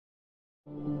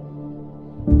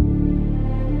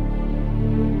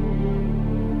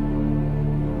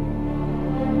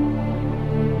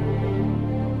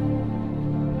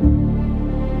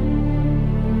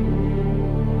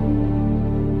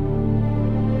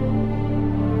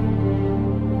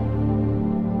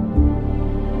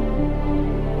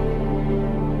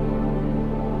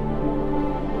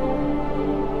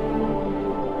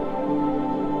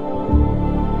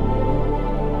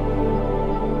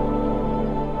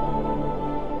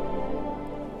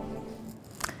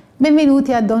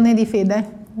Benvenuti a Donne di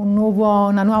Fede,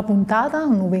 una nuova puntata,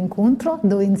 un nuovo incontro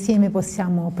dove insieme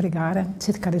possiamo pregare,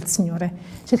 cercare il Signore,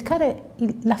 cercare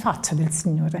la faccia del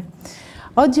Signore.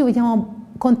 Oggi vogliamo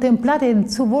contemplare il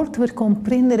suo volto per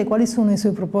comprendere quali sono i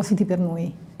suoi propositi per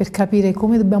noi, per capire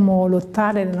come dobbiamo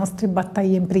lottare le nostre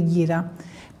battaglie in preghiera,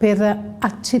 per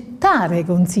accettare i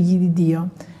consigli di Dio.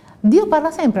 Dio parla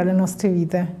sempre alle nostre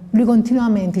vite, Lui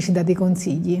continuamente ci dà dei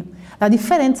consigli. La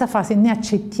differenza fa se ne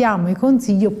accettiamo i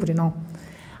consigli oppure no.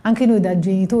 Anche noi da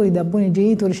genitori, da buoni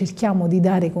genitori, cerchiamo di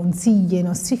dare consigli ai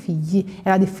nostri figli e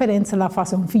la differenza la fa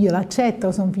se un figlio l'accetta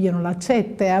o se un figlio non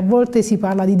l'accetta. E a volte si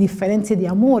parla di differenze di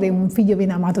amore, un figlio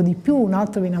viene amato di più, un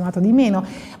altro viene amato di meno,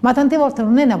 ma tante volte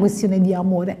non è una questione di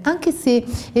amore, anche se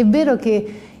è vero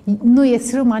che noi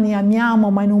esseri umani amiamo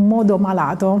ma in un modo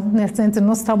malato, nel senso il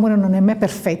nostro amore non è mai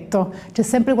perfetto, c'è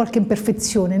sempre qualche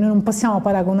imperfezione, noi non possiamo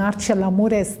paragonarci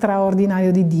all'amore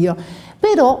straordinario di Dio,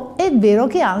 però è vero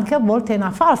che anche a volte è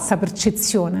una falsa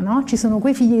percezione, no? Ci sono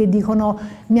quei figli che dicono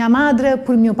mia madre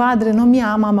oppure mio padre non mi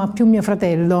ama ma più mio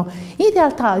fratello, in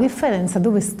realtà la differenza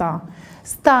dove sta?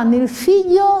 Sta nel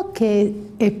figlio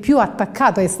che è più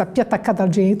attaccato e sta più attaccato al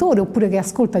genitore oppure che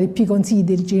ascolta di più i consigli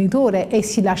del genitore e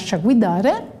si lascia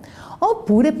guidare,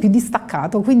 oppure più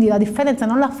distaccato. Quindi la differenza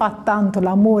non la fa tanto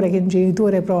l'amore che il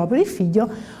genitore prova per il figlio,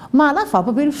 ma la fa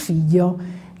proprio il figlio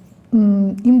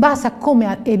in base a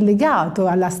come è legato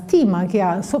alla stima che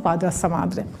ha suo padre e a sua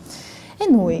madre. E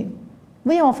noi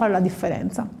vogliamo fare la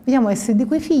differenza, vogliamo essere di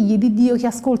quei figli di Dio che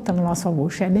ascoltano la sua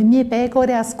voce. Le mie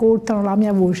pecore ascoltano la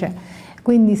mia voce.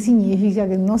 Quindi significa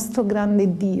che il nostro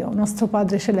grande Dio, il nostro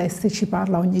Padre Celeste ci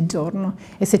parla ogni giorno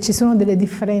e se ci sono delle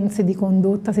differenze di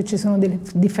condotta, se ci sono delle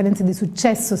differenze di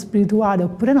successo spirituale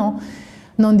oppure no,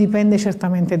 non dipende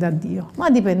certamente da Dio,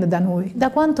 ma dipende da noi, da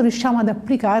quanto riusciamo ad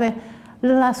applicare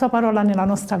la sua parola nella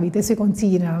nostra vita, i suoi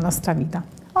consigli nella nostra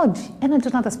vita. Oggi è una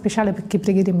giornata speciale perché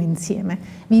pregheremo insieme.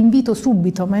 Vi invito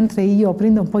subito, mentre io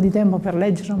prendo un po' di tempo per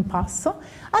leggere un passo,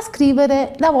 a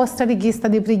scrivere la vostra richiesta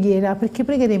di preghiera perché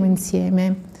pregheremo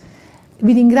insieme.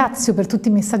 Vi ringrazio per tutti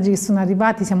i messaggi che sono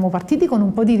arrivati, siamo partiti con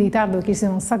un po' di ritardo perché ci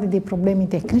sono stati dei problemi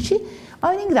tecnici,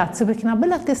 ma vi ringrazio perché è una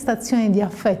bella attestazione di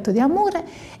affetto, di amore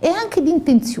e anche di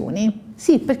intenzioni.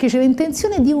 Sì, perché c'è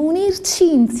l'intenzione di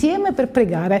unirci insieme per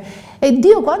pregare e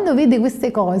Dio quando vede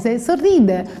queste cose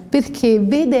sorride perché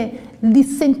vede il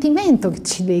sentimento che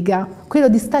ci lega, quello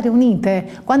di stare unite.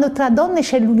 Quando tra donne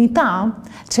c'è l'unità,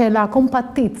 c'è la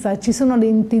compattezza, ci sono le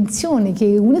intenzioni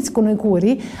che uniscono i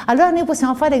cuori, allora noi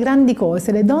possiamo fare grandi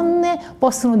cose. Le donne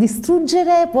possono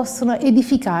distruggere, possono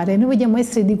edificare. Noi vogliamo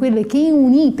essere di quelle che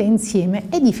unite insieme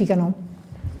edificano.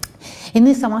 E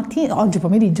noi oggi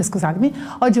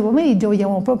pomeriggio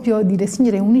vogliamo proprio dire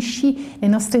Signore unisci le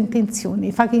nostre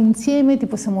intenzioni, fa che insieme ti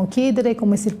possiamo chiedere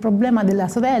come se il problema della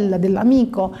sorella,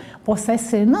 dell'amico possa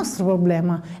essere il nostro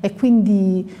problema e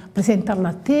quindi presentarlo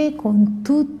a te con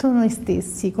tutto noi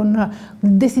stessi, con il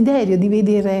desiderio di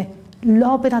vedere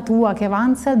l'opera tua che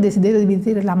avanza, il desiderio di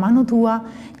vedere la mano tua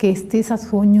che è stesa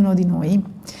su ognuno di noi.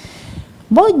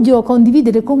 Voglio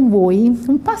condividere con voi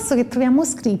un passo che troviamo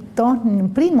scritto in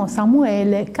 1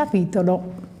 Samuele capitolo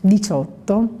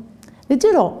 18. Lo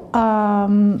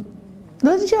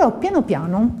leggerò piano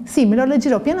piano, sì, me lo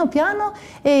leggerò piano piano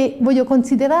e voglio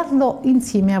considerarlo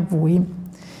insieme a voi.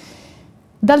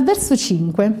 Dal verso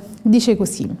 5 dice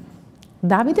così: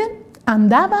 Davide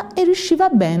andava e riusciva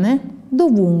bene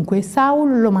dovunque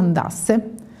Saul lo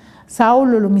mandasse.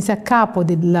 Saul lo mise a capo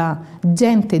della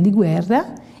gente di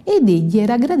guerra ed egli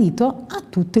era gradito a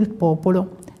tutto il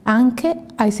popolo, anche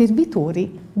ai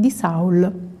servitori di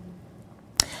Saul.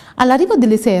 All'arrivo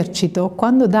dell'esercito,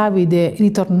 quando Davide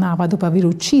ritornava dopo aver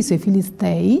ucciso i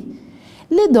Filistei,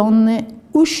 le donne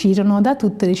uscirono da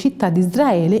tutte le città di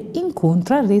Israele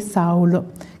incontro al re Saul,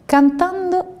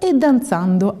 cantando e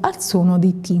danzando al suono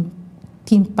dei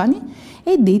timpani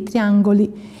e dei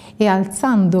triangoli, e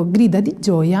alzando grida di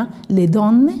gioia, le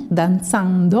donne,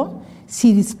 danzando,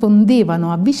 si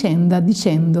rispondevano a vicenda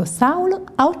dicendo: Saul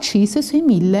ha ucciso i suoi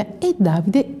 1000 e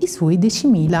Davide i suoi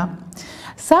 10.000.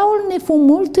 Saul ne fu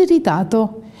molto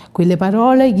irritato, quelle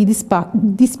parole gli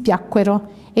dispiacquero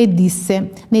e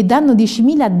disse: ne danno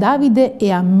 10.000 a Davide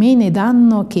e a me ne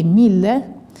danno che 1.000?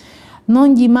 Non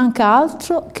gli manca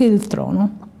altro che il trono,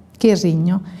 che il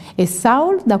regno. E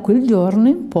Saul da quel giorno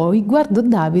in poi guardò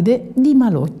Davide di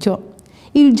malocchio.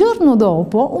 Il giorno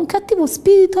dopo un cattivo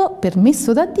spirito,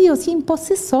 permesso da Dio, si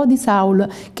impossessò di Saul,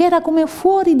 che era come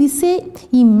fuori di sé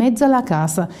in mezzo alla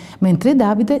casa, mentre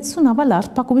Davide suonava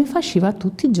l'arpa come faceva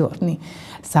tutti i giorni.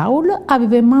 Saul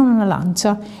aveva in mano una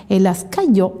lancia e la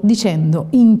scagliò dicendo: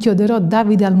 inchioderò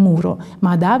Davide al muro,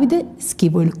 ma Davide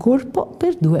schivò il colpo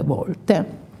per 2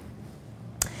 volte.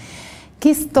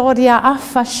 Che storia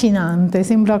affascinante,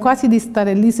 sembra quasi di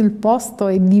stare lì sul posto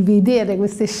e di vedere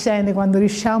queste scene quando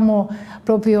riusciamo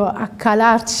proprio a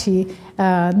calarci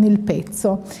nel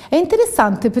pezzo. È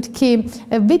interessante perché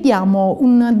vediamo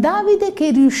un Davide che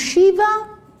riusciva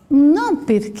non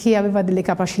perché aveva delle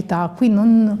capacità, qui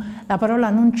la parola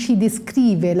non ci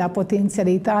descrive la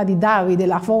potenzialità di Davide,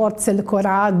 la forza, il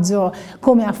coraggio,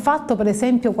 come ha fatto per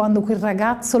esempio quando quel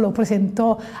ragazzo lo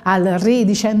presentò al re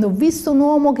dicendo: ho visto un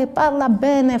uomo che parla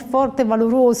bene, è forte e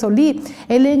valoroso, lì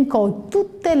elencò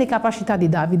tutte le capacità di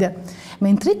Davide,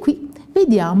 mentre qui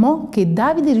vediamo che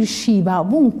Davide riusciva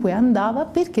ovunque andava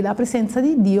perché la presenza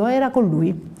di Dio era con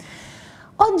lui.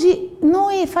 Oggi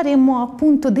noi faremo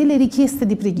appunto delle richieste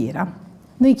di preghiera.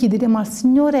 Noi chiederemo al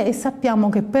Signore e sappiamo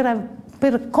che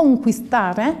per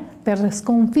conquistare, per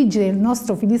sconfiggere il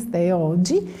nostro filisteo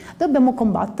oggi, dobbiamo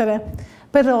combattere.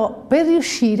 Però per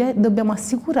riuscire dobbiamo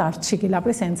assicurarci che la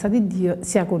presenza di Dio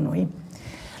sia con noi.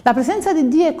 La presenza di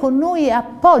Dio è con noi e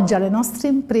appoggia le nostre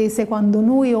imprese quando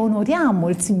noi onoriamo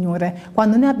il Signore,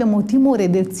 quando noi abbiamo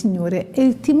timore del Signore, e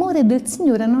il timore del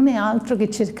Signore non è altro che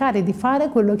cercare di fare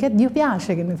quello che a Dio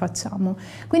piace che noi facciamo.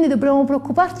 Quindi dobbiamo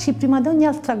preoccuparci prima di ogni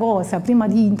altra cosa, prima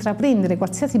di intraprendere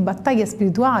qualsiasi battaglia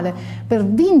spirituale, per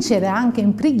vincere anche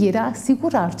in preghiera,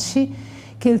 assicurarci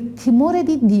che il timore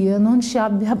di Dio non ci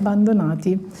abbia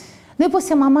abbandonati. Noi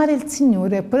possiamo amare il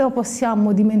Signore, però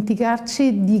possiamo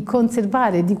dimenticarci di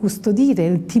conservare, di custodire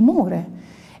il timore.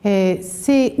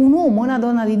 Se un uomo o una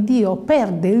donna di Dio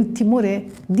perde il timore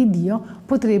di Dio,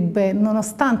 potrebbe,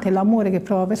 nonostante l'amore che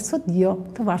prova verso Dio,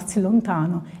 trovarsi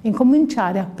lontano e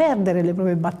incominciare a perdere le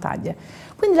proprie battaglie.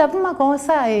 Quindi la prima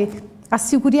cosa è: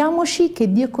 assicuriamoci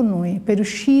che Dio è con noi per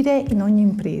uscire in ogni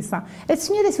impresa. E il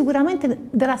Signore sicuramente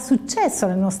darà successo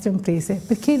alle nostre imprese,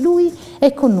 perché Lui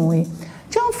è con noi.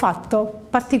 C'è un fatto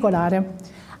particolare: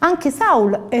 anche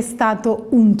Saul è stato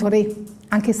unto re,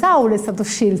 anche Saul è stato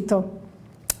scelto.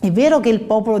 È vero che il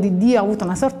popolo di Dio ha avuto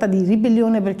una sorta di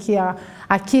ribellione perché ha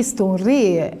chiesto un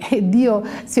re e Dio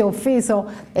si è offeso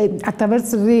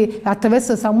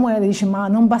attraverso Samuele, dice: ma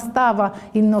non bastava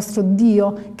il nostro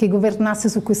Dio che governasse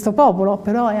su questo popolo?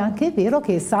 Però è anche vero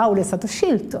che Saul è stato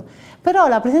scelto. Però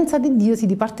la presenza di Dio si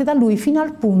diparte da lui fino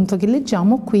al punto che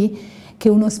leggiamo qui, che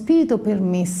è uno spirito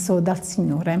permesso dal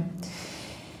Signore.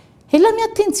 E la mia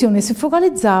attenzione si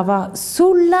focalizzava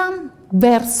sul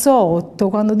verso 8,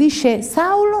 quando dice: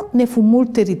 Saulo ne fu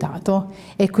molto irritato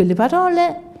e quelle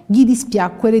parole gli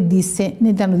dispiacquero e disse: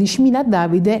 ne danno 10.000 a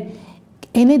Davide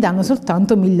e ne danno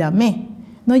soltanto 1.000 a me,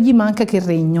 non gli manca che il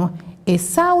regno. E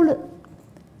Saul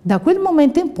da quel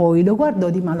momento in poi lo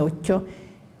guardò di malocchio.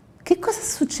 Che cosa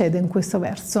succede in questo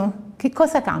verso? Che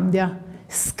cosa cambia?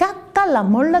 Scatta la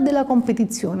molla della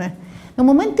competizione. Nel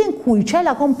momento in cui c'è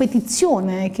la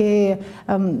competizione, che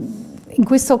in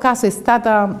questo caso è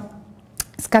stata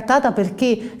scattata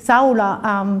perché Saul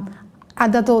ha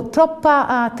dato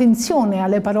troppa attenzione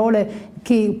alle parole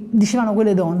che dicevano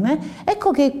quelle donne,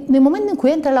 ecco che nel momento in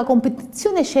cui entra la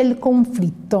competizione c'è il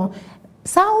conflitto.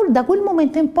 Saul da quel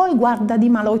momento in poi guarda di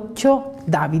malocchio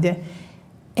Davide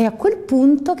e a quel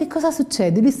punto che cosa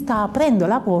succede? Lui sta aprendo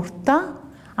la porta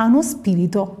a uno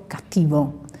spirito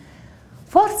cattivo.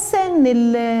 Forse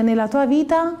nella tua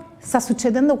vita sta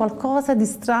succedendo qualcosa di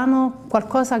strano,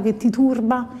 qualcosa che ti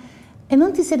turba e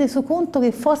non ti sei reso conto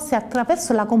che forse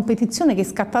attraverso la competizione che è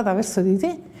scattata verso di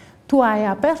te tu hai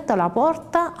aperto la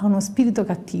porta a uno spirito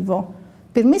cattivo,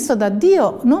 permesso da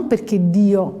Dio, non perché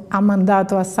Dio ha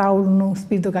mandato a Saul uno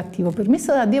spirito cattivo,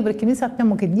 permesso da Dio perché noi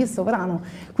sappiamo che Dio è sovrano,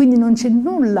 quindi non c'è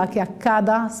nulla che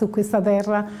accada su questa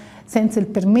terra senza il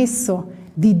permesso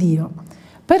di Dio.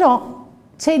 Però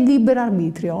c'è il libero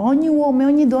arbitrio, ogni uomo e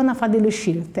ogni donna fa delle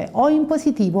scelte, o in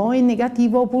positivo o in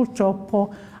negativo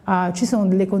purtroppo ci sono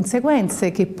delle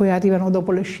conseguenze che poi arrivano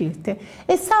dopo le scelte.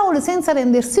 E Saul, senza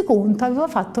rendersi conto, aveva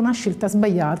fatto una scelta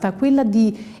sbagliata, quella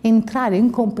di entrare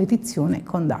in competizione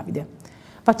con Davide.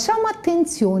 Facciamo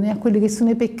attenzione a quelli che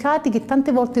sono i peccati che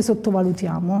tante volte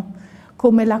sottovalutiamo,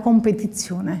 come la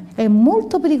competizione. È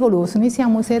molto pericoloso, noi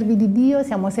siamo servi di Dio,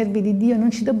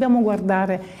 non ci dobbiamo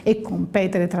guardare e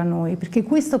competere tra noi, perché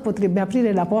questo potrebbe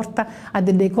aprire la porta a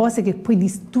delle cose che poi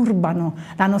disturbano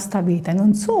la nostra vita e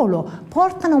non solo,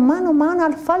 portano mano a mano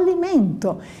al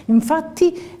fallimento.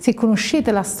 Infatti, se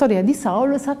conoscete la storia di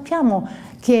Saulo, sappiamo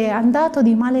che è andato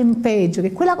di male in peggio,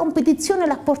 che quella competizione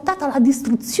l'ha portato alla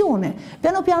distruzione.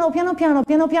 Piano piano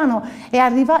è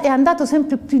andato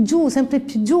sempre più giù,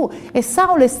 e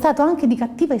Saulo è stato anche di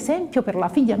cattivo esempio per la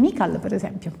figlia Michal, per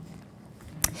esempio.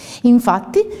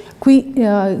 Infatti, qui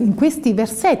in questi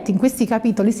versetti, in questi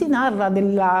capitoli, si narra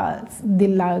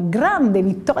della grande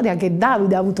vittoria che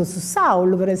Davide ha avuto su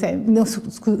Saulo, per esempio, no,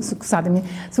 scusatemi,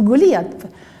 su Goliat.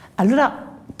 Allora,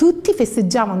 tutti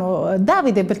festeggiavano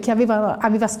Davide perché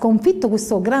aveva sconfitto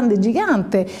questo grande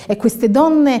gigante, e queste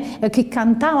donne che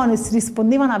cantavano e si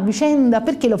rispondevano a vicenda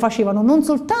perché lo facevano, non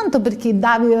soltanto perché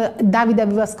Davide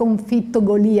aveva sconfitto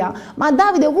Golia, ma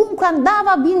Davide ovunque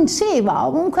andava vinceva,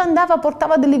 ovunque andava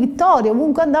portava delle vittorie,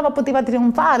 ovunque andava poteva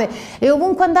trionfare, e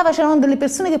ovunque andava c'erano delle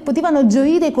persone che potevano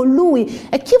gioire con lui.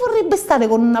 E chi vorrebbe stare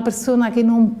con una persona che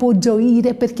non può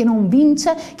gioire perché non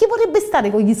vince? Chi vorrebbe stare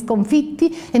con gli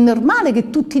sconfitti? È normale che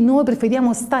tutti noi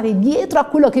preferiamo stare dietro a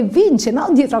quello che vince,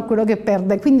 non dietro a quello che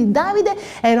perde. Quindi Davide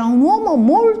era un uomo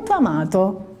molto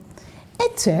amato,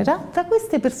 e c'era tra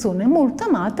queste persone molto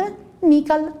amate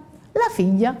Michal, la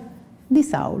figlia di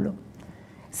Saulo.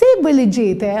 Se voi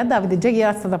leggete, a Davide già gli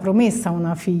era stata promessa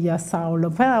una figlia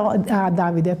a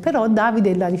Davide, però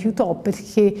Davide la rifiutò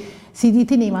perché si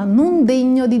riteneva non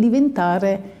degno di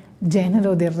diventare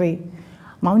genero del re.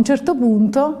 Ma a un certo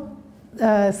punto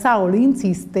Saulo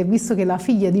insiste, visto che la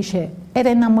figlia era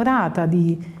innamorata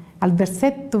al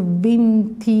versetto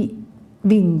 20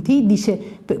 dice,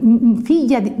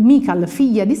 Michal,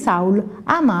 figlia di Saulo,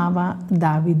 amava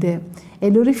Davide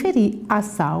e lo riferì a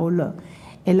Saulo,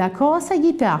 e la cosa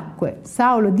gli piacque.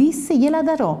 Saulo disse: gliela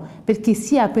darò perché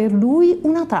sia per lui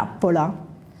una trappola.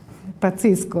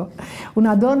 Pazzesco,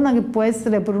 una donna che può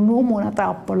essere per un uomo una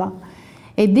trappola.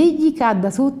 Ed egli cadde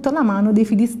sotto la mano dei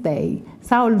Filistei.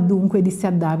 Saulo dunque disse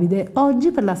a Davide: oggi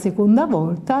per la seconda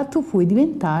volta tu puoi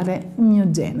diventare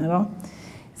mio genero.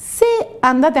 Se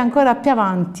andate ancora più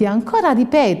avanti, ancora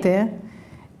ripete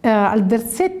al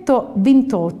versetto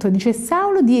 28, dice: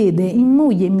 Saulo diede in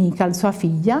moglie Michal sua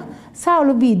figlia.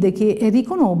 Saulo vide e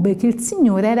riconobbe che il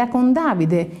Signore era con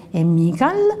Davide, e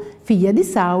Michal, figlia di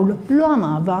Saulo, lo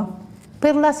amava.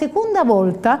 Per la seconda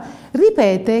volta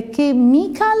ripete che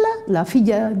Michal, la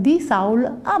figlia di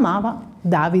Saulo, amava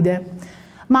Davide.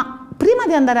 Ma prima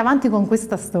di andare avanti con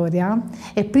questa storia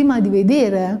e prima di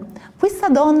vedere questa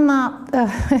donna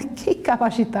che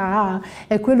capacità ha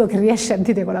e quello che riesce a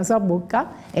dire con la sua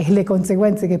bocca e le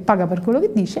conseguenze che paga per quello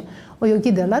che dice, voglio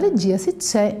chiedere alla regia se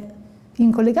c'è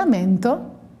in collegamento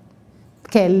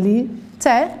Kelly.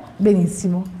 C'è?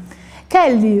 Benissimo.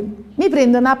 Kelly, mi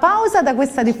prendo una pausa da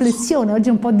questa riflessione, oggi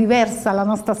è un po' diversa la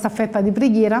nostra staffetta di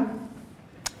preghiera.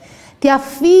 Ti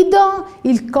affido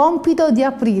il compito di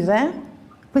aprire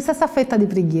questa staffetta di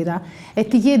preghiera e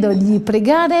ti chiedo di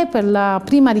pregare per la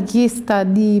prima richiesta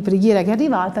di preghiera che è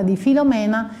arrivata, di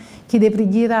Filomena, chiede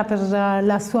preghiera per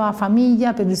la sua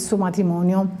famiglia, per il suo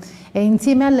matrimonio, e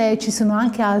insieme a lei ci sono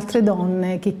anche altre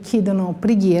donne che chiedono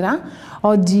preghiera.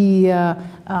 Oggi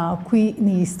qui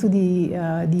negli studi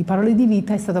di Parole di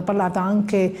Vita è stato parlato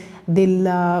anche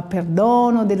del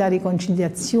perdono, della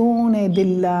riconciliazione,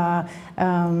 della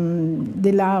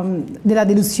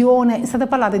delusione, è stato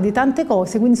parlato di tante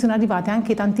cose, quindi sono arrivati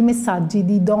anche tanti messaggi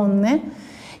di donne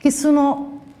che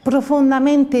sono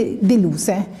profondamente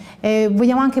deluse.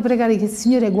 Vogliamo anche pregare che il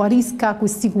Signore guarisca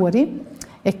questi cuori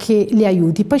e che li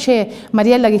aiuti. Poi c'è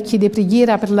Mariella che chiede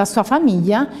preghiera per la sua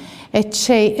famiglia, e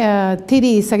c'è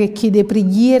Teresa che chiede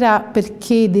preghiera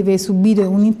perché deve subire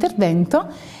un intervento.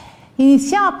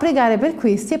 Iniziamo a pregare per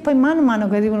questi e poi man mano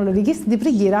che arrivano le richieste di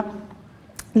preghiera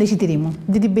le citeremo.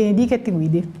 Dio ti benedica e ti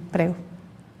guidi. Prego.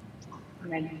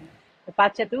 Bene.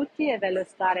 Pace a tutti, è bello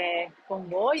stare con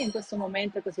voi in questo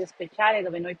momento così speciale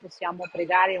dove noi possiamo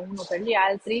pregare uno per gli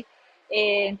altri,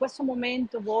 e in questo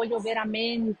momento voglio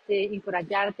veramente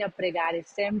incoraggiarti a pregare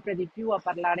sempre di più, a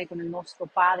parlare con il nostro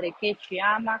Padre che ci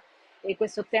ama. E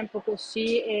questo tempo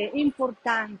così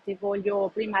importante, voglio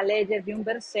prima leggervi un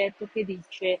versetto che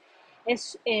dice,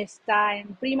 sta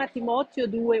in prima Timoteo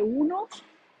 2,1: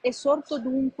 esorto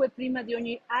dunque prima di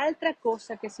ogni altra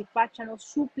cosa che si facciano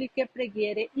suppliche,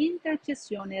 preghiere,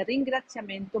 intercessione e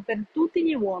ringraziamento per tutti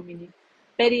gli uomini,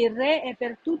 per il Re e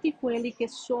per tutti quelli che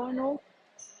sono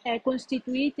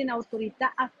costituiti in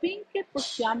autorità, affinché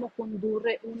possiamo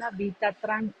condurre una vita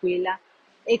tranquilla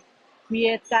e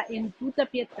quieta in tutta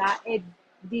pietà e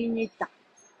dignità.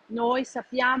 Noi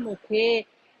sappiamo che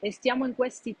stiamo in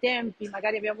questi tempi,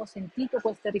 magari abbiamo sentito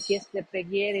queste richieste,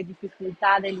 preghiere,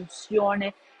 difficoltà,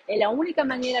 delusione, e la unica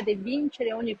maniera di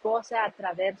vincere ogni cosa è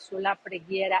attraverso la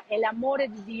preghiera, e l'amore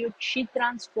di Dio ci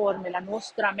trasforma la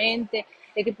nostra mente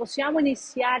e che possiamo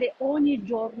iniziare ogni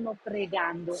giorno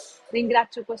pregando.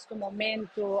 Ringrazio questo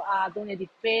momento a Donne di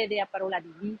Fede, a Parole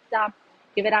di Vita,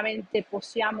 che veramente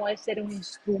possiamo essere un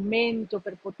strumento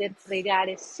per poter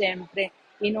pregare sempre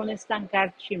e non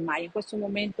stancarci mai. In questo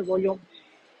momento voglio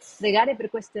pregare per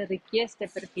queste richieste,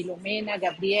 per Filomena,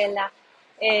 Gabriella,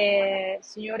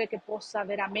 Signore, che possa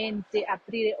veramente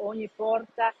aprire ogni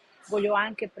porta. Voglio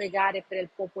anche pregare per il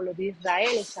popolo di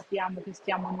Israele, sappiamo che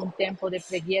stiamo in un tempo di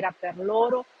preghiera per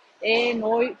loro e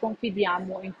noi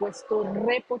confidiamo in questo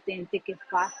Re potente che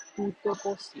fa tutto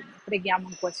possibile. Preghiamo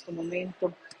in questo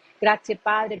momento. Grazie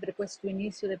Padre per questo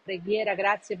inizio di preghiera,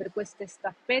 grazie per questa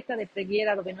staffetta di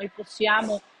preghiera dove noi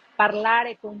possiamo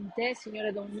parlare con te,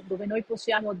 Signore, dove noi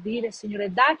possiamo dire,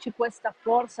 Signore, dacci questa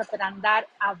forza per andare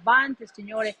avanti,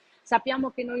 Signore.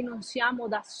 Sappiamo che noi non siamo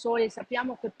da soli,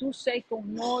 sappiamo che tu sei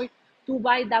con noi, tu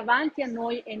vai davanti a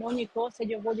noi in ogni cosa.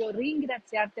 Io voglio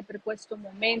ringraziarti per questo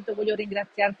momento, voglio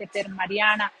ringraziarti per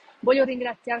Marianna, voglio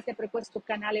ringraziarti per questo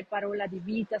canale Parola di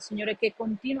Vita, Signore, che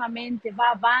continuamente va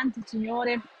avanti,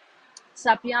 Signore.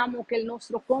 Sappiamo che il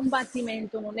nostro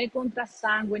combattimento non è contro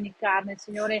sangue né carne,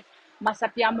 Signore, ma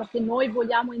sappiamo che noi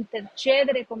vogliamo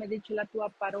intercedere, come dice la tua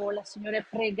parola, Signore,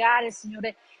 pregare,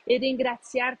 Signore, e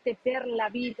ringraziarti per la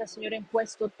vita, Signore, in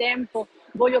questo tempo.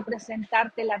 Voglio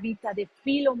presentarti la vita di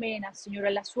Filomena,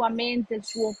 Signore, la sua mente, il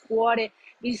suo cuore.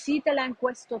 Visitala in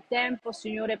questo tempo,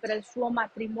 Signore, per il suo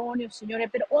matrimonio, Signore,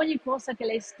 per ogni cosa che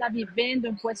lei sta vivendo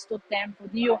in questo tempo.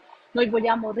 Dio, noi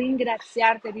vogliamo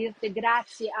ringraziarti e dirti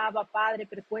grazie, Abba Padre,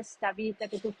 per questa vita,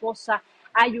 che tu possa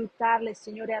aiutarle,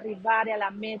 Signore, a arrivare alla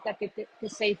meta che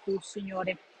sei tu,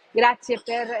 Signore. Grazie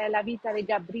per la vita di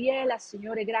Gabriella,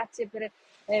 Signore, grazie per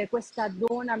questa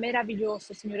donna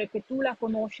meravigliosa, Signore, che tu la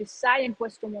conosci, sai in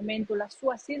questo momento la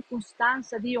sua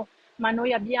circostanza, Dio, ma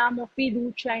noi abbiamo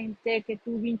fiducia in te che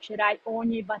tu vincerai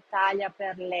ogni battaglia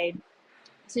per lei.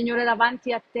 Signore,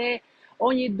 davanti a te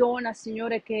ogni donna,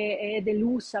 Signore, che è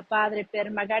delusa, Padre,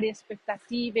 per magari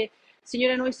aspettative.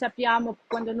 Signore, noi sappiamo che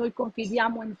quando noi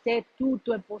confidiamo in te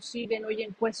tutto è possibile. Noi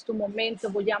in questo momento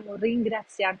vogliamo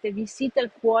ringraziarti. Visita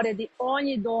il cuore di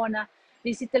ogni donna,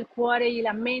 visita il cuore e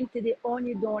la mente di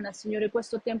ogni donna. Signore, in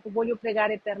questo tempo voglio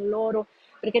pregare per loro,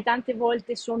 perché tante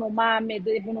volte sono mamme,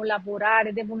 devono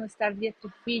lavorare, devono stare dietro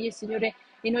i figli, Signore,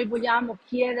 e noi vogliamo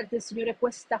chiederti, Signore,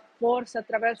 questa forza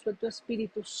attraverso il tuo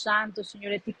Spirito Santo,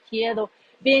 Signore. Ti chiedo,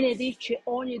 benedici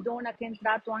ogni donna che è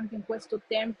entrato anche in questo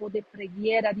tempo di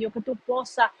preghiera, Dio, che tu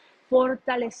possa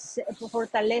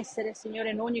fortalessere,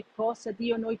 Signore, in ogni cosa.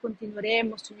 Dio, noi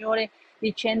continueremo, Signore,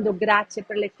 dicendo grazie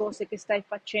per le cose che stai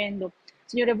facendo.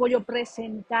 Signore, voglio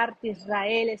presentarti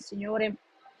Israele, Signore,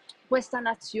 questa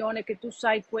nazione che tu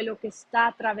sai quello che sta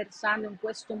attraversando in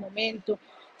questo momento.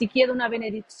 Ti chiedo una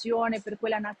benedizione per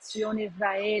quella nazione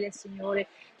Israele, Signore.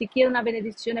 Ti chiedo una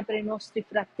benedizione per i nostri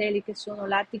fratelli che sono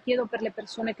là. Ti chiedo per le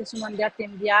persone che sono andate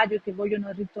in viaggio e che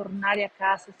vogliono ritornare a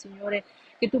casa, Signore,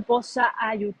 che tu possa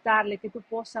aiutarle, che tu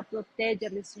possa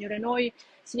proteggerle, Signore. Noi,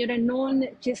 Signore, non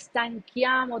ci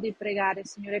stanchiamo di pregare,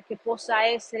 Signore, che possa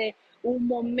essere un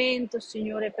momento,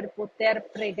 Signore, per poter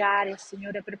pregare,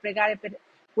 Signore, per pregare per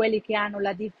quelli che hanno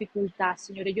la difficoltà,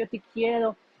 Signore. Io ti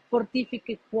chiedo,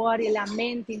 fortifichi i cuori e la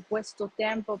mente in questo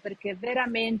tempo, perché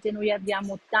veramente noi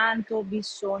abbiamo tanto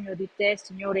bisogno di te,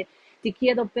 Signore. Ti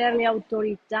chiedo per le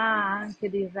autorità anche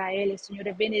di Israele,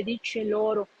 Signore, benedice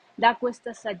loro, da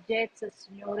questa saggezza,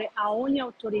 Signore, a ogni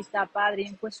autorità, Padre.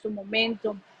 In questo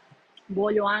momento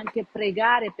voglio anche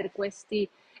pregare per questi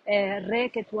re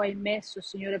che tu hai messo,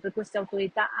 Signore, per queste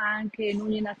autorità anche in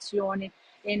ogni nazione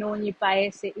e in ogni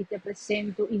paese. E ti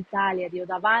presento Italia, Dio,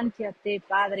 davanti a te,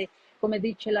 Padre, come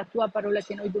dice la tua parola,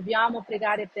 che noi dobbiamo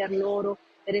pregare per loro,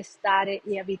 restare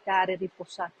e abitare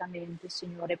riposatamente,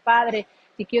 Signore. Padre,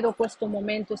 ti chiedo questo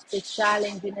momento speciale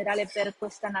in generale per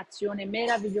questa nazione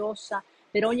meravigliosa,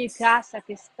 per ogni casa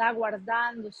che sta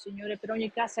guardando, Signore, per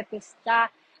ogni casa che sta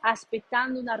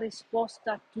aspettando una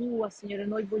risposta tua, Signore.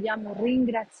 Noi vogliamo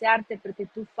ringraziarti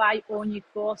perché tu fai ogni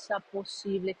cosa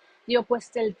possibile. Dio,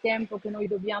 questo è il tempo che noi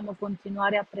dobbiamo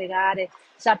continuare a pregare.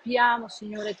 Sappiamo,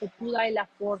 Signore, che tu dai la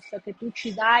forza, che tu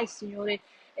ci dai, Signore,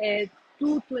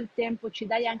 tutto il tempo, ci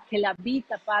dai anche la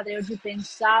vita, Padre. Oggi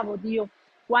pensavo, Dio,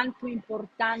 quanto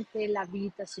importante è la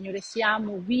vita, Signore.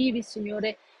 Siamo vivi,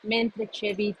 Signore, mentre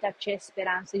c'è vita, c'è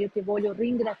speranza. Io ti voglio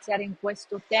ringraziare in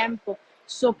questo tempo.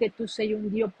 So che tu sei un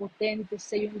Dio potente,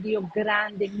 sei un Dio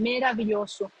grande,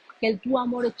 meraviglioso, che il tuo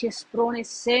amore ci esprone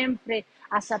sempre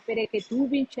a sapere che tu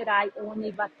vincerai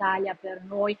ogni battaglia per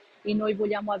noi e noi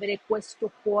vogliamo avere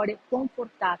questo cuore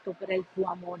confortato per il tuo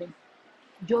amore.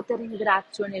 Io ti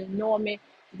ringrazio nel nome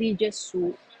di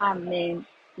Gesù. Amen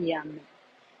e amen.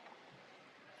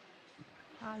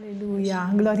 Alleluia,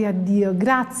 gloria a Dio.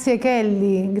 Grazie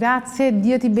Kelly, grazie,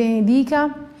 Dio ti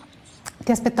benedica.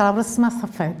 Ti aspetto alla prossima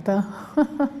staffetta.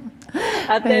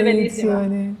 A te, benissimo.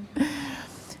 Edizione.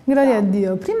 Gloria a Ciao.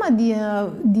 Dio. Prima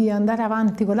di andare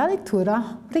avanti con la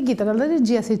lettura, preghiete dalla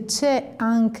regia se c'è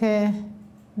anche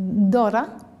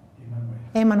Dora?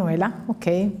 Emanuela,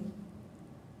 ok.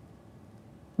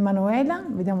 Emanuela,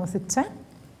 vediamo se c'è.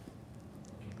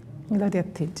 Gloria a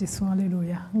te Gesù,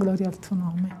 alleluia, gloria al tuo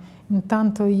nome.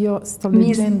 Intanto io sto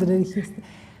leggendo le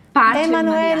richieste. Pace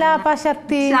Emanuela, Marianna. pace a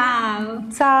te. Ciao,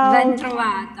 Ciao. ben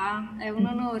trovata. È un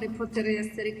onore poter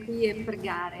essere qui e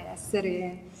pregare,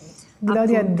 essere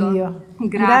Gloria appunto. a Dio.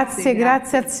 Grazie.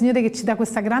 Al Signore che ci dà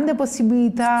questa grande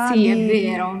possibilità Sì, è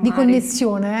vero, di Mari.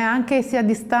 connessione, anche se a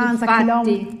distanza, a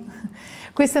chilometri.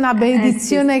 Infatti, Questa è una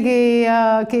benedizione sì.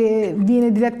 che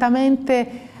viene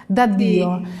direttamente da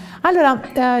Dio. Allora,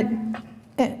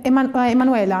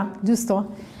 Emanuela,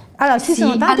 giusto? Allora, ci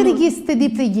sono tante richieste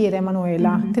di preghiera,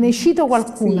 Emanuela. Te ne cito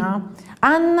qualcuna. Sì.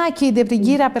 Anna chiede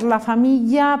preghiera per la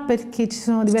famiglia perché ci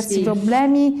sono diversi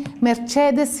problemi.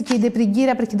 Mercedes chiede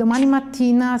preghiera perché domani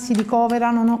mattina si ricovera,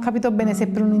 non ho capito bene se è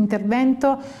per un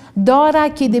intervento.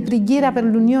 Dora chiede preghiera per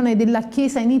l'unione della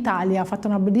Chiesa in Italia, ha fatto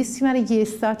una bellissima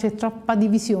richiesta, c'è troppa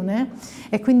divisione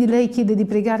e quindi lei chiede di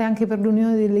pregare anche per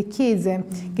l'unione delle chiese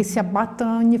che si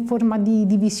abbattono ogni forma di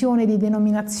divisione, di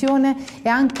denominazione e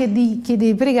anche chiede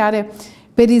di pregare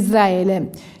per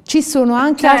Israele. Ci sono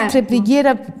anche altre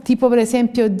preghiere, tipo per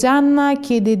esempio Gianna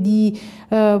chiede di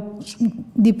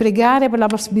pregare per la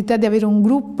possibilità di avere un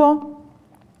gruppo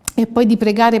e poi di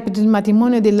pregare per il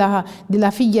matrimonio della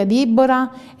figlia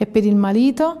Deborah e per il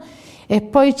marito, e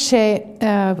poi c'è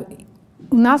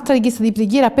un'altra richiesta di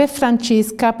preghiera per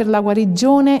Francesca per la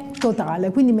guarigione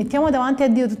totale. Quindi mettiamo davanti a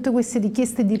Dio tutte queste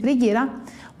richieste di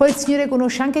preghiera. Poi il Signore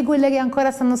conosce anche quelle che ancora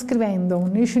stanno scrivendo.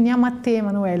 Noi ci uniamo a te,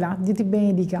 Emanuela. Dio ti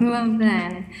benedica. Va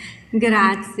bene,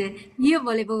 grazie. Io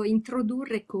volevo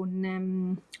introdurre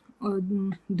con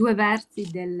due versi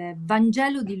del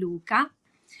Vangelo di Luca.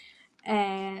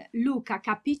 Luca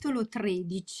capitolo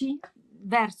 13,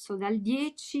 verso dal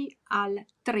 10 al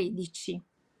 13.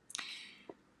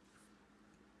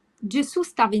 Gesù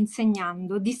stava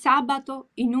insegnando di sabato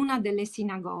in una delle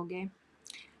sinagoghe.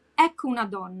 Ecco una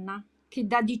donna che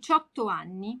da 18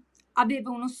 anni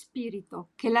aveva uno spirito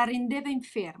che la rendeva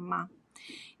inferma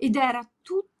ed era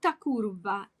tutta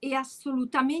curva e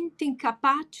assolutamente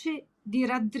incapace di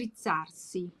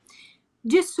raddrizzarsi.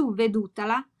 Gesù,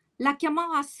 vedutala, la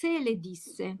chiamò a sé e le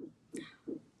disse: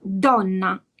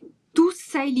 «Donna, tu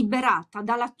sei liberata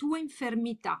dalla tua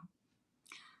infermità».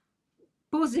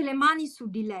 Pose le mani su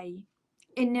di lei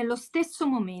e nello stesso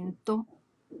momento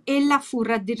ella fu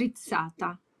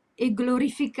raddrizzata e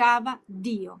glorificava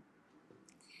Dio.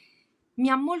 Mi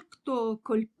ha molto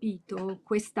colpito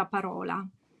questa parola.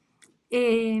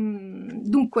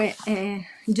 Dunque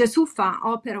Gesù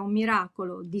opera un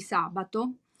miracolo di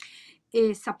sabato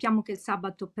e sappiamo che il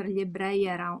sabato per gli ebrei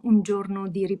era un giorno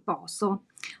di riposo,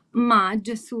 ma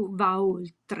Gesù va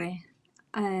oltre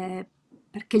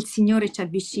perché il Signore ci è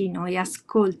vicino e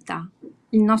ascolta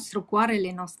il nostro cuore e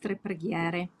le nostre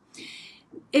preghiere.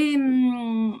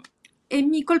 E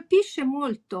mi colpisce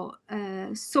molto,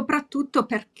 soprattutto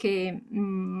perché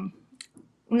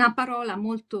una parola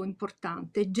molto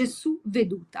importante, Gesù,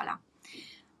 vedutala.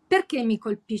 Perché mi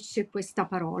colpisce questa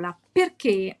parola?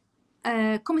 Perché,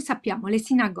 come sappiamo, le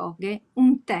sinagoghe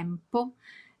un tempo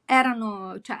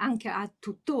erano, cioè anche a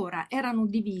tuttora, erano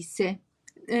divise,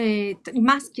 i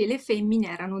maschi e le femmine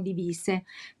erano divise,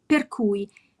 per cui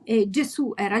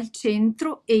Gesù era al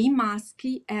centro e i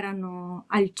maschi erano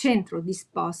al centro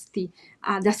disposti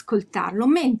ad ascoltarlo,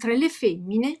 mentre le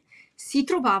femmine si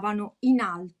trovavano in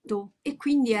alto e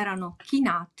quindi erano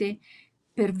chinate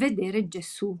per vedere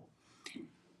Gesù.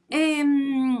 E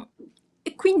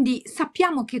quindi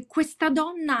sappiamo che questa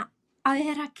donna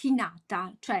era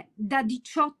chinata, cioè da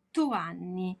 18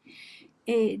 anni.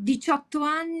 18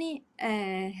 anni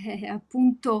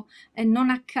appunto non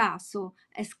a caso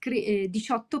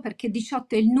 18 perché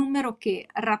 18 è il numero che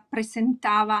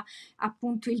rappresentava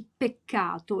appunto il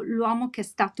peccato, l'uomo che è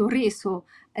stato reso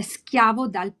schiavo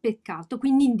dal peccato,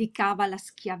 quindi indicava la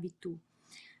schiavitù.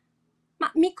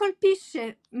 Ma mi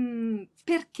colpisce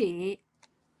perché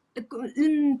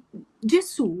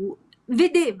Gesù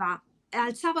vedeva,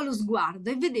 alzava lo sguardo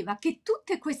e vedeva che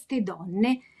tutte queste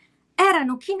donne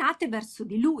erano chinate verso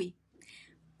di lui.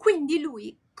 Quindi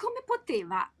lui come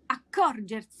poteva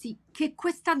accorgersi che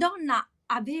questa donna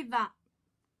aveva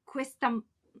questa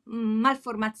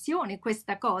malformazione,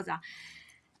 questa cosa?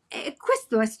 E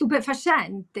questo è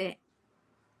stupefacente.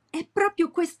 E proprio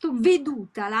questo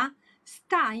vedutala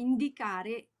sta a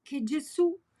indicare che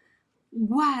Gesù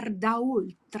guarda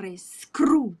oltre,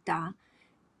 scruta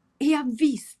e ha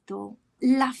visto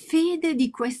la fede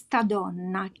di questa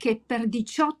donna che per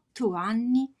 18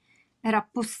 anni era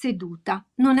posseduta,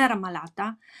 non era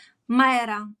malata, ma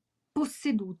era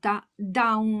posseduta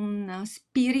da un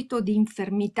spirito di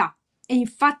infermità. E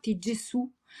infatti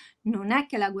Gesù non è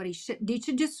che la guarisce,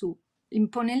 dice Gesù,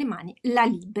 impone le mani, la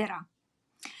libera.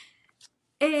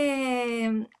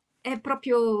 E è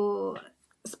proprio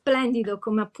splendido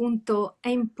come appunto è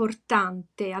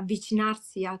importante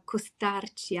avvicinarsi,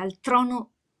 accostarci al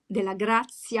trono della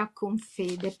grazia con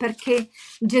fede, perché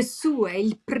Gesù è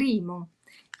il primo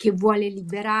che vuole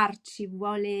liberarci,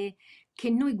 vuole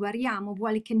che noi guariamo,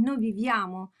 vuole che noi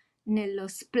viviamo nello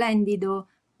splendido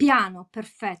piano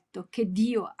perfetto che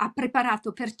Dio ha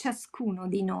preparato per ciascuno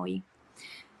di noi.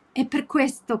 E per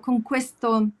questo, con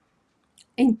questo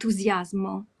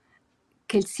entusiasmo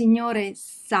che il Signore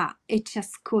sa e ci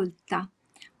ascolta,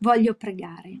 voglio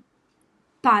pregare.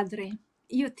 Padre,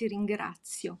 io ti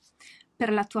ringrazio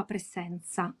per la tua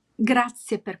presenza.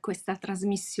 Grazie per questa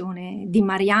trasmissione di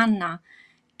Marianna,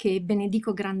 che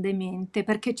benedico grandemente,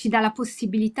 perché ci dà la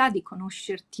possibilità di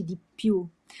conoscerti di più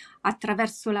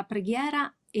attraverso la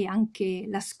preghiera e anche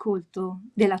l'ascolto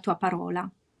della tua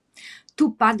parola.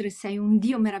 Tu, Padre, sei un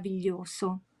Dio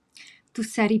meraviglioso. Tu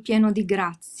sei ripieno di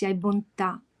grazia e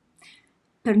bontà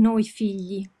per noi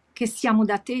figli, che siamo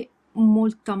da te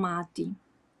molto amati.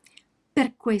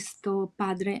 Per questo,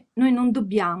 Padre, noi non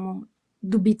dobbiamo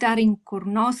dubitare in cuor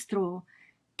nostro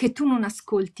che tu non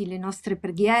ascolti le nostre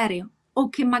preghiere o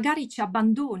che magari ci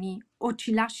abbandoni o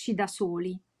ci lasci da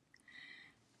soli.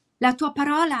 La tua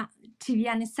parola ci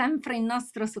viene sempre in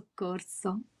nostro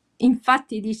soccorso.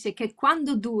 Infatti dice che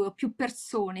quando 2 o più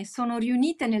persone sono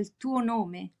riunite nel tuo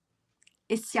nome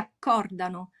e si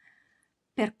accordano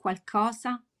per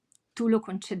qualcosa, tu lo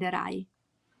concederai,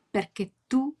 perché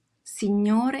tu,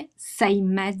 Signore, sei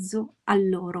in mezzo a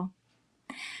loro.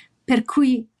 Per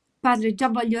cui, Padre, già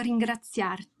voglio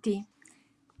ringraziarti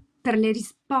per le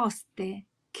risposte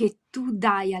che tu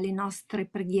dai alle nostre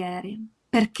preghiere,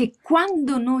 perché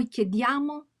quando noi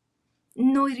chiediamo,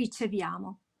 noi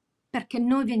riceviamo, perché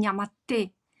noi veniamo a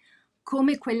te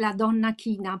come quella donna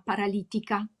china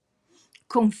paralitica,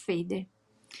 con fede.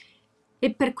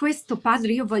 E per questo,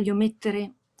 Padre, io voglio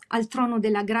mettere al trono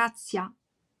della grazia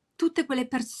tutte quelle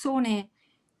persone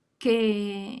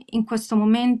che in questo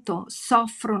momento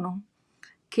soffrono,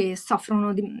 che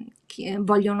soffrono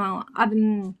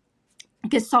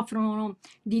che soffrono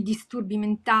di disturbi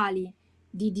mentali,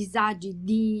 di disagi,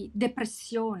 di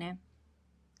depressione,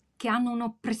 che hanno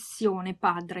un'oppressione,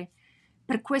 Padre.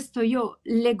 Per questo io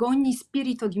lego ogni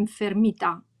spirito di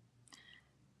infermità,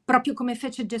 proprio come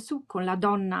fece Gesù con la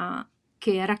donna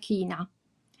che era china.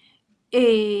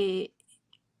 E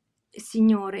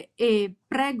Signore, e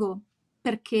prego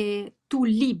perché tu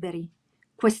liberi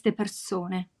queste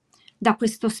persone da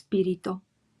questo spirito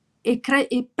e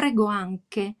prego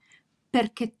anche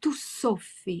perché tu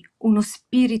soffi uno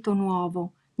spirito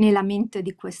nuovo nella mente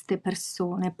di queste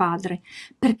persone, Padre,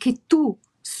 perché tu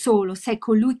solo sei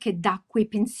colui che dà quei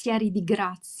pensieri di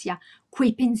grazia,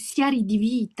 quei pensieri di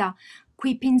vita,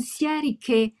 quei pensieri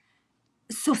che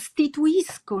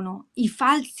sostituiscono i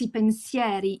falsi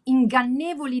pensieri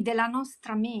ingannevoli della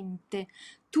nostra mente.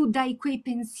 Tu dai quei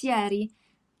pensieri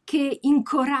che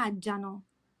incoraggiano,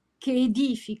 che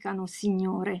edificano,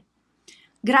 Signore.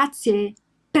 Grazie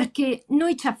perché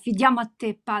noi ci affidiamo a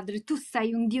te, Padre. Tu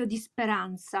sei un Dio di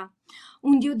speranza,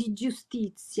 un Dio di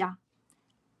giustizia.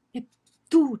 E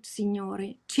tu,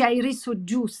 Signore, ci hai reso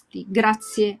giusti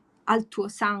grazie al tuo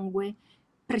sangue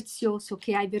prezioso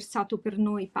che hai versato per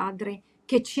noi, Padre,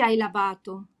 che ci hai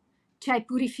lavato, ci hai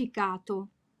purificato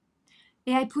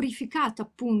e hai purificato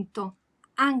appunto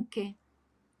anche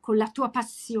con la tua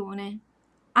passione,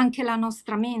 anche la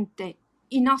nostra mente,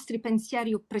 i nostri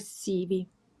pensieri oppressivi.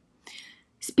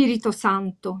 Spirito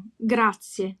Santo,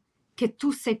 grazie che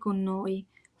tu sei con noi,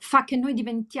 fa che noi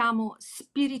diventiamo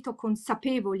spirito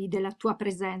consapevoli della tua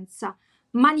presenza,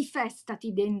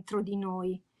 manifestati dentro di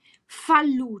noi, fa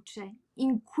luce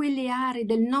in quelle aree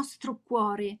del nostro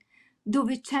cuore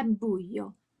dove c'è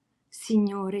buio.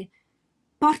 Signore,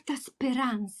 porta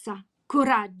speranza,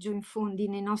 coraggio infondi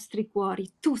nei nostri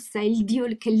cuori. Tu sei il Dio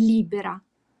che libera,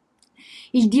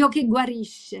 il Dio che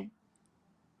guarisce,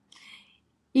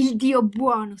 il Dio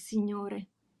buono, Signore.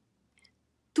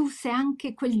 tu sei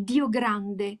anche quel Dio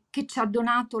grande che ci ha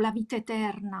donato la vita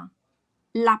eterna,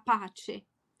 la pace,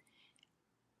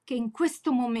 che in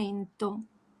questo momento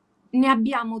ne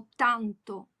abbiamo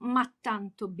tanto, ma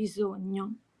tanto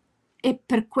bisogno. E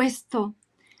per questo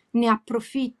ne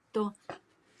approfitto,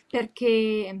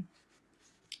 perché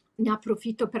ne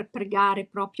approfitto per pregare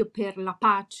proprio per la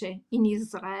pace in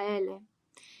Israele.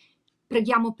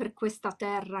 Preghiamo per questa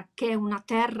terra, che è una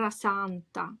terra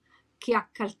santa, che ha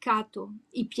calcato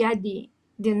i piedi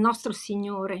del nostro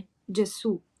Signore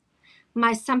Gesù, ma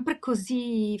è sempre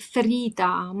così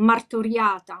ferita,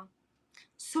 martoriata.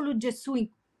 Solo Gesù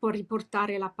può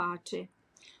riportare la pace.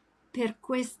 Per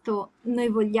questo noi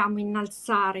vogliamo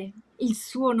innalzare il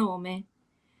suo nome,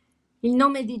 il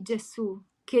nome di Gesù,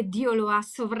 che Dio lo ha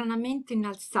sovranamente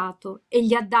innalzato e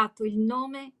gli ha dato il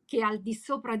nome che è al di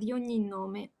sopra di ogni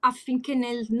nome, affinché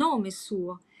nel nome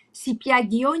suo si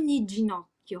pieghi ogni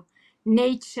ginocchio,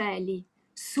 nei cieli,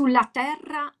 sulla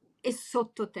terra e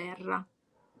sottoterra.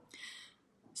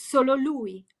 Solo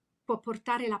Lui può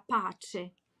portare la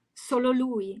pace, solo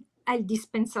Lui è il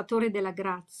dispensatore della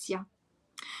grazia.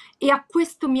 E a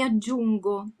questo mi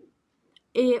aggiungo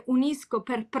e unisco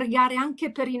per pregare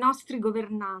anche per i nostri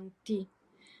governanti,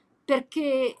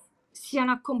 perché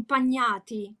siano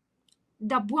accompagnati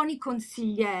da buoni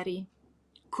consiglieri,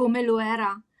 come lo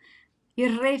era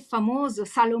il re famoso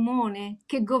Salomone,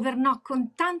 che governò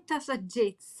con tanta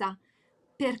saggezza.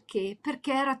 Perché?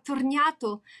 Perché era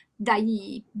attorniato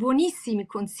dai buonissimi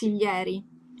consiglieri.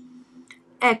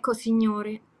 Ecco,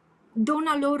 Signore,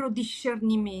 dona loro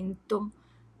discernimento,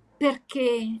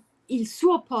 perché il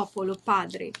suo popolo,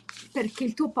 Padre, perché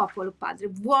il tuo popolo, Padre,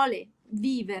 vuole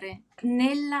vivere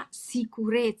nella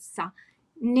sicurezza,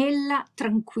 nella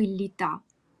tranquillità.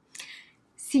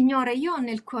 Signore, io ho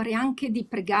nel cuore anche di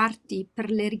pregarti per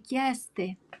le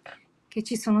richieste che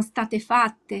ci sono state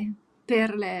fatte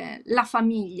per la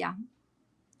famiglia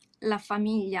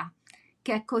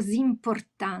che è così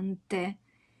importante,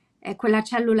 è quella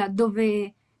cellula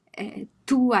dove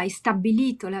tu hai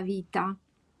stabilito la vita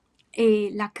e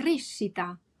la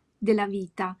crescita della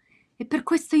vita. E per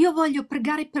questo io voglio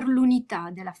pregare per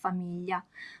l'unità della famiglia,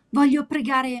 voglio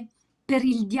pregare per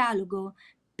il dialogo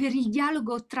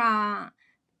tra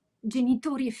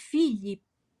genitori e figli,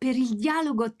 per il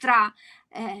dialogo tra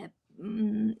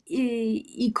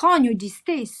i coniugi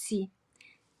stessi.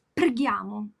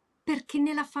 Preghiamo perché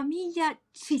nella famiglia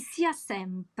ci sia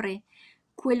sempre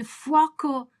quel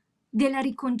fuoco della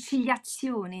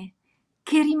riconciliazione,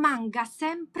 che rimanga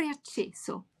sempre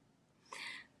acceso.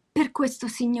 Per questo,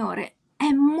 Signore,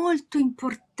 è molto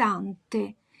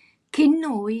importante che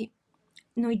noi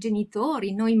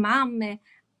genitori, noi mamme,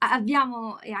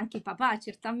 abbiamo, e anche i papà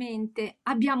certamente,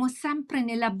 abbiamo sempre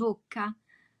nella bocca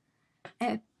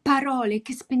parole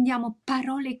che spendiamo,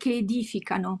 parole che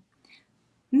edificano.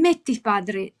 Metti,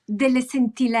 Padre, delle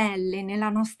sentinelle nella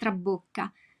nostra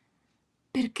bocca,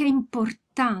 perché è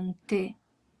importante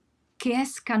che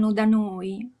escano da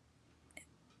noi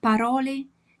parole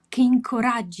che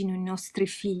incoraggino i nostri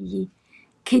figli,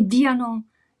 che diano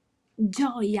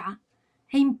gioia.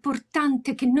 È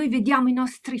importante che noi vediamo i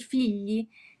nostri figli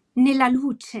nella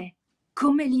luce,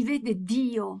 come li vede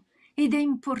Dio, ed è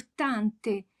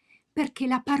importante perché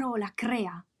la parola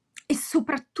crea e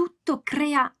soprattutto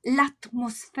crea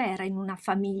l'atmosfera in una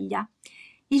famiglia.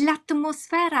 E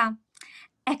l'atmosfera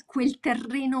è quel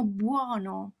terreno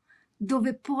buono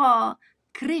dove può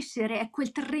crescere, è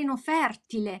quel terreno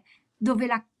fertile dove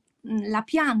la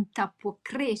pianta può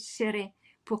crescere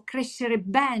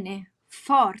bene,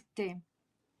 forte.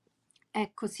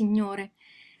 Ecco, Signore,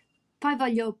 poi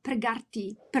voglio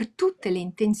pregarti per tutte le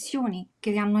intenzioni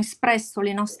che hanno espresso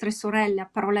le nostre sorelle a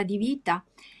Parola di Vita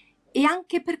e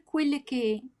anche per quelle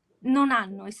che non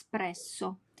hanno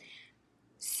espresso,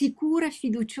 sicura e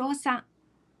fiduciosa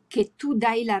che tu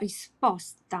dai la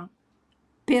risposta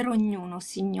per ognuno,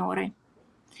 Signore.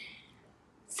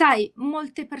 Sai,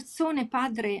 molte persone,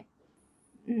 Padre,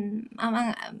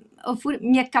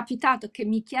 mi è capitato che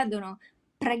mi chiedono: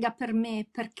 prega per me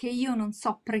perché io non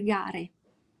so pregare.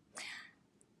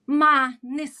 Ma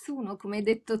nessuno, come hai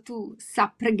detto tu, sa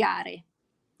pregare.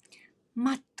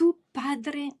 Ma tu,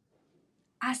 Padre,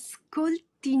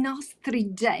 ascolti i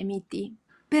nostri gemiti,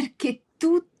 perché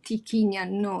tu ti chini a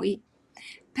noi,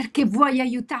 perché vuoi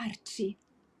aiutarci.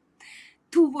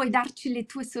 Tu vuoi darci le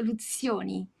tue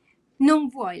soluzioni, non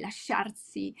vuoi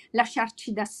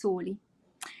lasciarci da soli.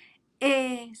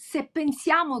 E se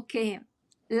pensiamo che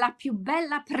la più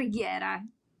bella preghiera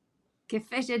che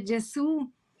fece Gesù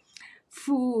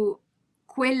fu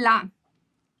quella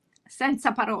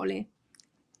senza parole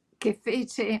che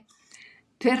fece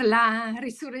per la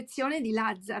risurrezione di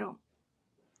Lazzaro,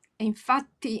 E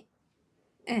infatti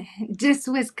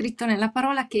Gesù è scritto nella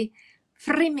parola che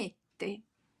fremette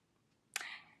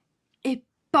e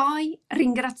poi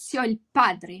ringraziò il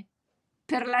Padre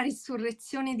per la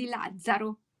risurrezione di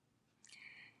Lazzaro.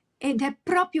 Ed è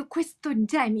proprio questo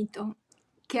gemito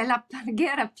che è la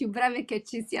preghiera più breve che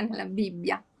ci sia nella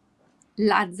Bibbia.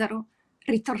 Lazzaro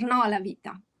ritornò alla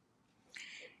vita.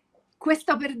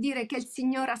 Questo per dire che il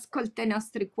Signore ascolta i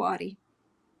nostri cuori.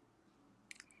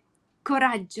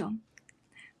 Coraggio,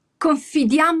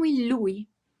 confidiamo in Lui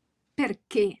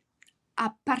perché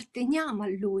apparteniamo a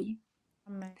Lui.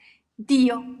 Amen.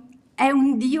 Dio è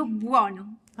un Dio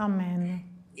buono. Amen.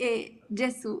 E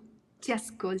Gesù ci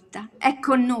ascolta, è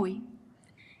con noi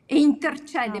e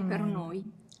intercede Amen. per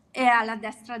noi, è alla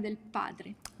destra del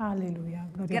Padre. Alleluia.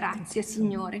 Gloria a te, Grazie Gesù.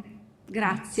 Signore,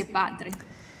 grazie Padre,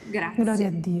 grazie. Gloria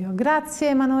a Dio. Grazie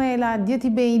Emanuela, Dio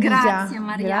ti benedica. Grazie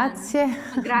Marianna. Grazie.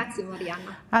 Grazie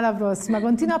Marianna. Alla prossima.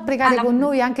 Continua a pregare Alla con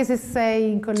prossima. noi anche se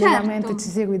sei in collegamento Certo. e ci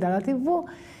segui dalla TV.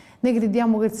 Noi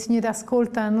crediamo che il Signore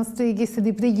ascolta le nostre richieste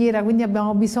di preghiera, quindi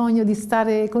abbiamo bisogno di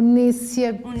stare connessi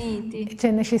e Uniti.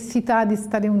 c'è necessità di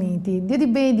stare uniti. Dio ti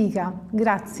benedica.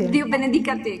 Grazie. Dio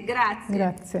benedica te, grazie.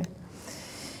 Grazie.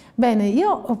 Bene,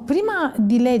 io prima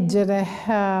di leggere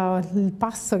il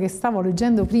passo che stavo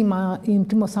leggendo prima in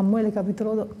 1 Samuele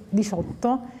capitolo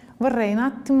 18, vorrei un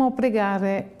attimo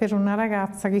pregare per una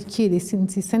ragazza che chiede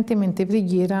insistentemente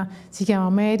preghiera, si chiama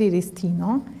Mary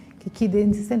Restino, che chiede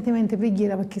insistentemente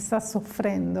preghiera perché sta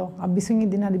soffrendo, ha bisogno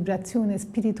di una liberazione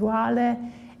spirituale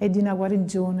e di una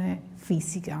guarigione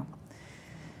fisica.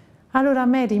 Allora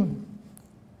Mary,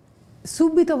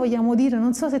 subito vogliamo dire,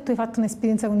 non so se tu hai fatto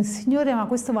un'esperienza con il Signore, ma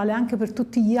questo vale anche per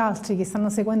tutti gli altri che stanno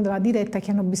seguendo la diretta e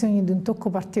che hanno bisogno di un tocco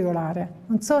particolare.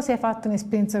 Non so se hai fatto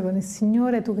un'esperienza con il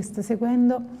Signore, tu che stai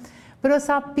seguendo, però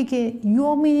sappi che gli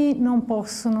uomini non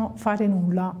possono fare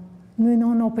nulla. Noi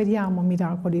non operiamo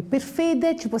miracoli, per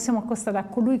fede ci possiamo accostare a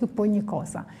colui che può ogni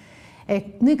cosa.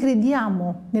 E noi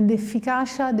crediamo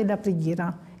nell'efficacia della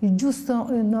preghiera. Il giusto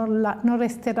non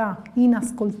resterà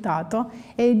inascoltato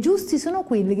e i giusti sono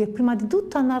quelli che prima di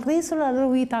tutto hanno arreso la loro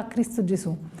vita a Cristo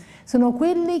Gesù. Sono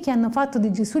quelli che hanno fatto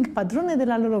di Gesù il padrone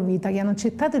della loro vita, che hanno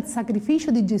accettato il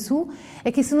sacrificio di Gesù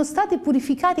e che sono stati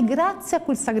purificati grazie a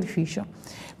quel sacrificio.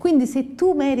 Quindi se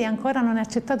tu, Mary, ancora non hai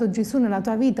accettato Gesù nella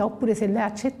tua vita, oppure se l'hai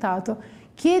accettato,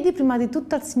 chiedi prima di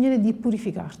tutto al Signore di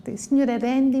purificarti. Signore,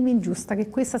 rendimi giusta, che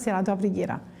questa sia la tua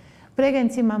preghiera. Prega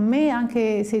insieme a me,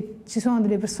 anche se ci sono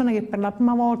delle persone che per la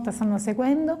prima volta stanno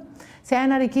seguendo. Se hai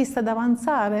una richiesta da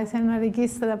avanzare, se hai una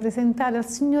richiesta da presentare al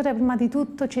Signore, prima di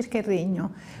tutto cerca il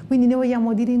regno. Quindi noi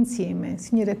vogliamo dire insieme,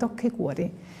 Signore, tocca i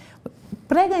cuori.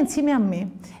 Prega insieme a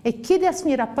me e chiedi al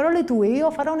Signore a parole tue. Io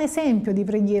farò un esempio di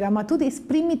preghiera, ma tu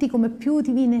esprimiti come più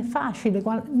ti viene facile,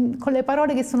 con le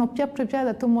parole che sono più appropriate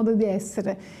al tuo modo di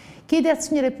essere. Chiedi al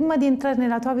Signore prima di entrare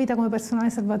nella tua vita come personale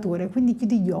salvatore, quindi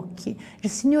chiudi gli occhi.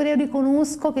 Signore, io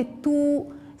riconosco che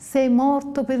tu sei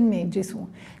morto per me, Gesù,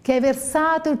 che hai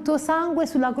versato il tuo sangue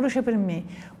sulla croce per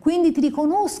me. Quindi ti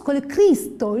riconosco il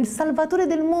Cristo, il Salvatore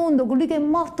del mondo, colui che è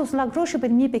morto sulla croce per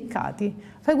i miei peccati.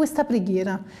 Fai questa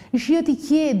preghiera. Dici, io ti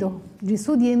chiedo,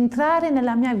 Gesù, di entrare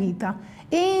nella mia vita.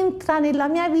 Entra nella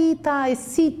mia vita e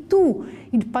sii tu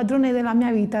il padrone della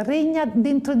mia vita. Regna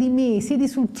dentro di me, siedi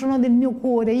sul trono del mio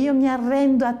cuore. Io mi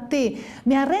arrendo a te.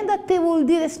 Mi arrendo a te vuol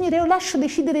dire, Signore, io lascio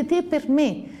decidere te per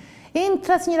me.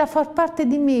 Entra, Signore, a far parte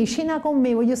di me, cena con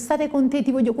me, voglio stare con te,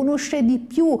 ti voglio conoscere di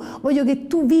più, voglio che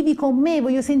tu vivi con me,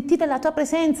 voglio sentire la tua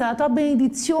presenza, la tua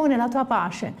benedizione, la tua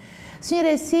pace.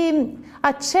 Signore, se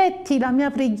accetti la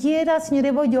mia preghiera,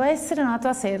 Signore, voglio essere una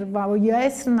tua serva, voglio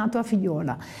essere una tua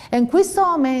figliola. E in questo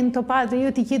momento, Padre,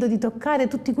 io ti chiedo di toccare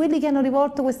tutti quelli che hanno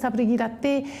rivolto questa preghiera a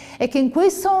te e che in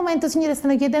questo momento, Signore,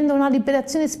 stanno chiedendo una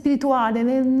liberazione spirituale.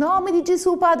 Nel nome di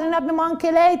Gesù, Padre, noi abbiamo anche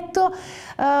letto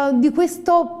di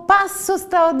questo passo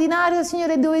straordinario,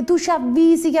 Signore, dove tu ci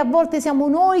avvisi che a volte siamo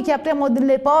noi che apriamo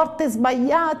delle porte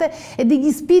sbagliate e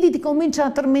degli spiriti cominciano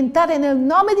a tormentare. Nel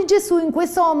nome di Gesù, in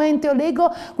questo momento io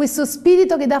leggo questo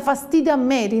spirito che dà fastidio a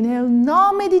Mary. Nel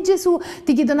nome di Gesù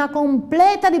ti chiedo una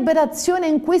completa liberazione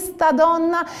in questa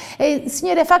donna e,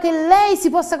 Signore, fa che lei si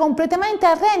possa completamente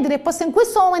arrendere e possa in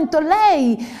questo momento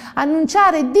lei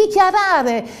annunciare,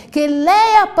 dichiarare che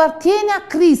lei appartiene a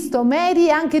Cristo. Mary,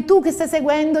 anche tu che stai seguendo,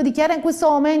 dichiara in questo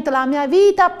momento: la mia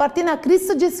vita appartiene a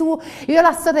Cristo Gesù, io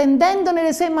la sto rendendo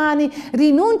nelle sue mani,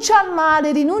 rinuncio al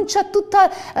male, rinuncio a tutto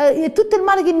il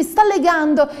male che mi sta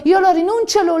legando, io lo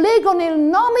rinuncio e lo lego nel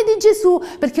nome di Gesù,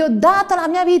 perché ho dato la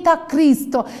mia vita a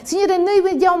Cristo. Signore, noi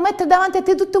vogliamo mettere davanti a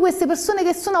te tutte queste persone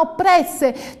che sono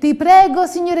oppresse. Ti prego,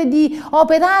 Signore, di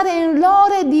operare in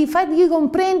loro e di fargli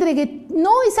comprendere che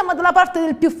noi siamo dalla parte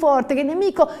del più forte, che il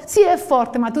nemico sì è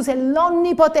forte, ma tu sei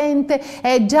l'onnipotente e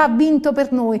hai già vinto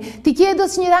per noi. Ti chiedo,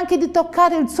 Signore, anche di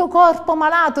toccare il suo corpo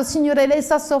malato. Signore, lei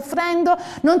sta soffrendo,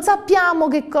 non sappiamo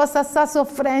che cosa sta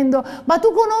soffrendo, ma tu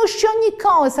conosci ogni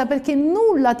cosa, perché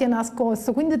nulla ti è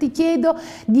nascosto. Quindi ti chiedo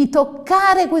di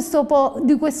toccare questo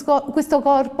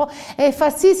corpo e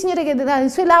far sì, Signore, che dalle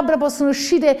sue labbra possano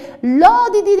uscire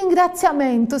lodi di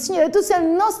ringraziamento. Signore, tu sei il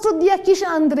nostro Dio, a chi ce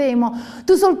ne andremo?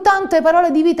 Tu soltanto hai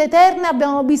parole di vita eterna,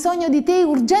 abbiamo bisogno di te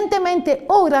urgentemente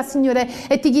ora, Signore,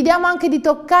 e ti chiediamo anche di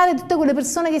toccare tutte quelle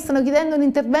persone che stanno chiedendo un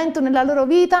intervento nella loro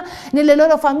vita, nelle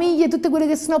loro famiglie, tutti quelli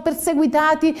che sono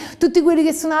perseguitati, tutti quelli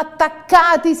che sono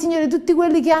attaccati, Signore, tutti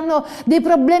quelli che hanno dei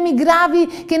problemi gravi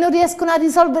che non riescono a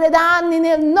risolvere da anni,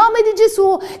 nel nome di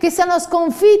Gesù, che siano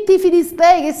sconfitti i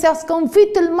filistei, che sia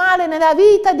sconfitto il male nella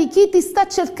vita di chi ti sta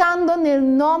cercando, nel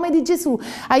nome di Gesù.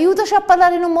 Aiutaci a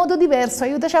parlare in un modo diverso,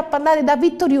 aiutaci a parlare da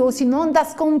vittoriosi, non da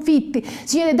sconfitti.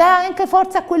 Signore, dai anche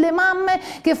forza a quelle mamme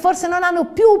che forse non hanno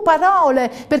più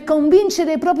parole per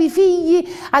convincere i propri figli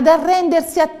ad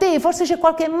arrendersi a te. Forse c'è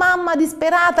qualche mamma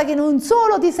disperata che non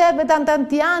solo ti serve da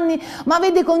tanti anni, ma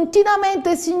vede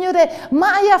continuamente, Signore,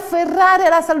 mai afferrare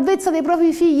la salvezza dei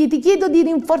propri figli. Ti chiedo di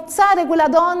rinforzare quella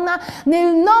donna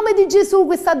nel nome di Gesù,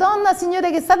 questa donna,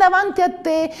 Signore, che sta davanti a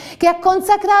te, che ha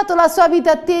consacrato la sua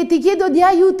vita a te. Ti chiedo di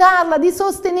aiutarla, di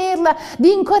sostenerla,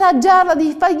 di incoraggiarla,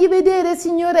 di fargli vedere,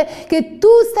 Signore, che tu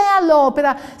stai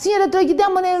all'opera. Signore, te lo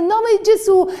chiediamo nel nome di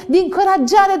Gesù, di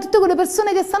incoraggiare tutte quelle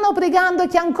persone che stanno pregando e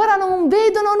che ancora non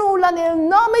vedono nulla, nel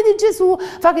nome di Gesù,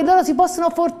 fa che loro si possano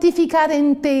fortificare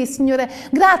in te, Signore.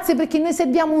 Grazie, perché noi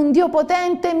serviamo un Dio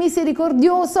potente,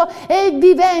 misericordioso e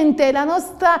vivente. La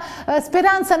nostra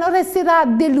speranza non resterà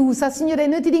delusa, Signore.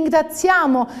 Noi ti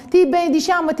ringraziamo, ti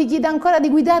benediciamo, ti chiedo ancora di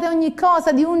guidare ogni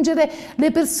cosa, di ungere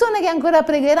le persone che ancora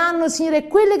pregheranno, Signore,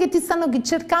 quelle che ti stanno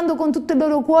cercando con tutto il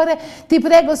loro cuore. Ti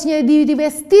prego, Signore, di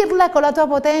rivestirla con la tua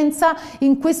potenza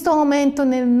in questo momento,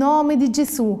 nel nome di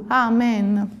Gesù.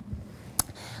 Amen.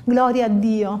 Gloria a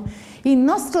Dio. Il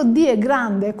nostro Dio è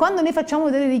grande. Quando noi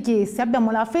facciamo delle richieste abbiamo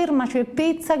la ferma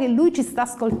certezza che Lui ci sta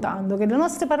ascoltando, che le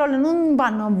nostre parole non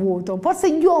vanno a vuoto.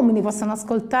 Forse gli uomini possono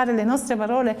ascoltare le nostre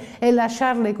parole e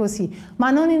lasciarle così,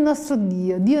 ma non il nostro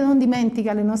Dio. Dio non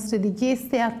dimentica le nostre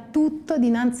richieste, ha tutto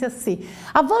dinanzi a sé.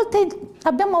 A volte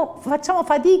facciamo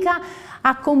fatica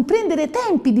a comprendere i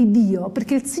tempi di Dio,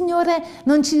 perché il Signore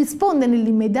non ci risponde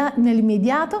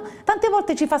nell'immediato, tante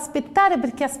volte ci fa aspettare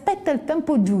perché aspetta il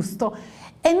tempo giusto.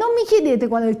 E non mi chiedete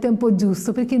qual è il tempo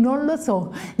giusto, perché non lo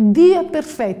so. Dio è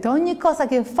perfetto, ogni cosa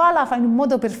che fa la fa in un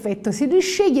modo perfetto. Se Lui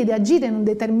sceglie di agire in un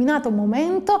determinato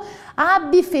momento,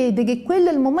 abbi fede che quello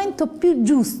è il momento più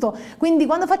giusto. Quindi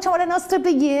quando facciamo le nostre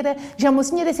preghiere, diciamo: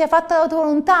 Signore, sia fatta la tua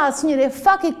volontà, Signore,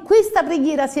 fa che questa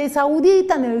preghiera sia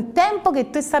esaudita nel tempo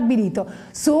che tu hai stabilito.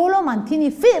 Solo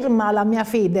mantieni ferma la mia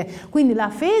fede. Quindi la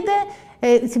fede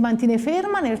si mantiene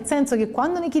ferma, nel senso che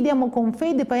quando ne chiediamo con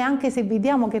fede, poi anche se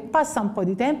vediamo che passa un po'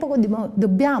 di tempo,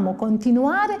 dobbiamo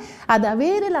continuare ad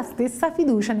avere la stessa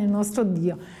fiducia nel nostro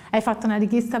Dio. Hai fatto una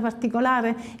richiesta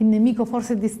particolare? Il nemico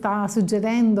forse ti sta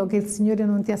suggerendo che il Signore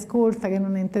non ti ascolta, che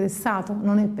non è interessato?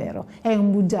 Non è vero, è un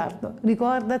bugiardo.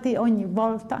 Ricordati ogni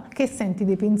volta che senti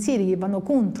dei pensieri che vanno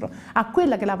contro a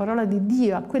quella che è la parola di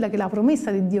Dio, a quella che è la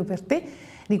promessa di Dio per te.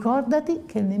 Ricordati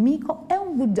che il nemico è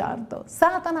un bugiardo,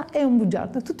 Satana è un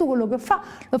bugiardo, tutto quello che fa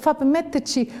lo fa per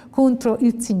metterci contro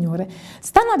il Signore.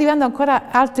 Stanno arrivando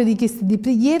ancora altre richieste di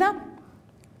preghiera,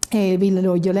 ve le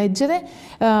voglio leggere.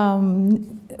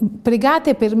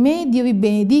 Pregate per me, Dio vi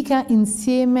benedica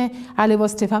insieme alle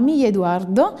vostre famiglie,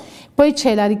 Edoardo. Poi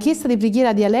c'è la richiesta di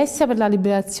preghiera di Alessia per la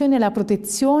liberazione e la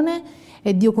protezione,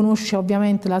 e Dio conosce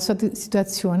ovviamente la sua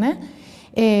situazione.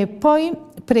 E poi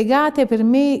pregate per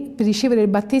me per ricevere il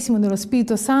battesimo dello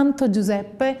Spirito Santo,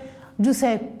 Giuseppe.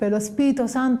 Giuseppe, lo Spirito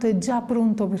Santo è già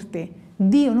pronto per te.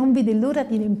 Dio non vede l'ora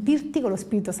di riempirti con lo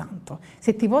Spirito Santo.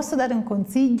 Se ti posso dare un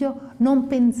consiglio, non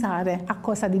pensare a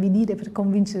cosa devi dire per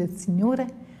convincere il Signore.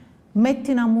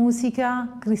 Metti una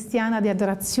musica cristiana di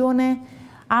adorazione,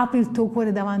 apri il tuo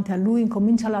cuore davanti a Lui,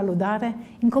 incomincia a lodare,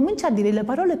 incomincia a dire le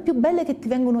parole più belle che ti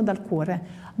vengono dal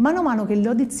cuore. Mano a mano che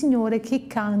lodi il Signore, che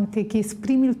canti, che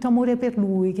esprimi il tuo amore per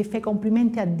Lui, che fai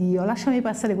complimenti a Dio, lasciami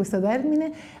passare questo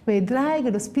termine, vedrai che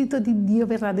lo Spirito di Dio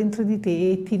verrà dentro di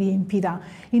te e ti riempirà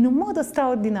in un modo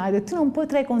straordinario. Tu non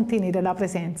potrai contenere la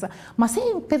presenza, ma se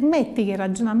permetti che il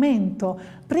ragionamento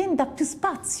prenda più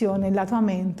spazio nella tua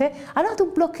mente, allora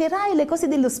tu bloccherai le cose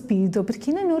dello Spirito,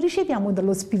 perché noi non riceviamo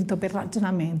dallo Spirito per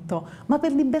ragionamento. sfruttamento, ma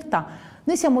per libertà.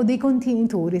 Noi siamo dei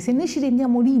contenitori, se noi ci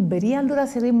rendiamo liberi allora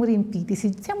saremo riempiti,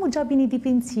 se siamo già pieni di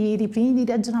pensieri, pieni di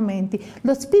ragionamenti,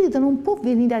 lo spirito non può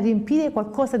venire a riempire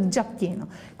qualcosa di già pieno,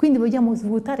 quindi vogliamo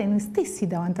svuotare noi stessi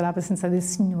davanti alla presenza del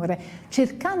Signore,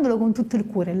 cercandolo con tutto il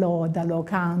cuore, lodalo,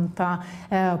 canta,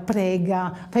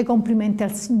 prega, fai complimenti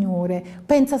al Signore,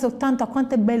 pensa soltanto a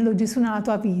quanto è bello Gesù nella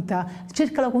tua vita,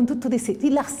 cercalo con tutto di sé,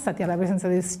 rilassati alla presenza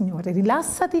del Signore,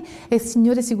 rilassati e il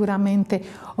Signore sicuramente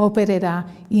opererà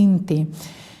in te.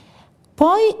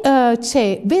 Poi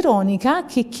c'è Veronica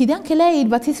che chiede anche lei il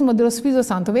battesimo dello Spirito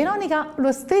Santo. Veronica,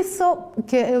 lo stesso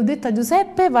che ho detto a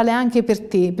Giuseppe vale anche per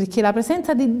te, perché la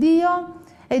presenza di Dio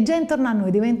è già intorno a noi,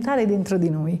 deve entrare dentro di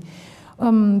noi.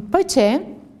 Poi c'è,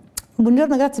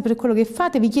 buongiorno, grazie per quello che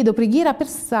fate, vi chiedo preghiera per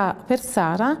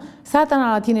Sara,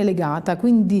 Satana la tiene legata,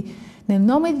 quindi nel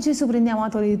nome di Gesù prendiamo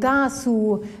autorità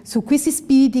su questi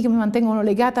spiriti che mi mantengono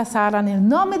legata a Sara, nel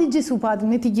nome di Gesù Padre,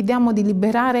 noi ti chiediamo di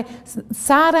liberare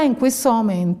Sara in questo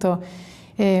momento.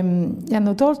 Gli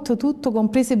hanno tolto tutto,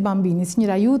 compreso i bambini.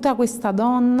 Signore, aiuta questa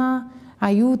donna,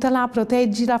 aiutala,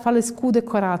 proteggila, fallo scudo e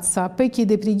corazza. Poi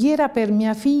chiede preghiera per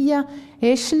mia figlia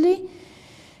Ashley.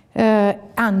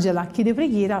 Angela chiede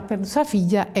preghiera per sua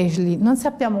figlia Ashley. Non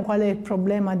sappiamo qual è il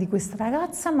problema di questa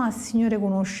ragazza, ma il Signore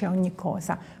conosce ogni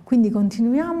cosa, quindi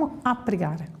continuiamo a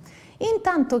pregare.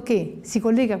 Intanto che si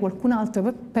collega qualcun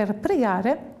altro per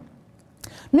pregare,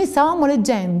 noi stavamo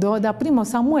leggendo da primo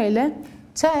Samuele.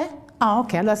 C'è? Ah,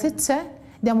 ok, allora se c'è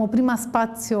diamo prima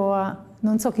spazio a...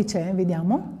 non so chi c'è,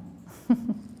 vediamo.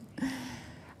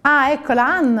 Ah, eccola,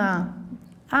 Anna.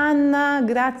 Anna,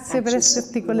 grazie per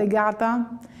esserti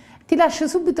collegata. Ti lascio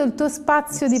subito il tuo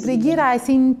spazio di preghiera. Hai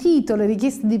sentito le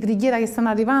richieste di preghiera che stanno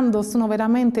arrivando? Sono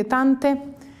veramente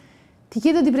tante. Ti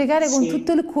chiedo di pregare con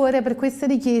tutto il cuore per queste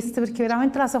richieste, perché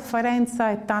veramente la sofferenza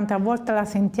è tanta, a volte la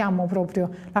sentiamo proprio,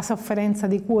 la sofferenza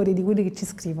dei cuori di quelli che ci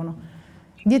scrivono.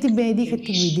 Dio ti benedica e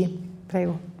ti guidi.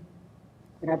 Prego.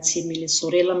 Grazie mille,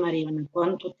 sorella Marianna.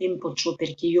 Quanto tempo c'ho,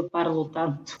 perché io parlo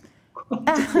tanto.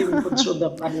 Quanto tempo c'ho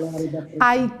da parlare?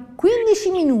 Hai 15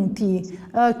 minuti,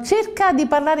 cerca di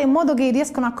parlare in modo che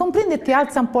riescono a comprenderti,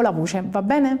 alza un po' la voce, va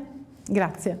bene?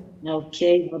 Grazie.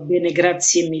 Ok, va bene,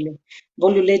 grazie mille.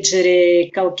 Voglio leggere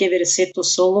qualche versetto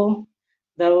solo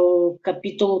dal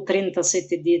capitolo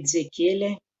 37 di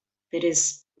Ezechiele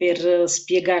per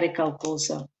spiegare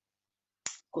qualcosa.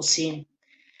 Così.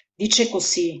 Dice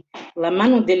così: la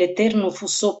mano dell'Eterno fu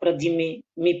sopra di me,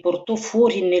 mi portò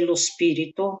fuori nello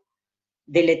spirito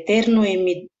dell'Eterno e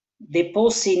mi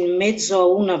depose in mezzo a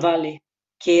una valle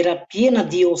che era piena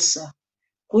di ossa.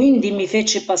 Quindi mi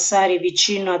fece passare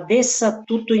vicino ad essa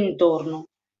tutto intorno,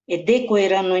 ed ecco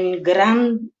erano in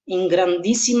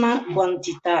grandissima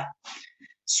quantità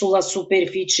sulla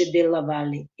superficie della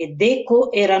valle, ed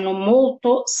ecco erano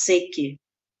molto secche.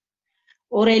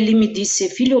 Ora egli mi disse: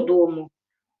 figlio d'uomo,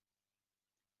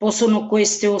 possono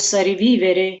queste ossa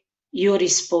rivivere? Io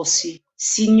risposi: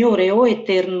 Signore, o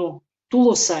Eterno, tu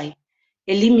lo sai.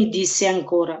 Egli mi disse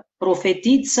ancora: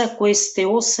 profetizza queste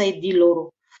ossa e di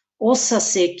loro: ossa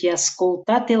secche,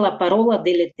 ascoltate la parola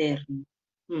dell'Eterno.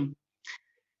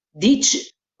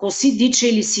 Così dice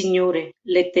il Signore,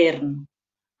 l'Eterno: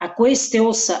 a queste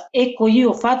ossa, ecco,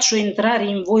 io faccio entrare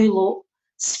in voi lo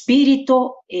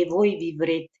spirito e voi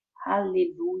vivrete.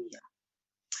 Alleluia.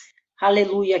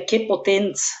 Alleluia, che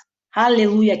potenza.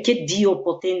 Alleluia, che Dio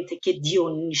potente, che Dio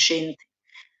onnisciente.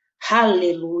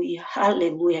 Alleluia,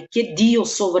 alleluia, che Dio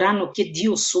sovrano, che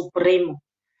Dio supremo.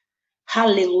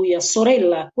 Alleluia,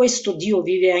 sorella, questo Dio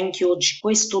vive anche oggi,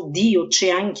 questo Dio c'è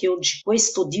anche oggi,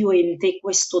 questo Dio è in te,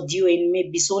 questo Dio è in me.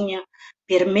 Bisogna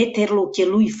permetterlo che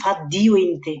Lui fa Dio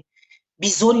in te.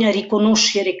 Bisogna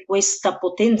riconoscere questa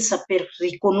potenza per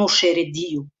riconoscere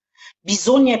Dio.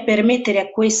 Bisogna permettere a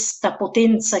questa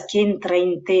potenza che entra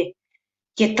in te,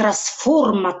 che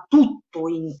trasforma tutto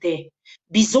in te.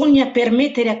 Bisogna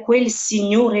permettere a quel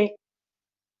Signore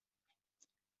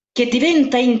che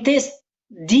diventa in te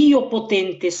Dio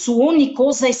potente su ogni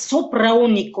cosa e sopra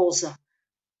ogni cosa.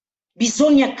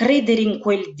 Bisogna credere in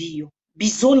quel Dio.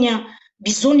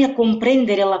 Bisogna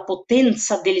comprendere la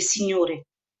potenza del Signore.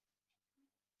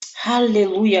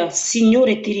 Alleluia,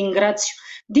 Signore, ti ringrazio.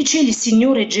 Dice il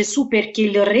Signore Gesù, perché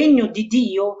il regno di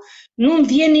Dio non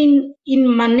viene in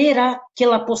maniera che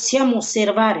la possiamo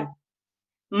osservare,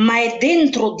 ma è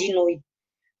dentro di noi.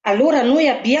 Allora noi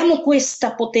abbiamo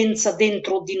questa potenza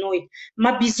dentro di noi,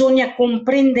 ma bisogna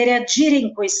comprendere e agire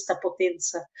in questa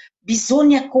potenza.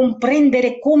 Bisogna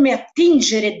comprendere come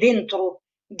attingere dentro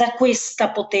da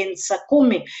questa potenza,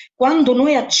 come quando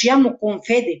noi agiamo con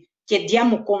fede,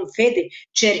 chiediamo con fede,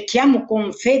 cerchiamo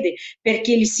con fede,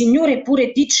 perché il Signore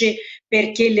pure dice,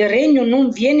 perché il regno non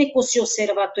viene così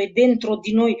osservato, è dentro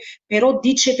di noi, però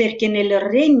dice perché nel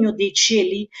regno dei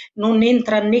cieli non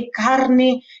entra né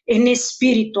carne e né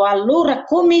spirito. Allora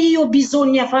come io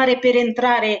bisogna fare per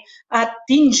entrare a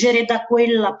attingere da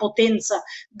quella potenza,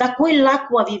 da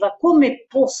quell'acqua viva? Come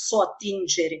posso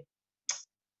attingere?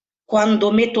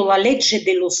 Quando metto la legge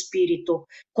dello Spirito,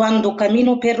 quando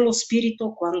cammino per lo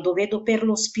Spirito, quando vedo per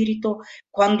lo Spirito,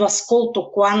 quando ascolto,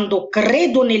 quando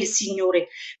credo nel Signore,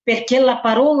 perché la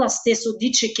parola stesso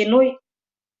dice che noi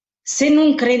se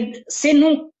non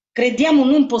crediamo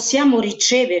non possiamo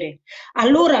ricevere.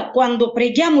 Allora quando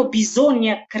preghiamo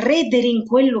bisogna credere in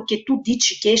quello che tu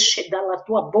dici che esce dalla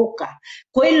tua bocca,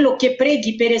 quello che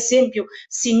preghi, per esempio,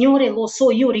 Signore, lo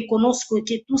so, io riconosco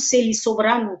che tu sei il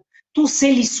sovrano, tu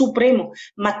sei il supremo,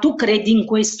 ma tu credi in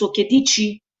questo che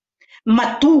dici?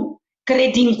 Ma tu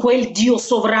credi in quel Dio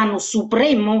sovrano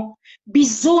supremo?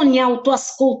 Bisogna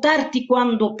autoascoltarti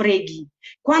quando preghi.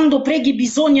 Quando preghi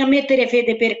bisogna mettere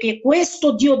fede, perché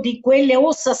questo Dio di quelle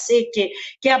ossa secche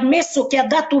che ha messo, che ha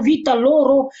dato vita a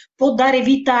loro, può dare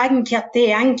vita anche a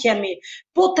te, anche a me.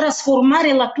 Può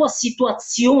trasformare la tua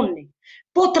situazione,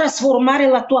 può trasformare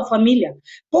la tua famiglia,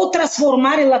 può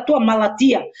trasformare la tua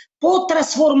malattia, può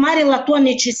trasformare la tua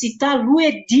necessità. Lui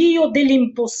è Dio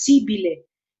dell'impossibile.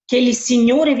 Che il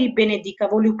Signore vi benedica.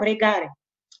 Voglio pregare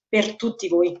per tutti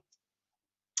voi.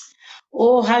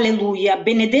 Oh, alleluia,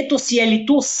 benedetto sia il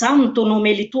tuo santo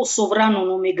nome, il tuo sovrano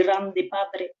nome, grande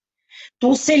Padre.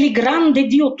 Tu sei il grande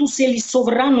Dio, tu sei il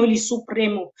sovrano e il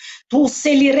supremo, tu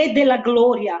sei il Re della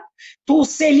gloria, tu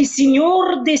sei il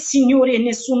Signore dei Signori e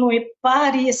nessuno è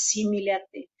pari e simile a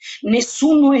te,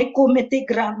 nessuno è come te,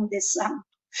 grande Santo.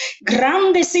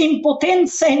 Grande sei in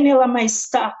potenza e nella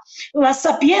maestà, la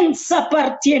sapienza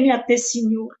appartiene a te,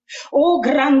 Signore. Oh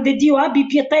grande Dio, abbi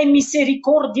pietà e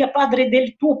misericordia, Padre,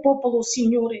 del tuo popolo,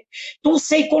 Signore. Tu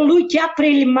sei colui che apre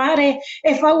il mare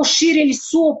e fa uscire il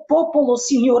suo popolo,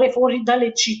 Signore, fuori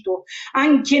dall'Egitto.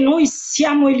 Anche noi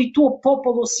siamo il tuo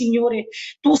popolo, Signore.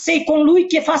 Tu sei colui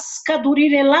che fa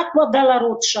scadurire l'acqua dalla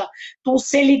roccia. Tu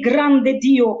sei il grande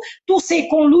Dio. Tu sei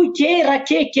colui che era,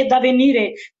 che è da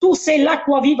venire. Tu sei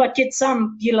l'acqua viva che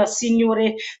zampila,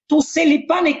 Signore. Tu sei il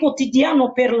pane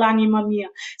quotidiano per l'anima mia.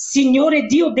 Signore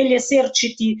Dio degli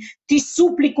eserciti, ti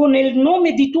supplico nel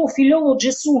nome di tuo figliolo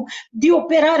Gesù di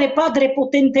operare, Padre,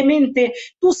 potentemente.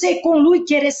 Tu sei colui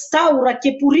che restaura,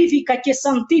 che purifica, che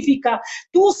santifica.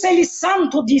 Tu sei il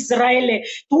Santo di Israele.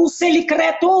 Tu sei il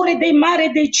creatore dei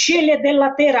mari, dei cieli e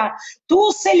della terra. Tu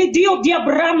sei il Dio di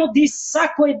Abramo, di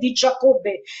Isacco e di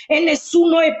Giacobbe, e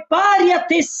nessuno è pari a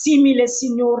te simile,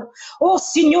 Signore. Oh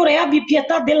Signore, abbi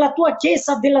pietà della tua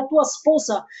chiesa, della tua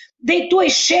sposa, dei tuoi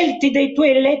scelti, dei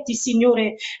tuoi eletti,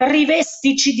 Signore.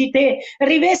 Rivestici di te,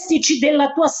 rivestici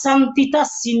della tua santità,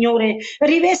 Signore,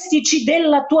 rivestici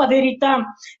della tua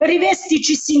verità,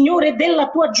 rivestici, Signore, della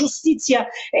tua giustizia,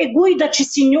 e guidaci,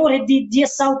 Signore, di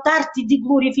esaltarti, di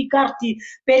glorificarti,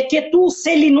 perché tu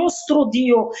sei il nostro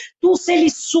Dio, tu sei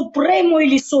il supremo e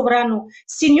il sovrano.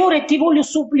 Signore, ti voglio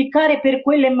supplicare per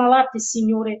quelle malate,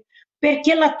 Signore,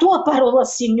 perché la tua parola,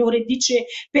 Signore, dice,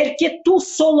 perché tu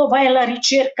solo vai alla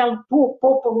ricerca al tuo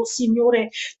popolo, Signore.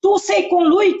 Tu sei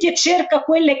colui che cerca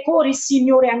quelle cuori,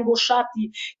 Signore,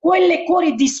 angosciati, quelle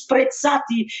cuori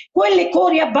disprezzati, quelle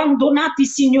cuori abbandonati,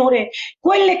 Signore,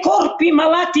 quelle corpi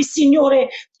malati, Signore.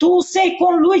 Tu sei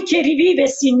colui che rivive,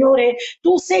 Signore.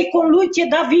 Tu sei colui che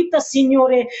dà vita,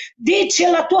 Signore. Dice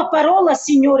la tua parola,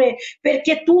 Signore,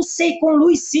 perché tu sei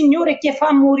colui, Signore, che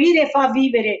fa morire e fa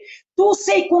vivere. Tu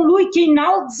sei colui che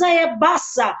innalza e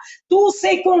abbassa. Tu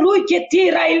sei colui che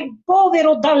tira il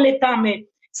povero dal letame.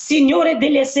 Signore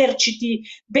degli eserciti,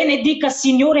 benedica,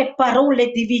 Signore,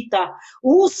 parole di vita.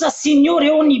 Usa, Signore,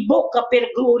 ogni bocca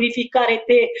per glorificare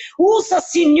te. Usa,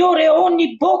 Signore,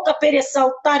 ogni bocca per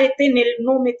esaltare te nel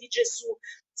nome di Gesù.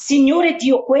 Signore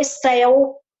Dio, questa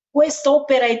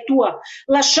opera è tua.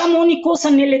 Lasciamo ogni cosa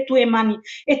nelle tue mani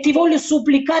e ti voglio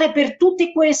supplicare per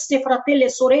tutte queste fratelli e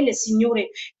sorelle, Signore,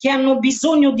 che hanno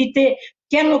bisogno di te,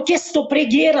 che hanno chiesto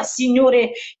preghiera,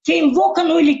 Signore, che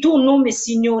invocano il tuo nome,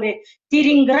 Signore. Ti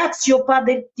ringrazio,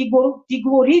 Padre, ti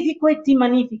glorifico e ti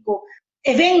magnifico,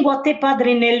 e vengo a te,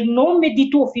 Padre, nel nome di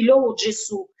tuo figliolo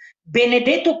Gesù,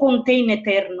 benedetto con te in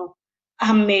eterno.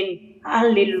 Amen.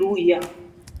 Alleluia.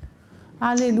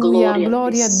 Alleluia,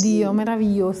 gloria a Dio,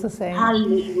 meraviglioso sei.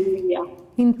 Alleluia.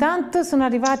 Intanto sono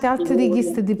arrivate altre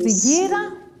richieste di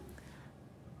preghiera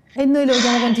e noi le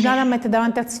vogliamo continuare a mettere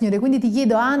davanti al Signore, quindi ti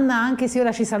chiedo, Anna, anche se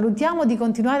ora ci salutiamo, di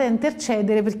continuare a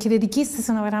intercedere, perché le richieste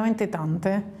sono veramente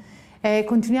tante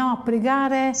continuiamo a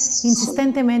pregare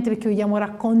insistentemente perché vogliamo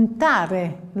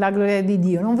raccontare la gloria di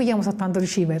Dio, non vogliamo soltanto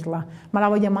riceverla, ma la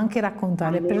vogliamo anche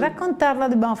raccontare. Per raccontarla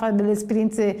dobbiamo fare delle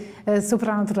esperienze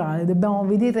soprannaturali, dobbiamo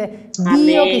vedere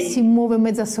Dio che si muove in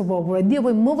mezzo al suo popolo, e Dio,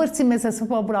 per muoversi in mezzo al suo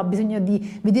popolo, ha bisogno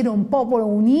di vedere un popolo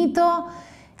unito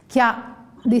che ha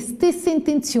le stesse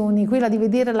intenzioni, quella di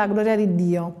vedere la gloria di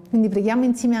Dio. Quindi preghiamo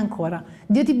insieme ancora.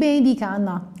 Dio ti benedica,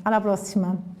 Anna, alla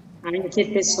prossima.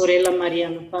 Anche te, sorella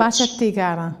Marianna. Pace a te,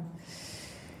 cara.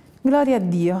 Gloria a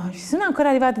Dio. Ci sono ancora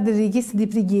arrivate delle richieste di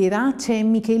preghiera. C'è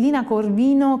Michelina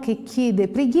Corvino che chiede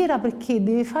preghiera perché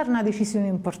deve fare una decisione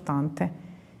importante.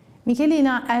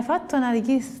 Michelina, hai fatto una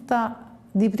richiesta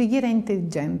di preghiera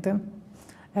intelligente.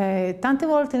 Tante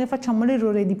volte noi facciamo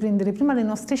l'errore di prendere prima le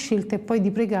nostre scelte e poi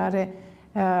di pregare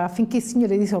affinché il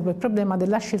Signore risolva il problema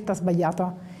della scelta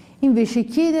sbagliata. Invece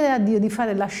chiedere a Dio di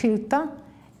fare la scelta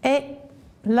è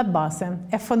la base,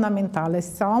 è fondamentale.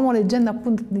 Stavamo leggendo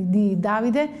appunto di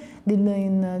Davide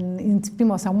in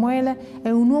primo Samuele. È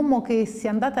un uomo che si è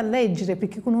andato a leggere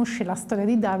perché conosce la storia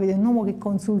di Davide, è un uomo che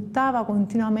consultava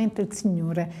continuamente il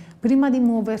Signore prima di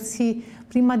muoversi,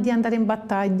 prima di andare in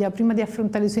battaglia, prima di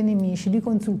affrontare i suoi nemici. Lui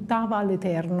consultava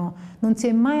l'Eterno, non si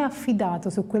è mai affidato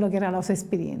su quello che era la sua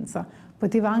esperienza.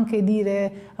 Poteva anche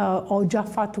dire ho già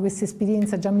fatto questa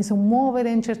esperienza, già mi so muovere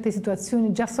in certe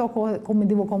situazioni, già so come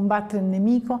devo combattere il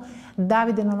nemico.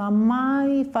 Davide non ha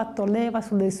mai fatto leva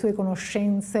sulle sue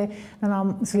conoscenze,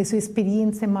 sulle sue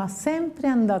esperienze, ma ha sempre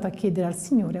andato a chiedere al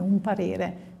Signore un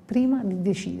parere prima di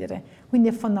decidere. Quindi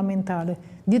è fondamentale.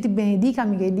 Dio ti benedica,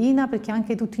 Michelina, perché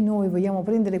anche tutti noi vogliamo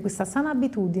prendere questa sana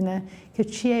abitudine che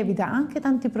ci evita anche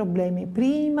tanti problemi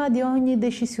prima di ogni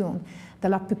decisione.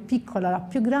 Dalla più piccola alla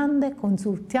più grande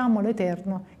consultiamo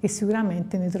l'Eterno e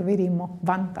sicuramente ne troveremo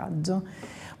vantaggio.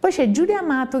 Poi c'è Giulia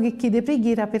Amato che chiede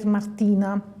preghiera per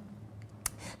Martina.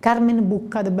 Carmen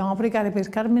Bucca, dobbiamo pregare per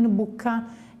Carmen Bucca,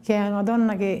 che è una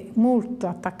donna che è molto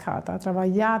attaccata,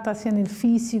 travagliata sia nel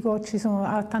fisico,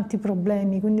 ha tanti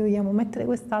problemi, quindi vogliamo mettere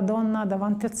questa donna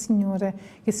davanti al Signore,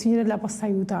 che il Signore la possa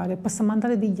aiutare, possa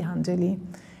mandare degli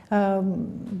angeli. A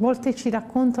volte ci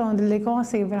raccontano delle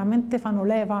cose che veramente fanno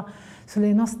leva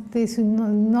sui nostri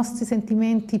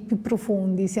sentimenti più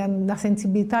profondi, la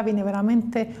sensibilità viene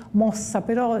veramente mossa,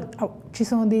 però ci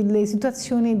sono delle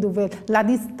situazioni dove la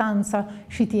distanza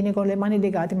ci tiene con le mani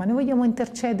legate, ma noi vogliamo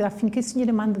intercedere affinché il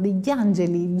Signore manda degli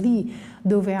angeli lì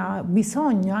dove ha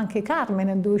bisogno, anche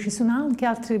Carmen, dove ci sono anche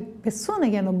altre persone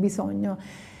che hanno bisogno.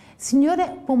 Il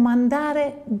Signore può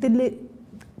mandare delle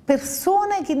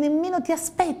persone che nemmeno ti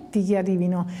aspetti che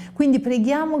arrivino, quindi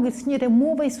preghiamo che il Signore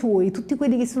muova i Suoi, tutti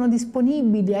quelli che sono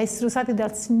disponibili a essere usati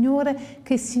dal Signore,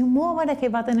 che si muovano e che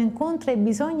vadano incontro ai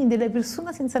bisogni delle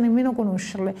persone senza nemmeno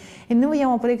conoscerle. E noi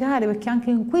vogliamo pregare perché anche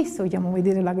in questo vogliamo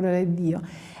vedere la gloria di Dio.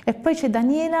 E poi c'è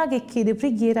Daniela che chiede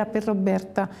preghiera per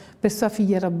Roberta, per sua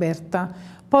figlia Roberta.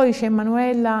 Poi c'è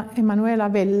Emanuela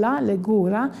Vella,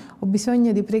 Legura, ho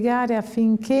bisogno di pregare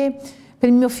affinché per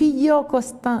mio figlio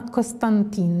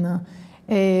Costantin,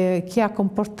 che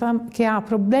ha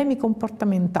problemi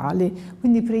comportamentali.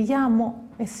 Quindi preghiamo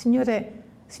e Signore,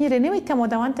 noi mettiamo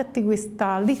davanti a te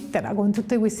questa lettera con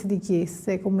tutte queste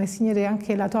richieste, come Signore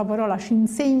anche la tua parola ci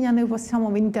insegna, noi possiamo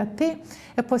venire a te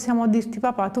e possiamo dirti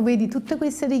papà, tu vedi tutte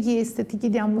queste richieste, ti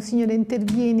chiediamo Signore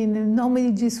intervieni nel nome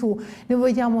di Gesù, noi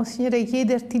vogliamo Signore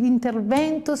chiederti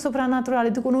l'intervento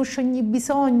soprannaturale, tu conosci ogni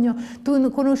bisogno, tu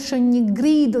conosci ogni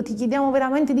grido, ti chiediamo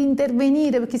veramente di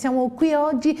intervenire perché siamo qui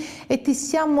oggi e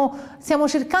stiamo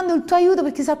cercando il tuo aiuto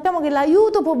perché sappiamo che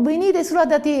l'aiuto può venire solo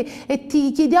da te e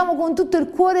ti chiediamo con tutto il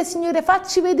cuore Signore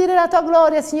facci vedere la tua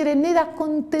gloria Signore, ne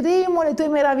racconteremo le tue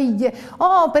meraviglie,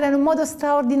 opera in un modo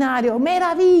straordinario,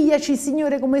 meravigliaci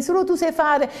Signore come solo tu sai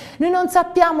fare, noi non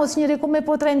sappiamo Signore come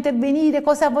potrai intervenire,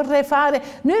 cosa vorrai fare,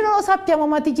 noi non lo sappiamo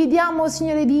ma ti chiediamo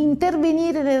Signore di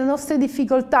intervenire nelle nostre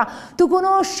difficoltà, tu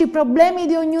conosci i problemi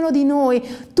di ognuno di noi,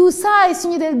 tu sai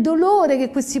Signore il dolore che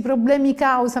questi problemi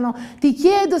causano, ti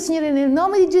chiedo Signore nel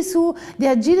nome di Gesù di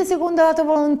agire secondo la tua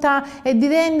volontà e di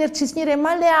renderci Signore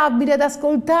malleabili ad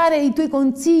ascoltare i tuoi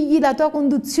consigli, la tua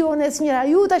conduzione Signore,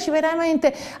 aiutaci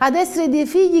veramente ad essere dei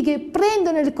figli che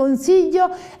prendono il consiglio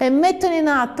e mettono in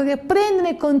atto, che prendono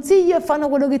il consiglio e fanno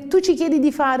quello che tu ci chiedi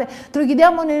di fare. Te lo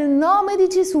chiediamo nel nome di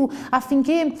Gesù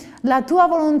affinché la tua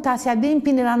volontà si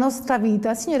adempi nella nostra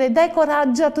vita. Signore, dai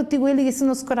coraggio a tutti quelli che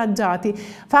sono scoraggiati,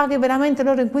 fa che veramente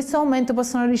loro in questo momento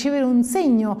possano ricevere un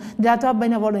segno della tua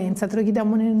benevolenza. Te lo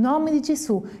chiediamo nel nome di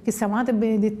Gesù, che sia amato e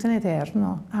benedetto in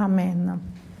eterno.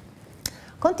 Amen.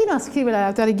 Continua a scrivere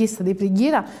la tua richiesta di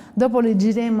preghiera, dopo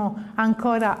leggeremo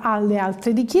ancora alle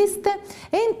altre richieste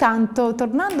e intanto,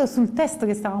 tornando sul testo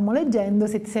che stavamo leggendo,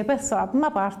 se ti sei perso la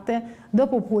prima parte,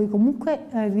 dopo puoi comunque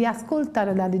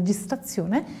riascoltare la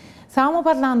registrazione. Stavamo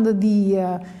parlando di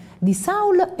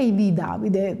Saul e di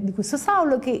Davide, di questo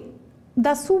Saul che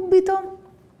da subito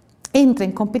entra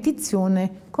in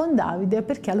competizione con Davide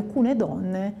perché alcune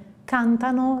donne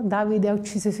cantano Davide ha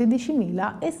ucciso i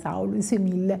 16.000 e Saul i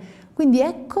 6.000. Quindi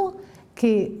ecco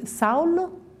che Saul,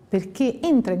 perché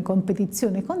entra in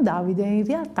competizione con Davide, in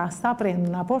realtà sta aprendo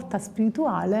una porta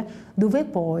spirituale dove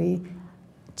poi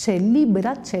c'è libero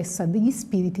accesso a degli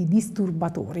spiriti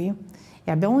disturbatori. E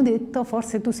abbiamo detto,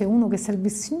 forse tu sei uno che serve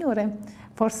il Signore,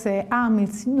 forse ami il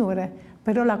Signore,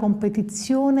 però la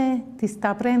competizione ti sta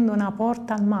aprendo una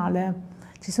porta al male.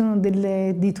 Ci sono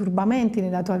dei turbamenti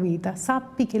nella tua vita.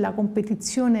 Sappi che la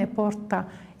competizione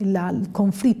porta il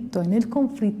conflitto e nel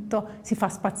conflitto si fa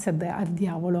spazio al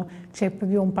diavolo. C'è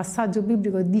proprio un passaggio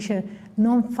biblico che dice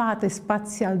non fate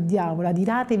spazio al diavolo,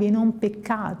 adiratevi e non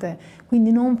peccate.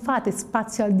 Quindi non fate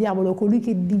spazio al diavolo, colui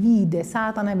che divide.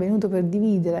 Satana è venuto per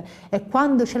dividere e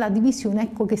quando c'è la divisione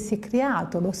ecco che si è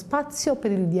creato lo spazio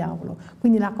per il diavolo.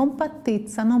 Quindi la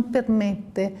compattezza non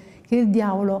permette che il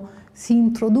diavolo si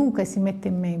introduca e si mette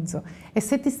in mezzo. E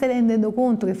se ti stai rendendo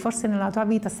conto che forse nella tua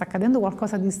vita sta accadendo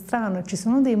qualcosa di strano, ci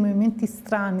sono dei movimenti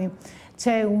strani,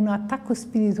 c'è un attacco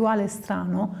spirituale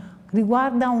strano,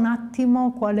 riguarda un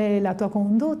attimo qual è la tua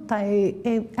condotta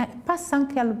e passa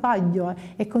anche al vaglio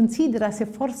e considera se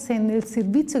forse nel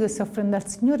servizio che stai offrendo al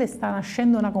Signore sta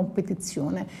nascendo una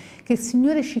competizione, che il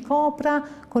Signore ci copra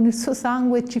con il suo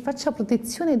sangue e ci faccia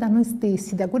protezione da noi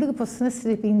stessi, da quelli che possono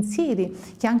essere pensieri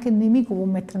che anche il nemico può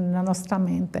mettere nella nostra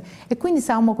mente. E quindi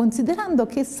stavamo considerando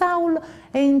che Saul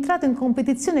è entrato in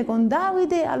competizione con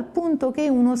Davide al punto che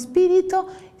uno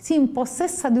spirito si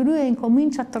impossessa di lui e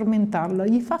incomincia a tormentarlo,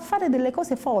 gli fa fare delle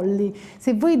cose folli.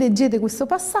 Se voi leggete questo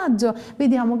passaggio,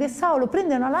 vediamo che Saulo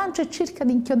prende una lancia e cerca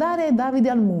di inchiodare Davide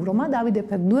al muro, ma Davide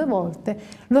per 2 volte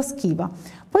lo schiva.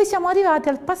 Poi siamo arrivati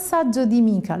al passaggio di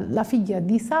Michal, la figlia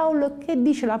di Saul, che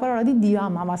dice la parola di Dio,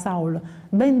 amava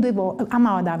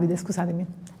amava Davide, scusatemi.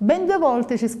 Ben 2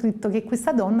 volte c'è scritto che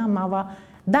questa donna amava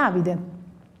Davide.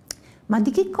 Ma di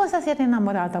che cosa si era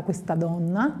innamorata questa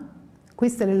donna?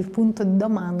 Questo era il punto di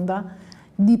domanda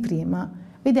di prima.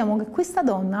 Vediamo che questa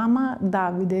donna ama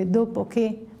Davide dopo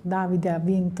che Davide ha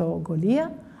vinto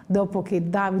Golia, dopo che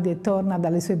Davide torna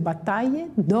dalle sue battaglie,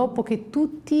 dopo che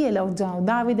tutti elogiano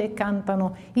Davide e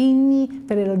cantano inni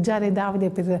per elogiare Davide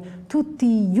per tutti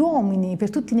gli uomini, per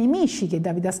tutti i nemici che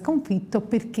Davide ha sconfitto,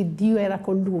 perché Dio era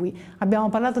con lui. Abbiamo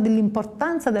parlato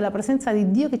dell'importanza della presenza di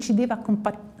Dio che ci deve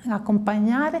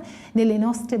accompagnare nelle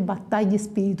nostre battaglie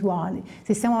spirituali.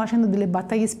 Se stiamo facendo delle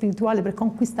battaglie spirituali per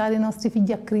conquistare i nostri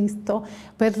figli a Cristo,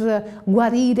 per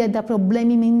guarire da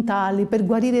problemi mentali, per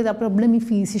guarire da problemi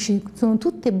fisici, sono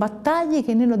tutte battaglie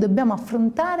che noi lo dobbiamo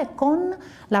affrontare con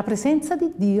la presenza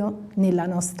di Dio nella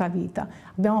nostra vita.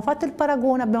 Abbiamo fatto il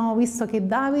paragone, abbiamo visto che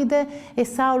Davide e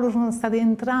Saulo sono stati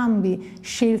entrambi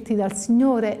scelti dal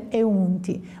Signore e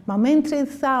unti, ma mentre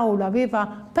Saulo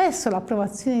aveva perso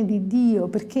l'approvazione di Dio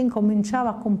perché incominciava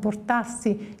a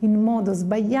comportarsi in modo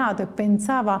sbagliato e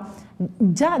pensava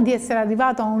già di essere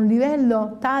arrivato a un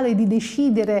livello tale di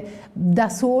decidere da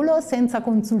solo senza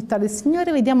consultare il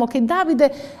Signore, vediamo che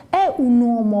Davide è un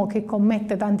uomo che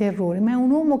commette tanti errori, ma è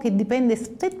un uomo che dipende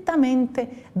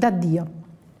strettamente da Dio.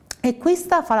 E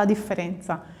questa fa la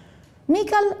differenza.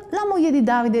 Michal, la moglie di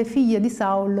Davide, figlia di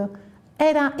Saul,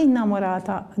 era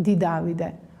innamorata di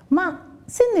Davide, ma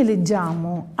se ne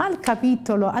leggiamo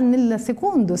nel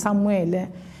secondo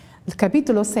Samuele, il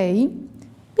capitolo 6,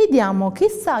 vediamo che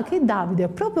Davide,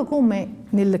 proprio come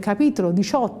nel capitolo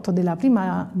 18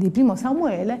 di primo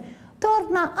Samuele,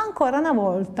 torna ancora una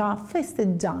volta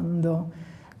festeggiando.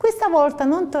 Questa volta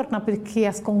non torna perché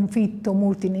ha sconfitto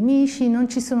molti nemici, non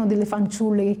ci sono delle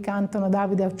fanciulle che cantano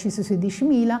Davide ha ucciso i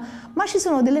 16.000, ma ci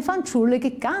sono delle fanciulle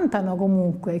che cantano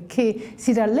comunque, che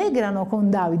si rallegrano con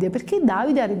Davide perché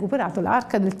Davide ha recuperato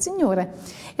l'arca del Signore.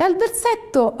 E al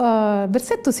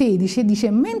versetto 16 dice: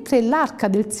 mentre l'arca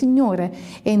del Signore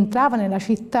entrava nella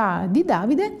città di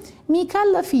Davide,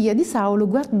 Michal, figlia di Saulo,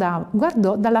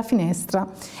 guardò dalla finestra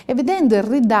e vedendo il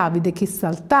re Davide che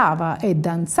saltava e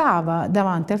danzava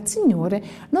davanti al Signore,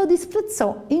 lo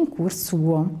disprezzò in cuor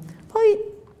suo. Poi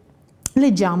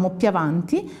leggiamo più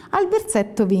avanti al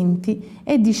versetto 20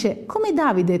 e dice: come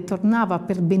Davide tornava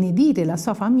per benedire la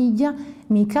sua famiglia,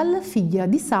 Michal, figlia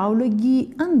di Saulo,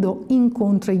 gli andò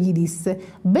incontro e gli disse: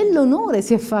 bell'onore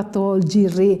si è fatto oggi il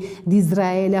re di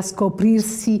Israele a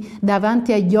scoprirsi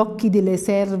davanti agli occhi delle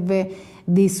serve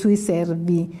dei suoi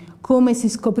servi. come si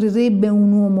scoprirebbe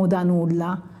un uomo da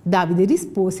nulla? Davide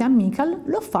rispose a Michal: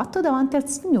 l'ho fatto davanti al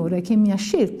Signore che mi ha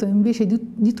scelto invece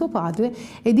di tuo padre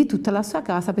e di tutta la sua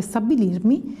casa per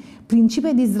stabilirmi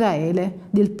principe di Israele,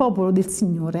 del popolo del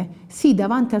Signore. Sì,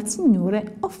 davanti al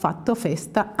Signore ho fatto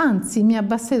festa, anzi mi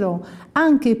abbasserò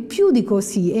anche più di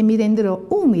così e mi renderò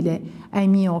umile ai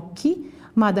miei occhi,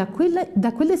 ma da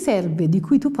quelle serve di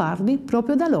cui tu parli,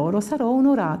 proprio da loro sarò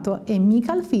onorato. E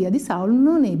Michal, figlia di Saul,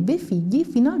 non ebbe figli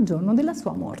fino al giorno della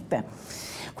sua morte.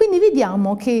 Quindi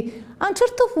vediamo che a un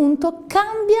certo punto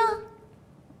cambia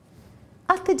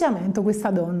atteggiamento questa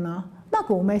donna. Ma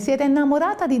come? Si era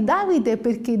innamorata di Davide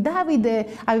perché Davide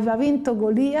aveva vinto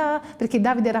Golia, perché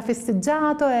Davide era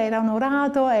festeggiato, era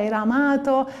onorato, era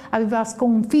amato, aveva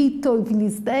sconfitto i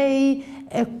Filistei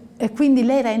e quindi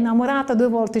lei era innamorata, 2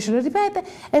 volte ce lo ripete,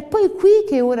 e poi qui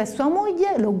che ora è sua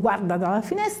moglie lo guarda dalla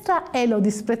finestra e lo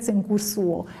disprezza in cuor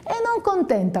suo, e non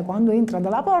contenta, quando entra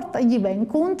dalla porta gli va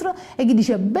incontro e gli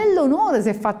dice: bello onore si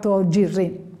è fatto oggi il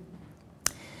re.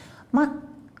 Ma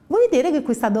vuoi dire che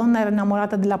questa donna era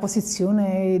innamorata della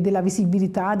posizione e della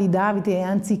visibilità di Davide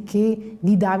anziché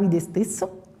di Davide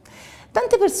stesso?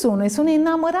 Tante persone sono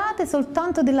innamorate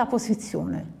soltanto della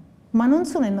posizione, ma non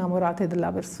sono innamorate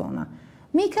della persona.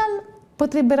 Michal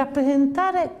potrebbe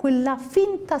rappresentare quella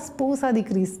finta sposa di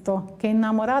Cristo che è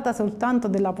innamorata soltanto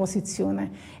della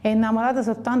posizione, è innamorata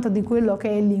soltanto di quello che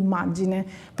è l'immagine,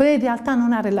 però in realtà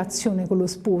non ha relazione con lo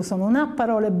sposo, non ha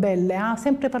parole belle, ha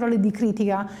sempre parole di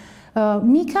critica.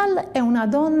 Michal è una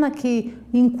donna che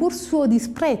in cuor suo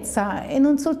disprezza, e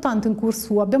non soltanto in cuor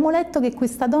suo. Abbiamo letto che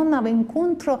questa donna va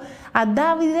incontro a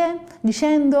Davide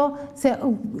dicendo,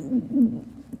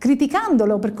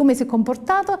 criticandolo per come si è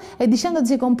comportato e dicendo che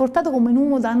si è comportato come un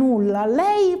uomo da nulla.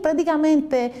 Lei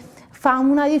praticamente fa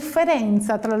una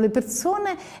differenza tra le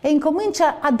persone e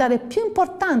incomincia a dare più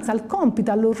importanza al compito,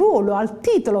 al ruolo, al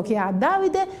titolo che ha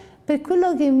Davide per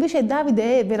quello che invece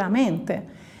Davide è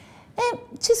veramente.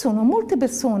 E ci sono molte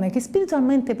persone che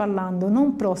spiritualmente parlando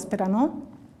non prosperano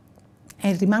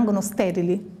e rimangono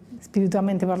sterili,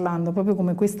 spiritualmente parlando, proprio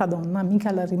come questa donna.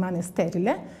 Michal rimane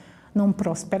sterile, non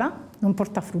prospera, non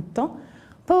porta frutto,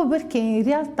 proprio perché in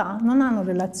realtà non hanno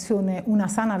una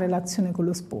sana relazione con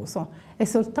lo sposo, è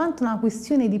soltanto una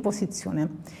questione di posizione.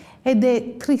 Ed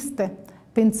è triste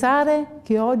pensare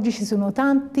che oggi ci sono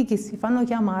tanti che si fanno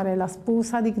chiamare la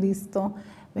sposa di Cristo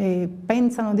e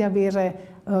pensano di avere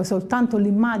soltanto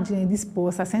l'immagine di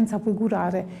sposa senza poi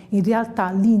curare in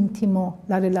realtà l'intimo,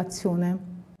 la relazione.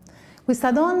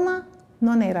 Questa donna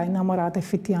non era innamorata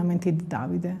effettivamente di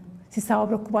Davide, si stava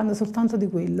preoccupando soltanto di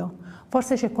quello.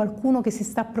 Forse c'è qualcuno che si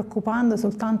sta preoccupando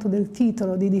soltanto del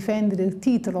titolo, di difendere il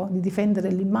titolo, di difendere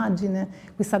l'immagine.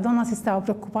 Questa donna si stava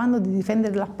preoccupando di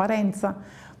difendere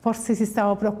l'apparenza, forse si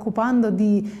stava preoccupando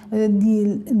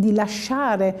di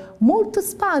lasciare molto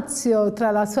spazio tra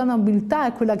la sua nobiltà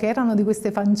e quella che erano di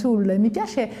queste fanciulle. Mi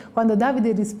piace quando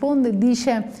Davide risponde e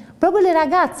dice: proprio le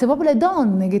ragazze, proprio le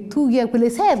donne, quelle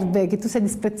serve che tu stai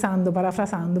disprezzando,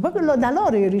 parafrasando, proprio da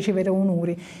loro io riceverò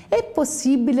onori. È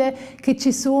possibile che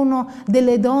ci sono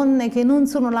delle donne che non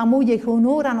sono la moglie che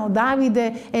onorano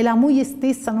Davide e la moglie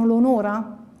stessa non lo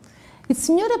onora? Il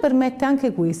Signore permette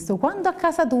anche questo. Quando a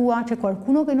casa tua c'è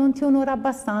qualcuno che non ti onora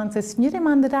abbastanza, il Signore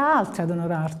manderà altri ad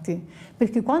onorarti,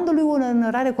 perché quando Lui vuole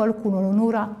onorare qualcuno lo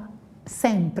onora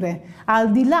sempre,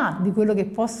 al di là di quello che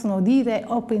possono dire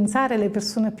o pensare le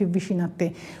persone più vicine a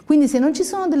te. Quindi se non ci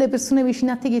sono delle persone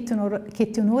vicine a te che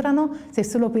ti onorano, se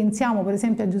solo pensiamo per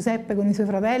esempio a Giuseppe con i suoi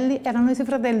fratelli, erano i suoi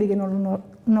fratelli che non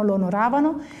lo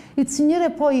onoravano, il Signore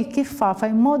poi che fa? Fa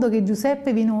in modo che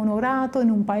Giuseppe viene onorato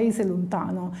in un paese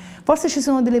lontano. Forse ci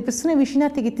sono delle persone vicine a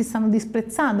te che ti stanno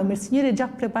disprezzando, ma il Signore ha già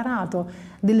preparato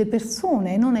delle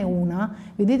persone, non è una,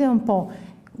 vedete un po'.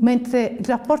 Mentre il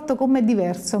rapporto con me è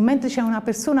diverso, mentre c'è una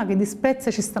persona che disprezza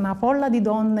ci sta una folla di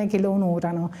donne che lo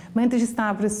onorano, mentre ci sta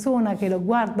una persona che lo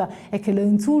guarda e che lo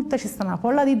insulta ci sta una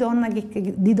folla di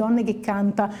donne che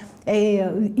canta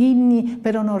inni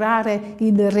per onorare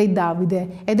il re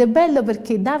Davide. Ed è bello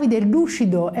perché Davide è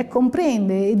lucido e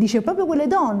comprende e dice proprio quelle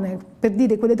donne, per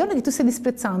dire quelle donne che tu stai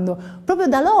disprezzando, proprio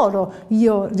da loro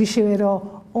io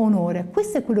riceverò onore.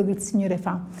 Questo è quello che il Signore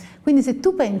fa. Quindi se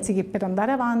tu pensi che per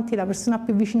andare avanti la persona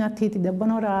più vicina a te ti debba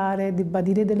onorare, debba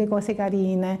dire delle cose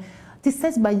carine, ti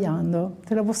stai sbagliando,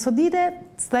 te lo posso dire,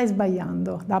 stai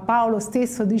sbagliando. Da Paolo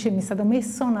stesso dice: mi è stato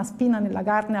messo una spina nella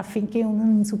carne affinché io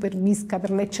non insuperbisca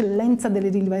per l'eccellenza delle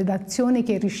rivelazioni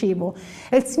che ricevo.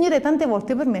 E il Signore tante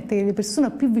volte permette che le persone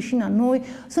più vicine a noi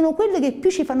sono quelle che più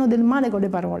ci fanno del male con le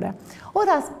parole.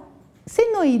 Ora Se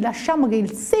noi lasciamo che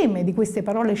il seme di queste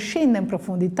parole scenda in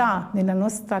profondità nella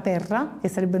nostra terra, che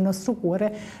sarebbe il nostro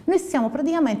cuore, noi stiamo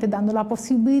praticamente dando la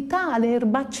possibilità alle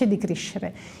erbacce di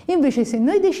crescere. Invece se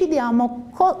noi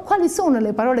decidiamo quali sono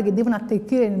le parole che devono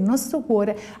attecchire nel nostro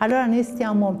cuore, allora noi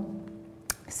stiamo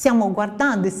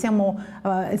guardando e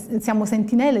siamo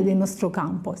sentinelle del nostro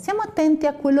campo, stiamo attenti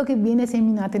a quello che viene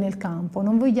seminato nel campo,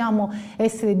 non vogliamo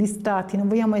essere distratti, non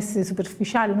vogliamo essere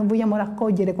superficiali, non vogliamo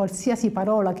raccogliere qualsiasi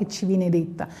parola che ci viene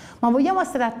detta, ma vogliamo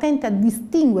stare attenti a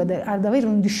distinguere, ad avere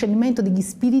un discernimento degli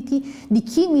spiriti di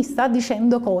chi mi sta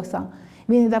dicendo cosa.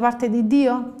 Viene da parte di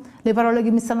Dio? Le parole che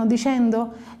mi stanno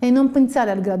dicendo? E non pensare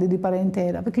al grado di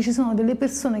parentela, perché ci sono delle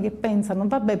persone che pensano,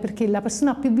 vabbè, perché la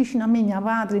persona più vicina a me, mio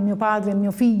padre, mio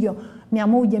figlio, mia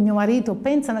moglie, mio marito,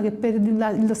 pensano che per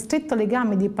lo stretto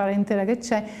legame di parentela che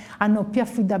c'è hanno più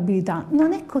affidabilità.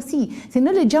 Non è così. Se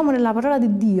noi leggiamo nella parola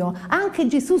di Dio, anche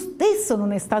Gesù stesso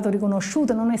non è stato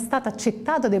riconosciuto, non è stato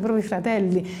accettato dai propri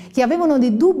fratelli, che avevano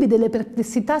dei dubbi, delle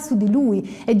perplessità su di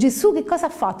lui. E Gesù che cosa ha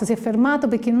fatto? Si è fermato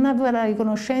perché non aveva la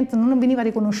riconoscenza, non veniva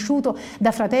riconosciuto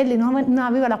da fratelli, non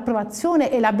aveva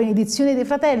l'approvazione e la benedizione dei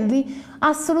fratelli?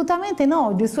 Assolutamente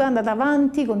no. Gesù è andato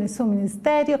avanti con il suo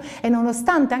ministero e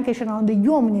nonostante anche c'erano degli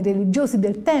uomini religiosi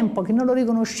del tempo che non lo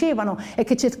riconoscevano e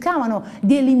che cercavano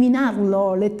di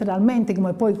eliminarlo letteralmente,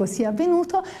 come poi così è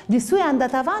avvenuto, Gesù è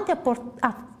andato avanti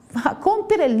a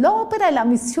compiere l'opera e la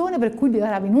missione per cui lui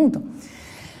era venuto.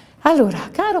 Allora,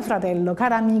 caro fratello,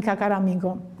 cara amica, caro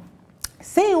amico,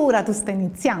 se ora tu stai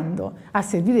iniziando a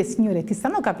servire il Signore e ti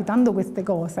stanno capitando queste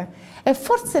cose e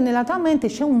forse nella tua mente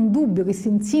c'è un dubbio che si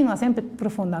insinua sempre più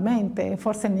profondamente,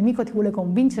 forse il nemico ti vuole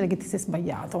convincere che ti sei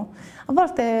sbagliato, a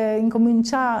volte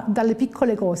incomincia dalle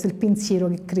piccole cose il pensiero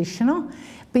che cresce, no?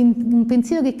 Un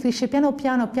pensiero che cresce piano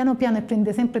piano e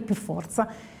prende sempre più forza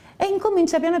e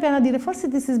incomincia piano piano a dire forse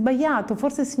ti sei sbagliato,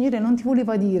 forse il Signore non ti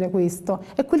voleva dire questo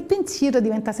e quel pensiero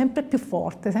diventa sempre più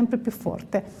forte, sempre più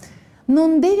forte.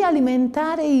 Non devi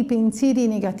alimentare i pensieri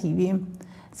negativi.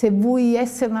 Se vuoi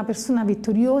essere una persona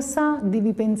vittoriosa,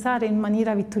 devi pensare in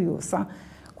maniera vittoriosa.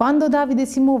 Quando Davide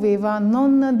si muoveva,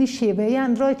 non diceva io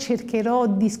andrò e cercherò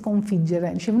di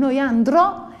sconfiggere, diceva no, io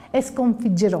andrò e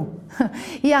sconfiggerò,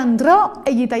 io andrò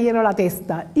e gli taglierò la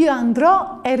testa, io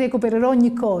andrò e recupererò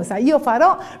ogni cosa, io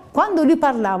farò. Quando lui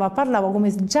parlava come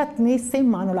se già tenesse in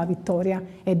mano la vittoria.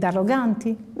 È da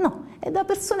arroganti? No. È da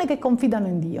persone che confidano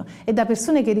in Dio, è da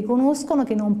persone che riconoscono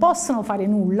che non possono fare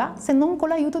nulla se non con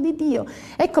l'aiuto di Dio.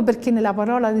 Ecco perché nella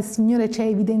parola del Signore ci ha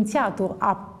evidenziato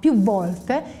a più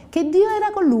volte che Dio era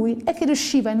con lui e che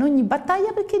riusciva in ogni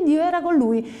battaglia perché Dio era con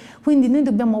lui. Quindi noi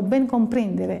dobbiamo ben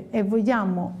comprendere e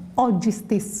vogliamo oggi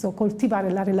stesso coltivare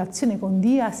la relazione con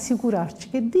Dio e assicurarci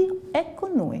che Dio è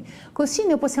con noi. Così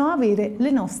noi possiamo avere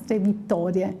le nostre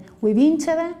vittorie. Vuoi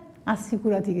vincere?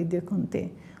 Assicurati che Dio è con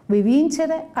te. Vuoi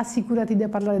vincere? Assicurati di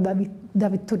parlare da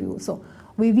vittorioso.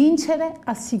 Vuoi vincere?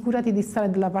 Assicurati di stare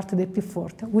dalla parte del più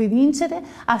forte. Vuoi vincere?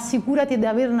 Assicurati di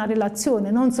avere una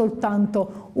relazione, non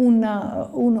soltanto un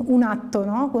atto,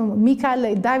 no? Michael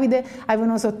e Davide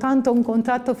avevano soltanto un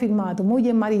contratto firmato,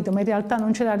 moglie e marito, ma in realtà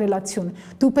non c'era relazione.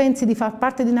 Tu pensi di far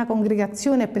parte di una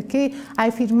congregazione perché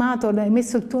hai firmato, hai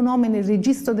messo il tuo nome nel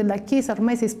registro della chiesa,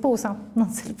 ormai sei sposa? Non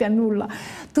serve a nulla.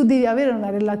 Tu devi avere una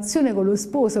relazione con lo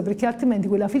sposo perché altrimenti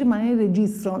quella firma nel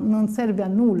registro non serve a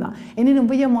nulla e noi non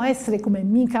vogliamo essere come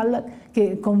Michael,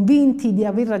 che convinti di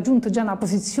aver raggiunto già una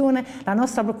posizione, la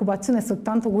nostra preoccupazione è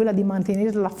soltanto quella di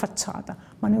mantenere la facciata,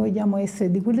 ma noi vogliamo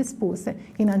essere di quelle spose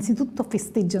che innanzitutto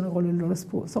festeggiano con il loro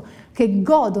sposo, che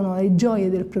godono le gioie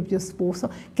del proprio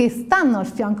sposo, che stanno al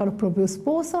fianco al proprio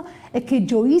sposo e che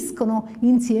gioiscono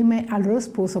insieme al loro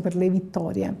sposo per le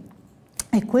vittorie.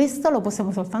 E questo lo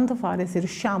possiamo soltanto fare se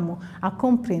riusciamo a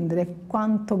comprendere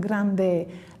quanto grande è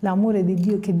l'amore di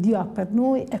Dio che Dio ha per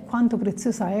noi e quanto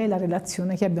preziosa è la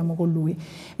relazione che abbiamo con Lui.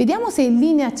 Vediamo se in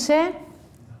linea c'è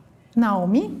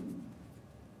Naomi.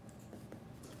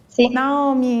 Sì.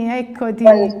 Naomi, eccoti.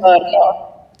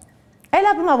 Buongiorno. È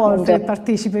la prima volta che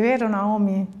partecipi, vero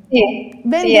Naomi? Sì,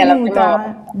 benvenuta, sì, è la prima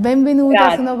volta. Benvenuta,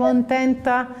 Grazie. sono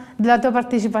contenta della tua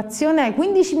partecipazione. Hai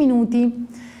 15 minuti.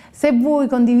 Se vuoi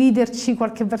condividerci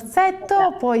qualche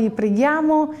versetto, poi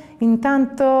preghiamo,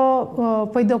 intanto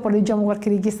poi dopo leggiamo qualche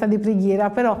richiesta di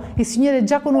preghiera, però il Signore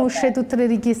già conosce tutte le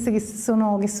richieste che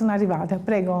sono arrivate.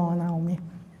 Prego Naomi.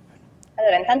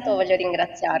 Allora, intanto voglio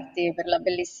ringraziarti per la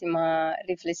bellissima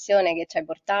riflessione che ci hai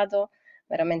portato,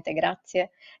 veramente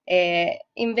grazie. E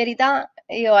in verità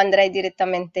io andrei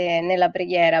direttamente nella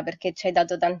preghiera perché ci hai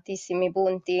dato tantissimi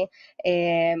punti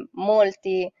e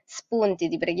molti spunti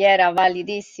di preghiera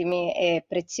validissimi e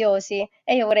preziosi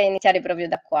e io vorrei iniziare proprio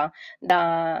da qua,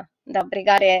 da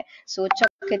pregare su ciò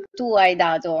che tu hai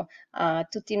dato a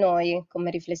tutti noi come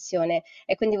riflessione.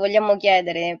 E quindi vogliamo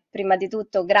chiedere prima di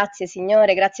tutto grazie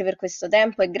Signore, grazie per questo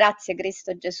tempo e grazie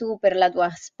Cristo Gesù per la tua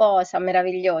sposa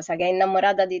meravigliosa che è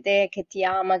innamorata di te, che ti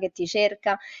ama, che ti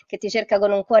cerca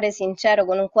con un cuore sincero,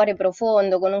 con un cuore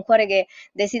profondo, con un cuore che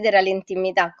desidera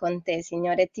l'intimità con te,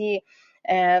 Signore.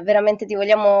 Veramente ti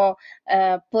vogliamo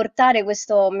portare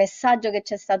questo messaggio che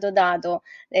ci è stato dato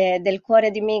del cuore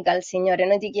di Michal, Signore.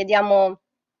 Noi ti chiediamo,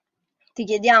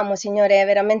 Signore,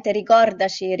 veramente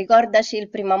ricordaci il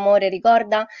primo amore,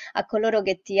 ricorda a coloro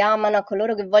che ti amano, a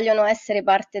coloro che vogliono essere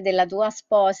parte della tua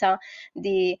sposa,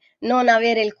 di non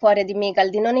avere il cuore di Michal,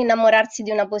 di non innamorarsi di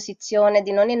una posizione,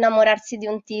 di non innamorarsi di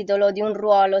un titolo, di un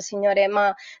ruolo, Signore,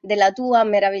 ma della tua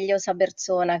meravigliosa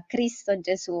persona, Cristo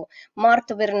Gesù,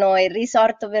 morto per noi,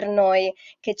 risorto per noi,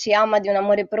 che ci ama di un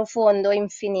amore profondo e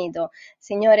infinito.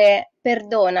 Signore,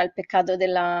 perdona il peccato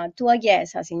della tua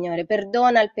Chiesa, Signore,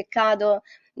 perdona il peccato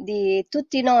di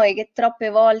tutti noi che troppe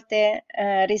volte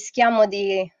rischiamo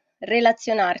di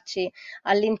relazionarci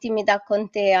all'intimità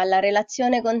con te, alla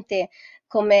relazione con te,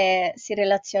 come si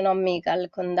relazionò Michal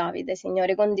con Davide,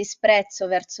 Signore, con disprezzo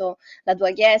verso la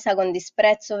tua Chiesa, con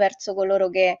disprezzo verso coloro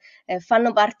che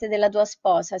fanno parte della tua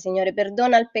sposa, Signore,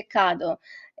 perdona il peccato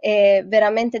e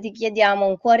veramente ti chiediamo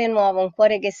un cuore nuovo, un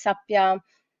cuore che sappia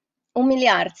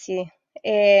umiliarsi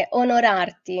e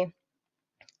onorarti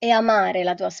e amare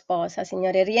la tua sposa,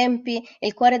 Signore. Riempi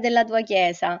il cuore della tua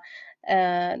Chiesa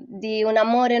di un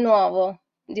amore nuovo,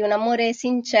 di un amore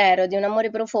sincero, di un amore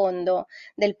profondo,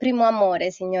 del primo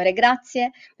amore, Signore.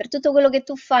 Grazie per tutto quello che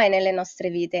tu fai nelle nostre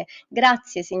vite.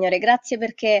 Grazie, Signore, grazie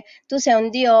perché tu sei un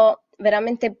Dio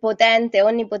veramente potente,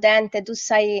 onnipotente, tu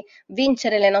sai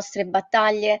vincere le nostre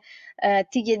battaglie.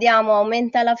 Ti chiediamo,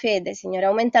 aumenta la fede, Signore,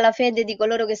 aumenta la fede di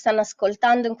coloro che stanno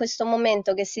ascoltando in questo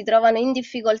momento, che si trovano in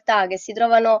difficoltà, che si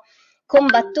trovano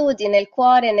combattuti nel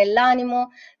cuore,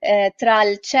 nell'animo, tra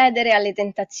il cedere alle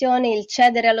tentazioni, il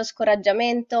cedere allo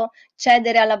scoraggiamento,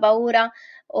 cedere alla paura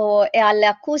e alle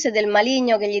accuse del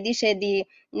maligno che gli dice di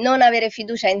non avere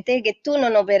fiducia in te, che tu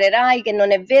non opererai, che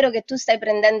non è vero che tu stai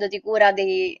prendendoti cura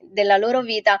della loro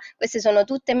vita. Queste sono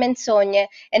tutte menzogne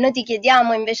e noi ti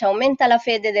chiediamo invece aumenta la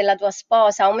fede della tua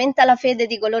sposa, aumenta la fede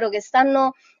di coloro che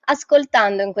stanno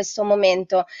ascoltando in questo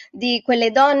momento, di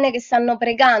quelle donne che stanno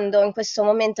pregando in questo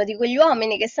momento, di quegli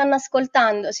uomini che stanno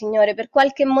ascoltando, Signore, per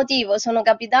qualche motivo sono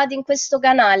capitati in questo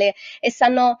canale e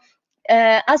stanno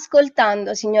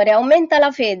ascoltando, Signore, aumenta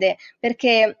la fede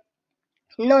perché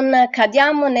non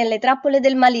cadiamo nelle trappole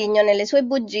del maligno, nelle sue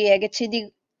bugie che ci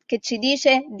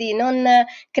dice di non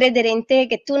credere in te,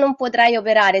 che tu non potrai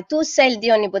operare. Tu sei il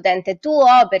Dio onnipotente, tu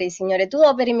operi, Signore, tu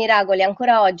operi miracoli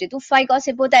ancora oggi, tu fai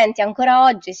cose potenti ancora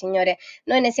oggi, Signore.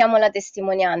 Noi ne siamo la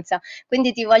testimonianza.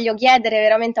 Quindi ti voglio chiedere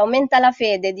veramente, aumenta la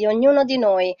fede di ognuno di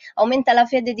noi, aumenta la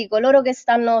fede di coloro che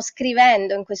stanno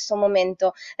scrivendo in questo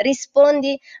momento.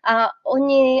 Rispondi a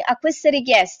queste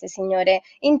richieste, Signore.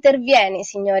 Intervieni,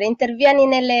 Signore, intervieni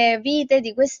nelle vite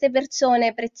di queste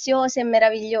persone preziose e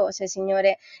meravigliose,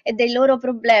 Signore, e dei loro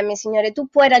problemi, Signore. Tu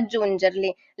puoi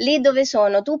raggiungerli lì dove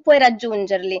sono, tu puoi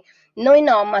raggiungerli. Noi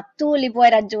no, ma tu li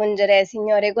puoi raggiungere,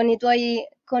 Signore, con i tuoi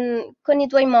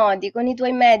modi, con i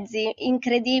tuoi mezzi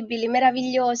incredibili,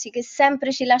 meravigliosi, che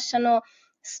sempre ci lasciano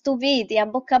stupiti, a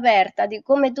bocca aperta di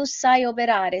come tu sai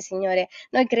operare, Signore.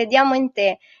 Noi crediamo in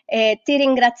te e ti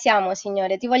ringraziamo,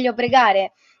 Signore. Ti voglio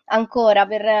pregare ancora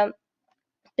per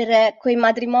quei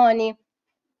matrimoni,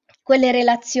 quelle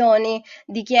relazioni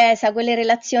di chiesa, quelle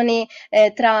relazioni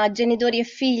tra genitori e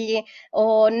figli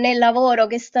o nel lavoro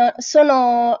che si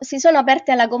sono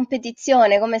aperte alla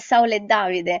competizione come Saul e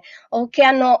Davide o che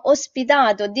hanno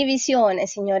ospitato divisione,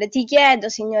 Signore. Ti chiedo,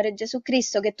 Signore Gesù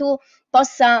Cristo, che tu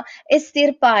possa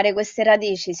estirpare queste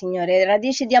radici, Signore,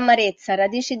 radici di amarezza,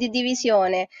 radici di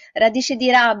divisione, radici di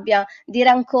rabbia, di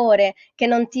rancore che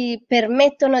non ti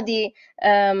permettono di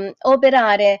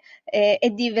operare e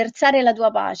di versare la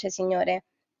tua pace, Signore.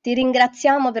 Ti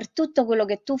ringraziamo per tutto quello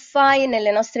che tu fai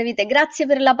nelle nostre vite. Grazie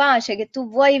per la pace che tu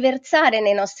vuoi versare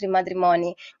nei nostri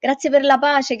matrimoni. Grazie per la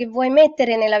pace che vuoi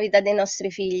mettere nella vita dei nostri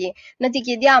figli. Noi ti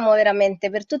chiediamo veramente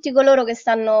per tutti coloro che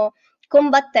stanno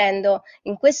combattendo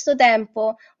in questo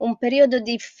tempo un periodo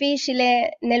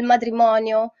difficile nel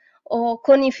matrimonio o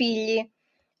con i figli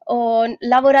o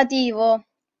lavorativo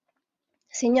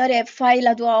Signore, fai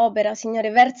la tua opera, Signore,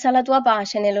 versa la tua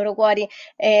pace nei loro cuori,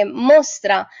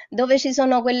 mostra dove ci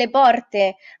sono quelle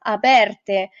porte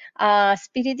aperte a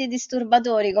spiriti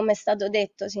disturbatori, come è stato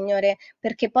detto, Signore,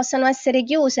 perché possano essere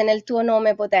chiuse nel tuo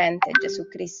nome potente, Gesù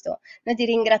Cristo. Noi ti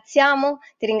ringraziamo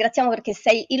perché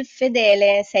sei il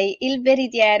fedele, sei il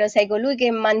veritiero, sei colui che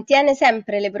mantiene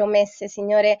sempre le promesse,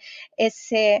 Signore, e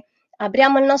se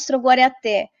apriamo il nostro cuore a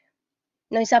te,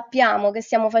 noi sappiamo che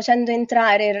stiamo facendo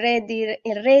entrare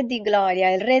il Re di gloria,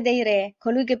 il Re dei Re,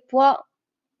 colui che può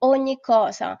ogni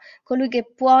cosa, colui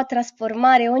che può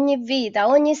trasformare ogni vita,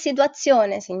 ogni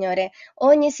situazione, Signore.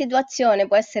 Ogni situazione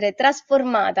può essere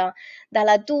trasformata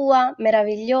dalla tua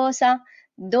meravigliosa,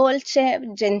 dolce,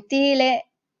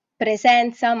 gentile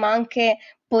presenza, ma anche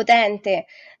potente.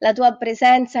 La tua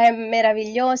presenza è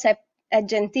meravigliosa, è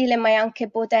gentile, ma è anche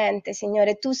potente,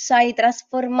 Signore. Tu sai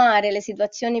trasformare le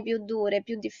situazioni più dure,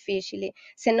 più difficili,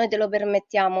 se noi te lo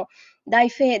permettiamo. Dai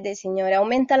fede, Signore,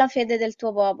 aumenta la fede del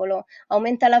tuo popolo,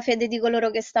 aumenta la fede di coloro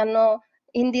che stanno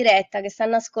in diretta, che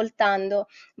stanno ascoltando.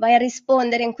 Vai a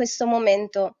rispondere in questo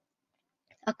momento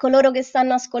a coloro che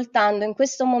stanno ascoltando in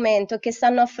questo momento e che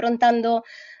stanno affrontando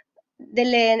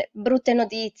delle brutte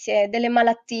notizie, delle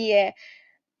malattie.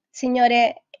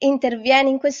 Signore,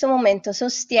 intervieni in questo momento,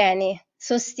 sostieni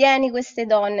queste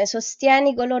donne,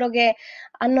 sostieni coloro che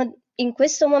hanno in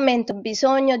questo momento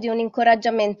bisogno di un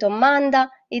incoraggiamento. Manda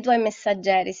i tuoi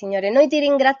messaggeri, Signore. Noi ti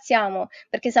ringraziamo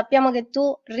perché sappiamo che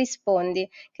tu rispondi,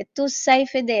 che tu sei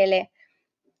fedele,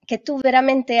 che tu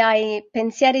veramente hai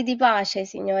pensieri di pace,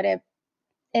 Signore,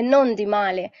 e non di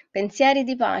male, pensieri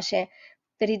di pace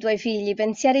per i tuoi figli,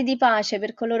 pensieri di pace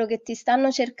per coloro che ti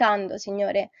stanno cercando,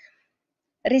 Signore.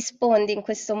 Rispondi in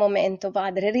questo momento,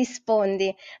 Padre,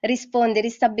 rispondi,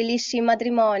 ristabilisci i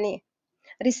matrimoni,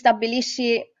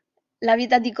 ristabilisci la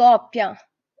vita di coppia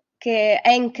che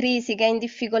è in crisi, che è in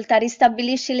difficoltà,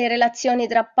 ristabilisci le relazioni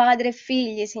tra padre e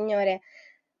figli, Signore.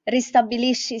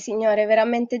 Ristabilisci, Signore,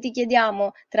 veramente ti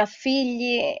chiediamo, tra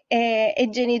figli e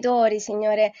genitori,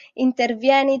 Signore,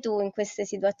 intervieni tu in queste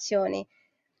situazioni,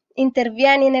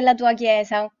 intervieni nella tua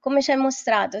Chiesa, come ci hai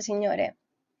mostrato, Signore,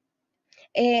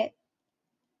 e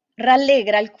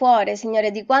rallegra il cuore,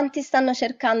 Signore, di quanti stanno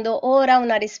cercando ora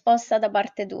una risposta da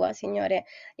parte tua, Signore,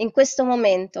 in questo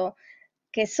momento,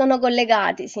 che sono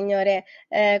collegati, Signore,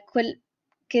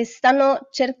 che stanno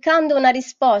cercando una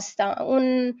risposta,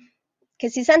 che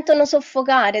si sentono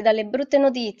soffocare dalle brutte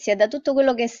notizie, da tutto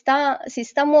quello che si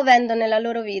sta muovendo nella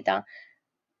loro vita.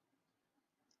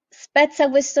 Spezza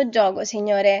questo gioco,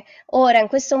 Signore, ora, in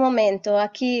questo momento,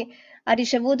 a chi ha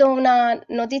ricevuto una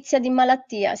notizia di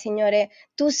malattia, Signore,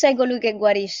 tu sei colui che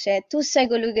guarisce, tu sei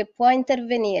colui che può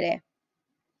intervenire,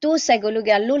 tu sei colui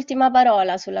che ha l'ultima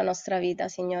parola sulla nostra vita,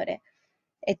 Signore,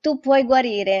 e tu puoi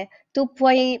guarire, tu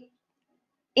puoi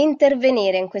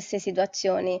intervenire in queste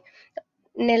situazioni,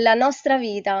 nella nostra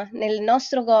vita, nel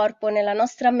nostro corpo, nella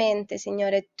nostra mente,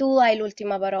 Signore. Tu hai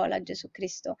l'ultima parola, Gesù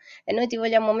Cristo, e noi ti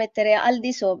vogliamo mettere al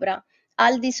di sopra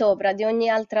di ogni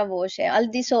altra voce, al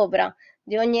di sopra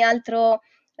di ogni altro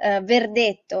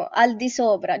verdetto, al di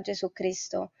sopra, Gesù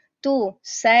Cristo. Tu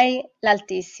sei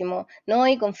l'Altissimo,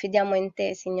 noi confidiamo in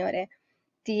te, Signore,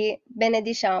 ti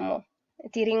benediciamo,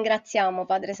 ti ringraziamo,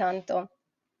 Padre Santo,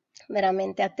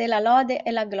 veramente a te la lode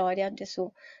e la gloria,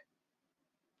 Gesù.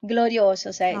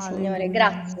 Glorioso sei, Signore,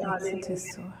 grazie. Grazie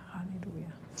Gesù,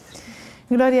 alleluia.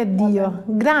 Gloria a Dio,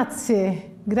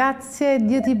 grazie,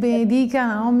 Dio ti benedica,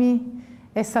 Naomi,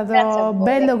 è stato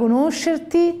bello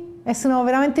conoscerti e sono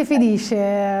veramente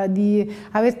felice di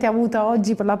averti avuta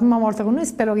oggi per la prima volta con noi.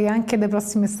 Spero che anche alle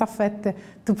prossime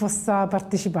staffette tu possa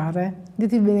partecipare. Dio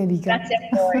ti benedica. Grazie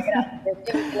a voi, grazie. Dio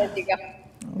ti benedica.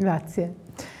 Grazie.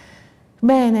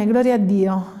 Bene, gloria a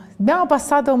Dio. Abbiamo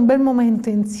passato un bel momento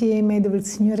insieme dove il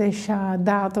Signore ci ha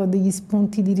dato degli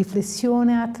spunti di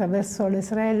riflessione attraverso le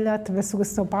sorelle, attraverso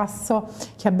questo passo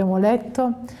che abbiamo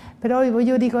letto. Però vi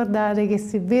voglio ricordare che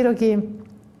se è vero che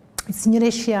il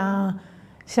Signore ci ha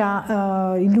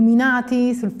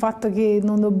illuminati sul fatto che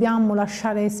non dobbiamo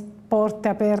lasciare porte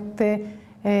aperte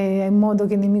in modo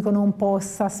che il nemico non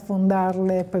possa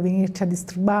sfondarle e poi venirci a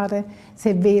disturbare, se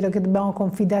è vero che dobbiamo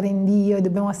confidare in Dio e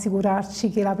dobbiamo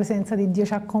assicurarci che la presenza di Dio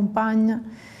ci accompagna,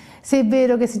 se è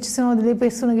vero che se ci sono delle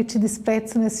persone che ci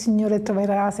disprezzano il Signore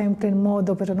troverà sempre il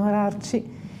modo per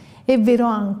onorarci, è vero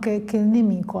anche che il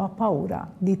nemico ha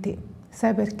paura di te.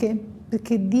 Sai perché?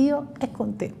 Perché Dio è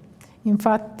con te.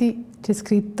 Infatti c'è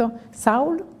scritto: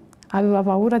 Saul aveva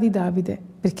paura di Davide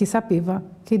perché sapeva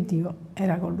che Dio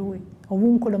era con lui.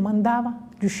 Ovunque lo mandava,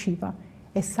 riusciva,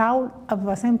 e Saul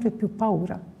aveva sempre più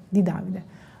paura di Davide.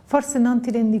 Forse non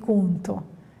ti rendi conto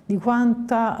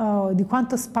di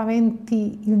quanto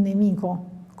spaventi il nemico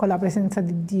con la presenza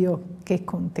di Dio che è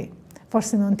con te.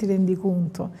 Forse non ti rendi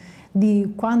conto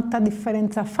di quanta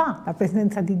differenza fa la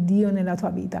presenza di Dio nella tua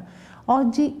vita.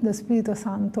 Oggi lo Spirito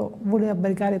Santo vuole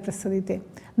albergare presso di te.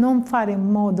 Non fare in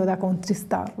modo da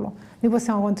contristarlo. Noi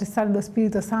possiamo contristare lo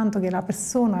Spirito Santo, che è la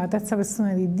persona, la terza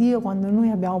persona di Dio, quando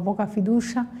noi abbiamo poca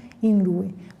fiducia in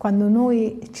Lui, quando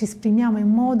noi ci esprimiamo in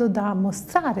modo da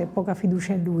mostrare poca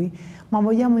fiducia in Lui, ma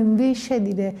vogliamo invece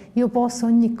dire: io posso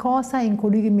ogni cosa in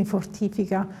colui che mi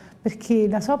fortifica, perché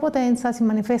la sua potenza si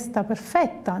manifesta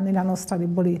perfetta nella nostra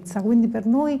debolezza. Quindi per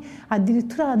noi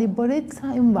addirittura la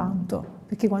debolezza è un vanto,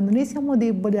 perché quando noi siamo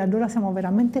deboli allora siamo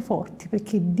veramente forti,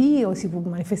 perché Dio si può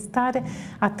manifestare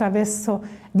attraverso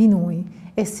di noi.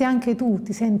 E se anche tu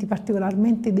ti senti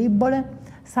particolarmente debole,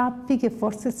 sappi che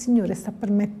forse il Signore sta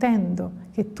permettendo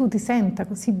che tu ti senta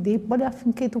così debole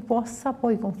affinché tu possa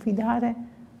poi confidare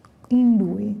in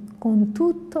Lui con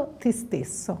tutto te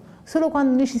stesso. Solo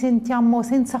quando noi ci sentiamo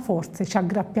senza forze ci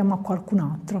aggrappiamo a qualcun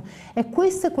altro, e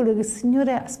questo è quello che il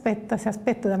Signore si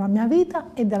aspetta dalla mia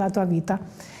vita e dalla tua vita.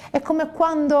 È come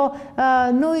quando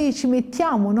noi ci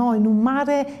mettiamo, no, in un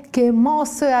mare che è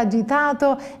mosso e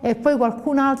agitato, e poi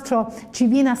qualcun altro ci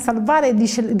viene a salvare e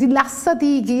dice: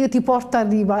 rilassati che io ti porto a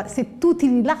riva. Se tu ti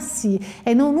rilassi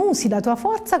e non usi la tua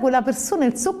forza, quella persona,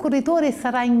 il soccorritore,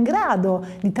 sarà in grado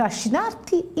di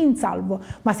trascinarti in salvo.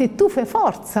 Ma se tu fai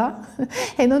forza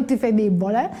e non ti fai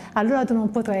debole, allora tu non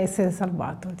potrai essere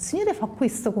salvato. Il Signore fa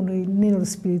questo con noi nello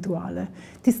spirituale.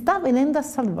 Ti sta venendo a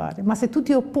salvare, ma se tu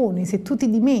ti opponi, se tu ti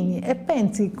dimentichi e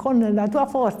pensi che con la tua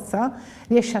forza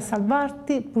riesci a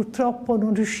salvarti, purtroppo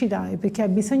non riuscirai, perché hai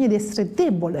bisogno di essere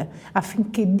debole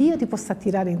affinché Dio ti possa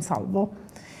tirare in salvo.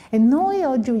 E noi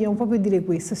oggi vogliamo proprio dire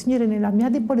questo: Signore, nella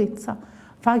mia debolezza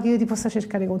fa che io ti possa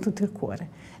cercare con tutto il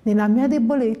cuore. Nella mia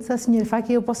debolezza, Signore, fa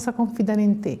che io possa confidare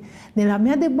in te. Nella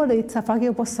mia debolezza fa che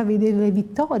io possa vedere le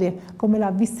vittorie come l'ha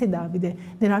viste Davide.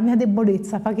 Nella mia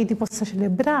debolezza fa che ti possa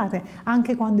celebrare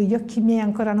anche quando gli occhi miei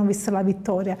ancora hanno visto la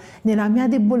vittoria. Nella mia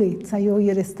debolezza io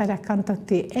voglio restare accanto a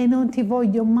te e non ti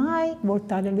voglio mai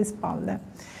voltare le spalle.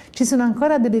 Ci sono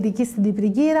ancora delle richieste di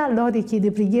preghiera. Lori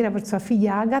chiede preghiera per sua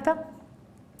figlia Agata,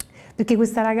 perché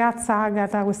questa ragazza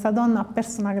Agata, questa donna, ha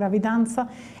perso una gravidanza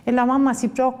e la mamma si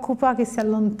preoccupa che si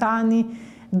allontani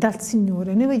dal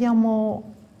Signore. Noi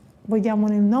vogliamo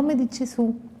nel nome di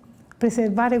Gesù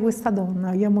preservare questa donna,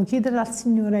 vogliamo chiedere al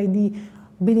Signore di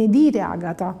benedire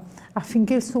Agata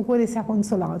affinché il suo cuore sia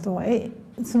consolato. E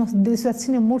sono delle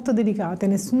situazioni molto delicate,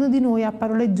 nessuno di noi ha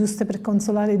parole giuste per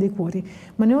consolare dei cuori,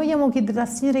 ma noi vogliamo chiedere al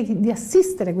Signore di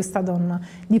assistere questa donna,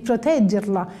 di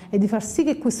proteggerla e di far sì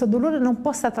che questo dolore non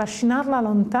possa trascinarla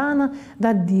lontana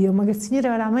da Dio, ma che il Signore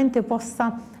veramente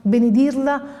possa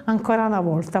benedirla ancora una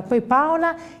volta. Poi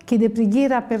Paola chiede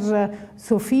preghiera per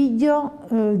suo figlio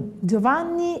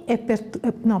Giovanni e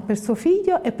per suo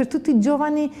figlio e per tutti i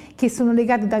giovani che sono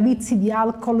legati da vizi di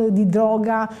alcol, di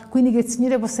droga, quindi che il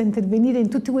Signore possa intervenire in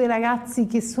tutti quei ragazzi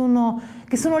che sono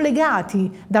legati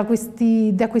da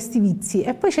questi vizi.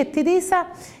 E poi c'è Teresa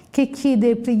che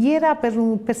chiede preghiera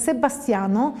per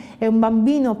Sebastiano, è un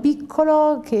bambino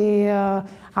piccolo che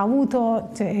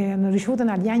hanno ricevuto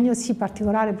una diagnosi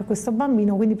particolare per questo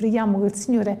bambino, quindi preghiamo che il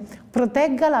Signore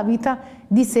protegga la vita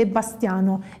di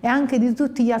Sebastiano e anche di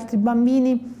tutti gli altri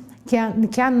bambini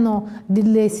che hanno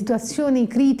delle situazioni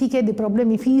critiche, dei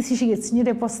problemi fisici, che il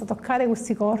Signore possa toccare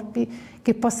questi corpi,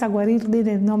 che possa guarirli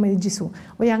nel nome di Gesù.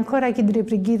 Voglio ancora chiedere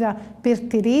preghiera per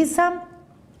Teresa,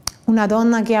 una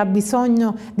donna che ha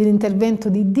bisogno dell'intervento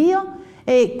di Dio,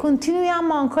 e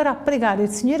continuiamo ancora a pregare. Il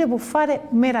Signore può fare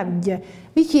meraviglie.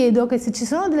 Vi chiedo che se ci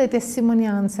sono delle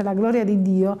testimonianze alla gloria di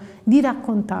Dio, di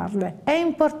raccontarle. È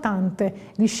importante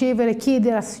ricevere,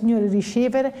 chiedere al Signore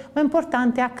ricevere, ma è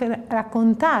importante anche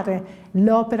raccontare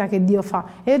l'opera che Dio fa.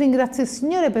 E io ringrazio il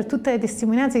Signore per tutte le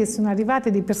testimonianze che sono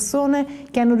arrivate di persone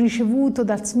che hanno ricevuto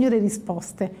dal Signore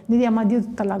risposte. Noi diamo a Dio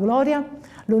tutta la gloria,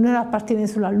 l'onore appartiene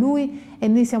solo a Lui e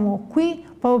noi siamo qui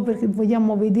proprio perché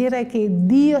vogliamo vedere che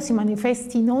Dio si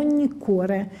manifesti in ogni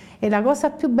cuore. E la cosa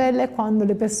più bella è quando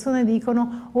le persone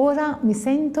dicono: ora mi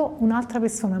sento un'altra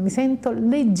persona, mi sento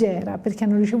leggera, perché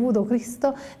hanno ricevuto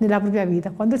Cristo nella propria vita.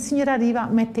 Quando il Signore arriva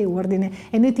mette ordine,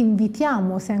 e noi ti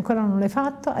invitiamo, se ancora non l'hai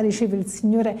fatto, a ricevere il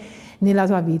Signore nella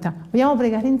tua vita. Vogliamo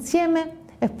pregare insieme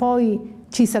e poi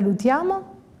ci salutiamo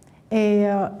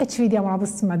e ci vediamo alla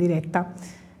prossima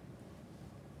diretta.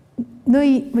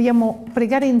 Noi vogliamo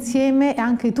pregare insieme, e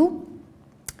anche tu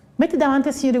metti davanti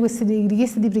al Signore queste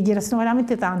richieste di preghiera. Sono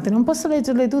veramente tante, non posso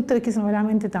leggerle tutte perché sono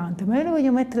veramente tante, ma noi le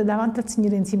voglio mettere davanti al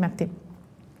Signore insieme a te.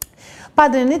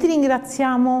 Padre, noi ti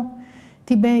ringraziamo,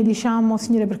 ti benediciamo,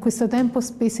 Signore, per questo tempo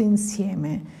speso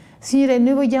insieme. Signore,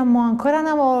 noi vogliamo ancora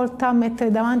una volta mettere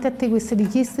davanti a te queste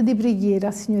richieste di preghiera,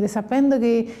 Signore, sapendo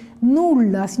che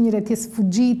nulla, Signore, ti è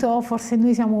sfuggito. Forse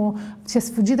ci è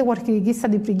sfuggita qualche richiesta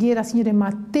di preghiera, Signore, ma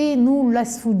a te nulla è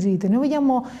sfuggito. Noi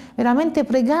vogliamo veramente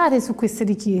pregare su queste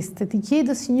richieste. Ti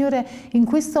chiedo, Signore, in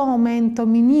questo momento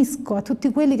mi unisco a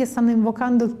tutti quelli che stanno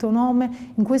invocando il tuo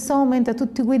nome, in questo momento a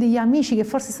tutti quegli amici che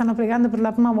forse stanno pregando per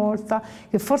la prima volta,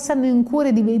 che forse hanno in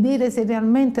cuore di vedere se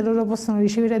realmente loro possono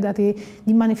ricevere da te,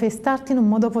 di manifestarti in un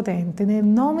modo potente. Nel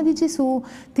nome di Gesù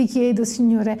ti chiedo,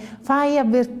 Signore, fai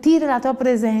avvertire la tua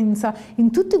presenza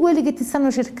in tutti quelli che ti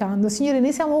stanno cercando. Signore,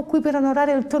 noi siamo qui per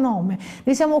onorare il tuo nome,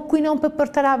 noi siamo qui non per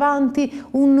portare avanti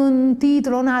un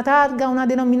titolo, una targa, una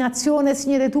denominazione.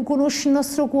 Signore, tu conosci il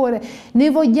nostro cuore, noi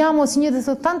vogliamo, Signore,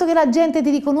 soltanto che la gente ti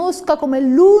riconosca come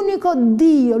l'unico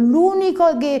Dio,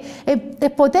 l'unico che è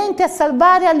potente a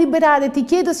salvare e a liberare. Ti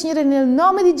chiedo, Signore, nel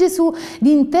nome di Gesù,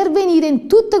 di intervenire in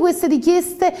tutte queste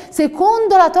richieste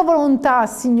secondo la tua volontà,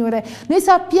 Signore. Noi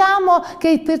sappiamo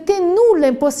che per te nulla è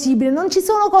impossibile, non ci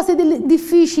sono cose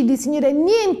difficili, Signore,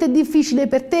 niente è difficile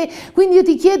per te. Quindi io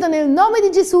ti chiedo nel nome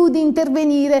di Gesù di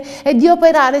intervenire e di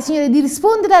operare, Signore, di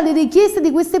rispondere alle richieste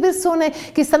di queste persone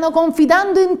che stanno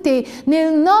confidando in te.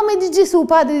 Nel nome di Gesù,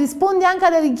 Padre, rispondi anche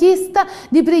alla richiesta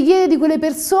di preghiere di quelle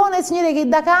persone, Signore, che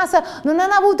da casa non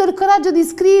hanno avuto il coraggio di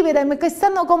scrivere, ma che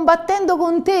stanno combattendo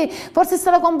con te, forse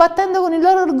stanno combattendo con il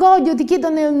loro orgoglio. Ti chiedo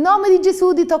nel nome di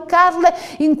Gesù di toccarle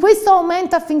in questo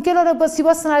momento affinché loro si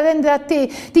possano arrendere a te.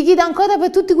 Ti chiedo ancora per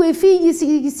tutti quei figli,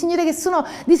 Signore, che sono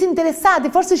disinteressati.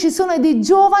 Forse ci sono dei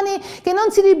giovani che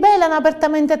non si ribellano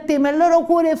apertamente a te, ma il loro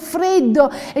cuore è freddo,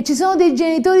 e ci sono dei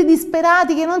genitori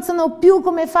disperati che non sanno più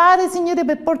come fare, Signore,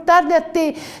 per portarli a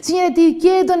te. Signore, ti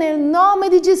chiedo nel nome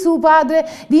di Gesù, Padre,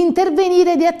 di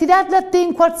intervenire, di attirarli a te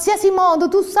in qualsiasi modo.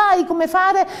 Tu sai come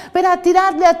fare per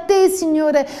attirarli a te,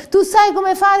 Signore. Tu sai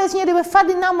come fare, Signore, per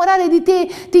farli innamorare di te.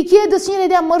 Ti chiedo, Signore,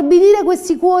 di ammorbidire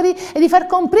questi cuori e di far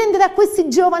comprendere a questi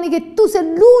giovani che tu sei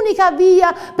l'unica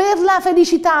via per la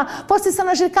felicità. Forse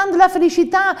stanno cercando la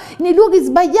felicità nei luoghi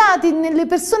sbagliati, nelle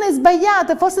persone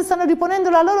sbagliate, forse stanno riponendo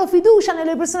la loro fiducia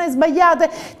nelle persone sbagliate.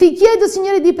 Ti chiedo,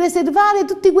 Signore, di preservare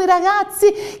tutti quei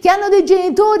ragazzi che hanno dei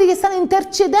genitori che stanno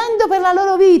intercedendo per la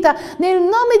loro vita. Nel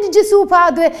nome di Gesù,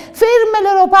 Padre, ferma i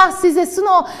loro passi se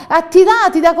sono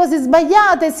attirati da cose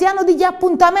sbagliate, se hanno degli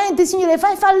appuntamenti. Signore,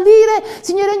 fai fallire,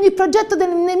 Signore, ogni progetto del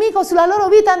nemico sulla loro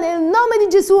vita. Nel nome di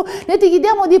Gesù noi ti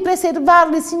chiediamo di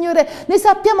preservarli, Signore. Noi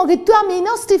sappiamo che tu ami i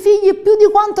nostri figli più di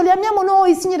quanto li amiamo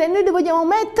noi, Signore. Noi li vogliamo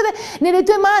mettere nelle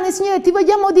tue mani, Signore. Ti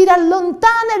vogliamo dire: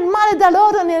 allontana il male da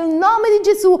loro nel nome di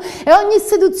Gesù, e ogni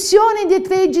seduzione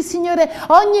indietreggi, Signore,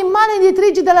 ogni male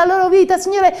indietreggi dalla loro vita,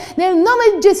 Signore. Nel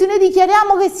nome di Gesù noi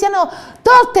dichiariamo che siano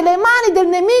tolte le mani del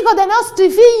nemico dai nostri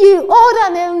figli ora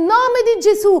nel nome di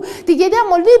Gesù. Ti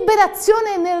chiediamo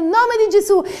liberazione nel nome di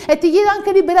Gesù, e ti chiedo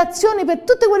anche liberazione per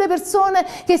tutte quelle persone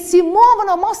che si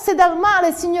muovono mosse dal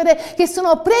male, Signore, che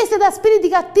sono prese da spiriti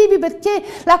cattivi, perché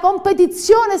la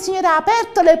competizione, Signore, ha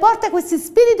aperto le porte a questi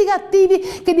spiriti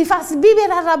cattivi che li fa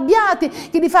vivere arrabbiati,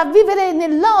 che li fa vivere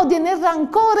nell'odio e nel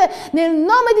rancore. Nel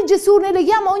nome di Gesù noi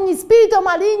leghiamo ogni spirito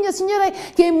maligno, Signore,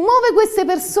 che muove queste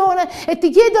persone, e ti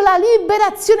chiedo la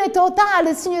liberazione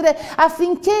totale, Signore,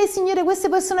 affinché, Signore, queste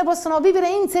persone possano vivere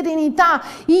in serenità,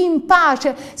 in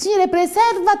pace. Signore,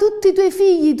 preserva tutti i tuoi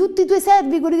figli, tutti i tuoi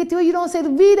servi, quelli che ti vogliono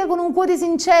servire con un cuore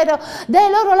sincero. Dai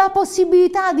loro la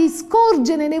possibilità di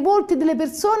scorgere nei volti delle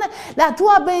persone la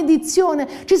tua benedizione.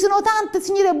 Ci sono tante,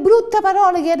 Signore, brutte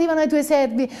parole che arrivano ai tuoi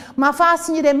servi, ma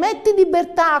Signore, metti in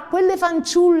libertà a quelle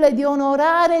fanciulle di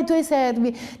onorare i tuoi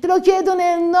servi. Te lo chiedo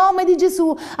nel nome di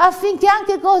Gesù, affinché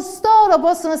anche costoro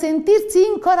possano sentirsi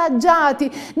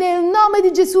incoraggiati. Nel nome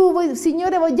di Gesù,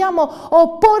 Signore, vogliamo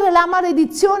opporre la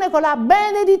maledizione con la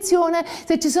benedizione.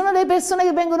 Se ci sono delle persone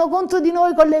che vengono contro di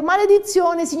noi con le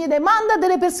maledizioni, Signore, manda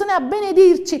delle persone a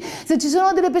benedirci. Se ci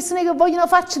sono delle persone che vogliono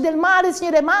farci del male,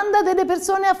 Signore, manda delle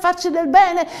persone a farci del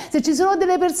bene. Se ci sono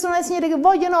delle persone, Signore, che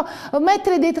vogliono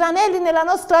mettere dei tranelli nella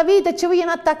nostra vita e ci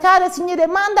vogliono attaccare, Signore,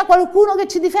 manda qualcuno che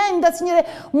ci difenda, Signore.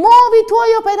 Muovi i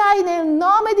tuoi operai nel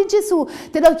nome di Gesù.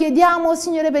 Te lo chiediamo,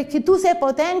 Signore, perché tu sei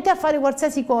potente a fare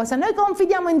qualsiasi cosa. Noi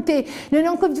confidiamo in te, noi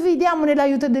non confidiamo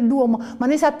nell'aiuto dell'uomo, ma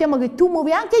noi sappiamo che tu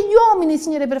muovi anche gli uomini,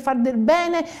 Signore, per fare del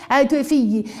bene ai tuoi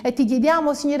figli. E ti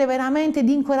chiediamo, Signore, veramente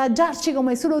di incoraggiare incoraggiarci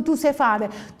come solo tu sai fare.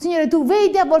 Signore, tu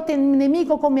vedi a volte il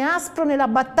nemico come aspro nella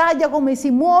battaglia, come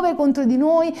si muove contro di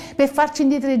noi per farci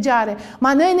indietreggiare,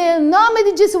 ma noi nel nome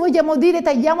di Gesù vogliamo dire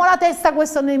tagliamo la testa a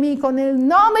questo nemico, nel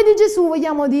nome di Gesù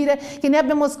vogliamo dire che noi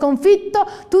abbiamo sconfitto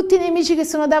tutti i nemici che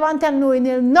sono davanti a noi,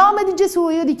 nel nome di Gesù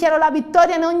io dichiaro la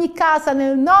vittoria in ogni casa,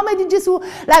 nel nome di Gesù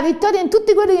la vittoria in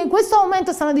tutti quelli che in questo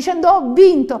momento stanno dicendo ho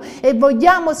vinto, e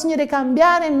vogliamo, Signore,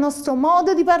 cambiare il nostro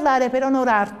modo di parlare per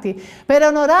onorarti,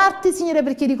 Signore,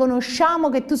 perché riconosciamo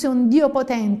che tu sei un Dio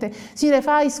potente. Signore,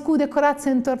 fai scudo e corazza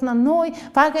intorno a noi,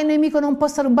 fa che il nemico non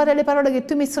possa rubare le parole che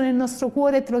tu hai messo nel nostro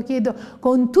cuore, e te lo chiedo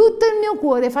con tutto il mio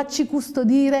cuore, facci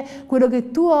custodire quello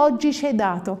che tu oggi ci hai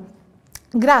dato.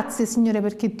 Grazie, Signore,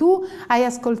 perché tu hai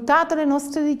ascoltato le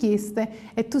nostre richieste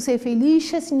e tu sei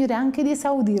felice, Signore, anche di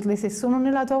esaudirle se sono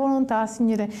nella tua volontà,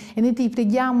 Signore, e noi ti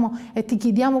preghiamo e ti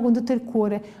chiediamo con tutto il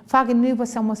cuore, fa che noi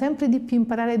possiamo sempre di più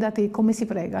imparare da te come si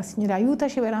prega, Signore,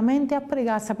 aiutaci veramente a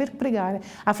pregare, a saper pregare,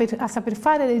 a saper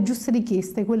fare le giuste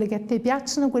richieste, quelle che a te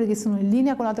piacciono, quelle che sono in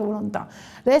linea con la tua volontà.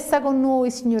 Resta con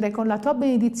noi, Signore, con la tua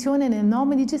benedizione nel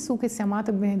nome di Gesù che sei amato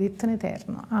e benedetto in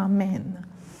eterno. Amen.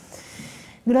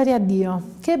 Gloria a Dio,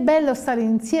 che bello stare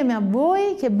insieme a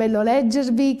voi, che bello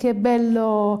leggervi, che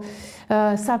bello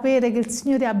sapere che il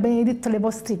Signore ha benedetto le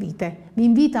vostre vite. Vi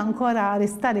invito ancora a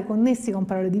restare connessi con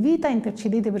Parole di Vita,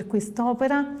 intercedete per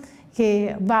quest'opera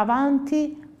che va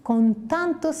avanti con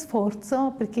tanto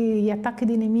sforzo, perché gli attacchi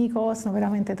di nemico sono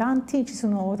veramente tanti, ci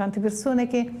sono tante persone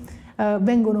che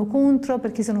vengono contro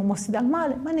perché sono mossi dal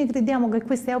male, ma noi crediamo che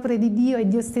queste opere di Dio e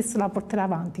Dio stesso la porterà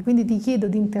avanti. Quindi ti chiedo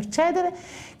di intercedere,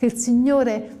 che il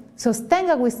Signore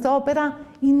sostenga quest'opera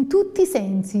in tutti i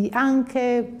sensi,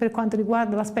 anche per quanto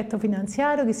riguarda l'aspetto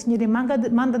finanziario, che il Signore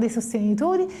manda dei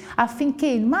sostenitori affinché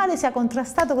il male sia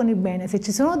contrastato con il bene. Se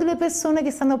ci sono delle persone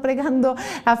che stanno pregando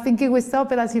affinché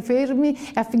quest'opera si fermi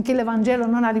e affinché l'Evangelo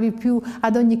non arrivi più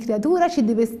ad ogni creatura, ci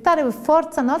deve stare per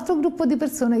forza un altro gruppo di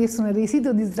persone che sono il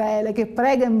residuo di Israele, che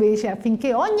prega invece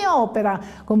affinché ogni opera,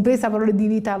 compresa Parole di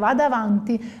Vita, vada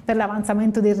avanti per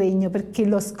l'avanzamento del regno, perché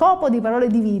lo scopo di Parole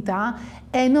di Vita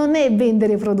non è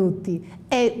vendere prodotti,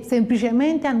 è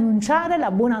semplicemente annunciare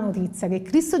la buona notizia che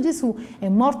Cristo Gesù è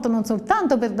morto non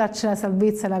soltanto per darci la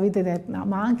salvezza e la vita eterna,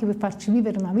 ma anche per farci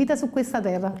vivere una vita su questa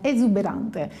terra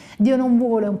esuberante. Dio non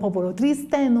vuole un popolo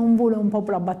triste, non vuole un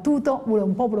popolo abbattuto, vuole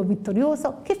un popolo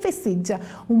vittorioso che festeggia,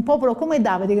 un popolo come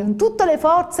Davide che con tutte le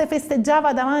forze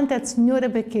festeggiava davanti al Signore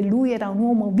perché lui era un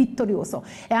uomo vittorioso,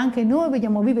 e anche noi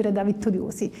vogliamo vivere da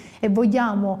vittoriosi e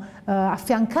vogliamo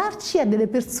affiancarci a delle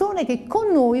persone che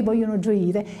con noi vogliono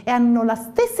gioire e hanno la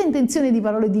stessa intenzione di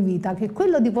Parole di Vita, che è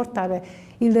quello di portare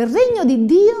il regno di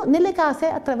Dio nelle case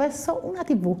attraverso una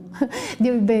TV.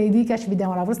 Dio vi benedica, ci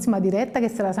vediamo alla prossima diretta che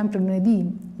sarà sempre il lunedì,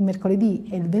 il mercoledì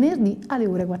e il venerdì alle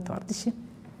ore 14.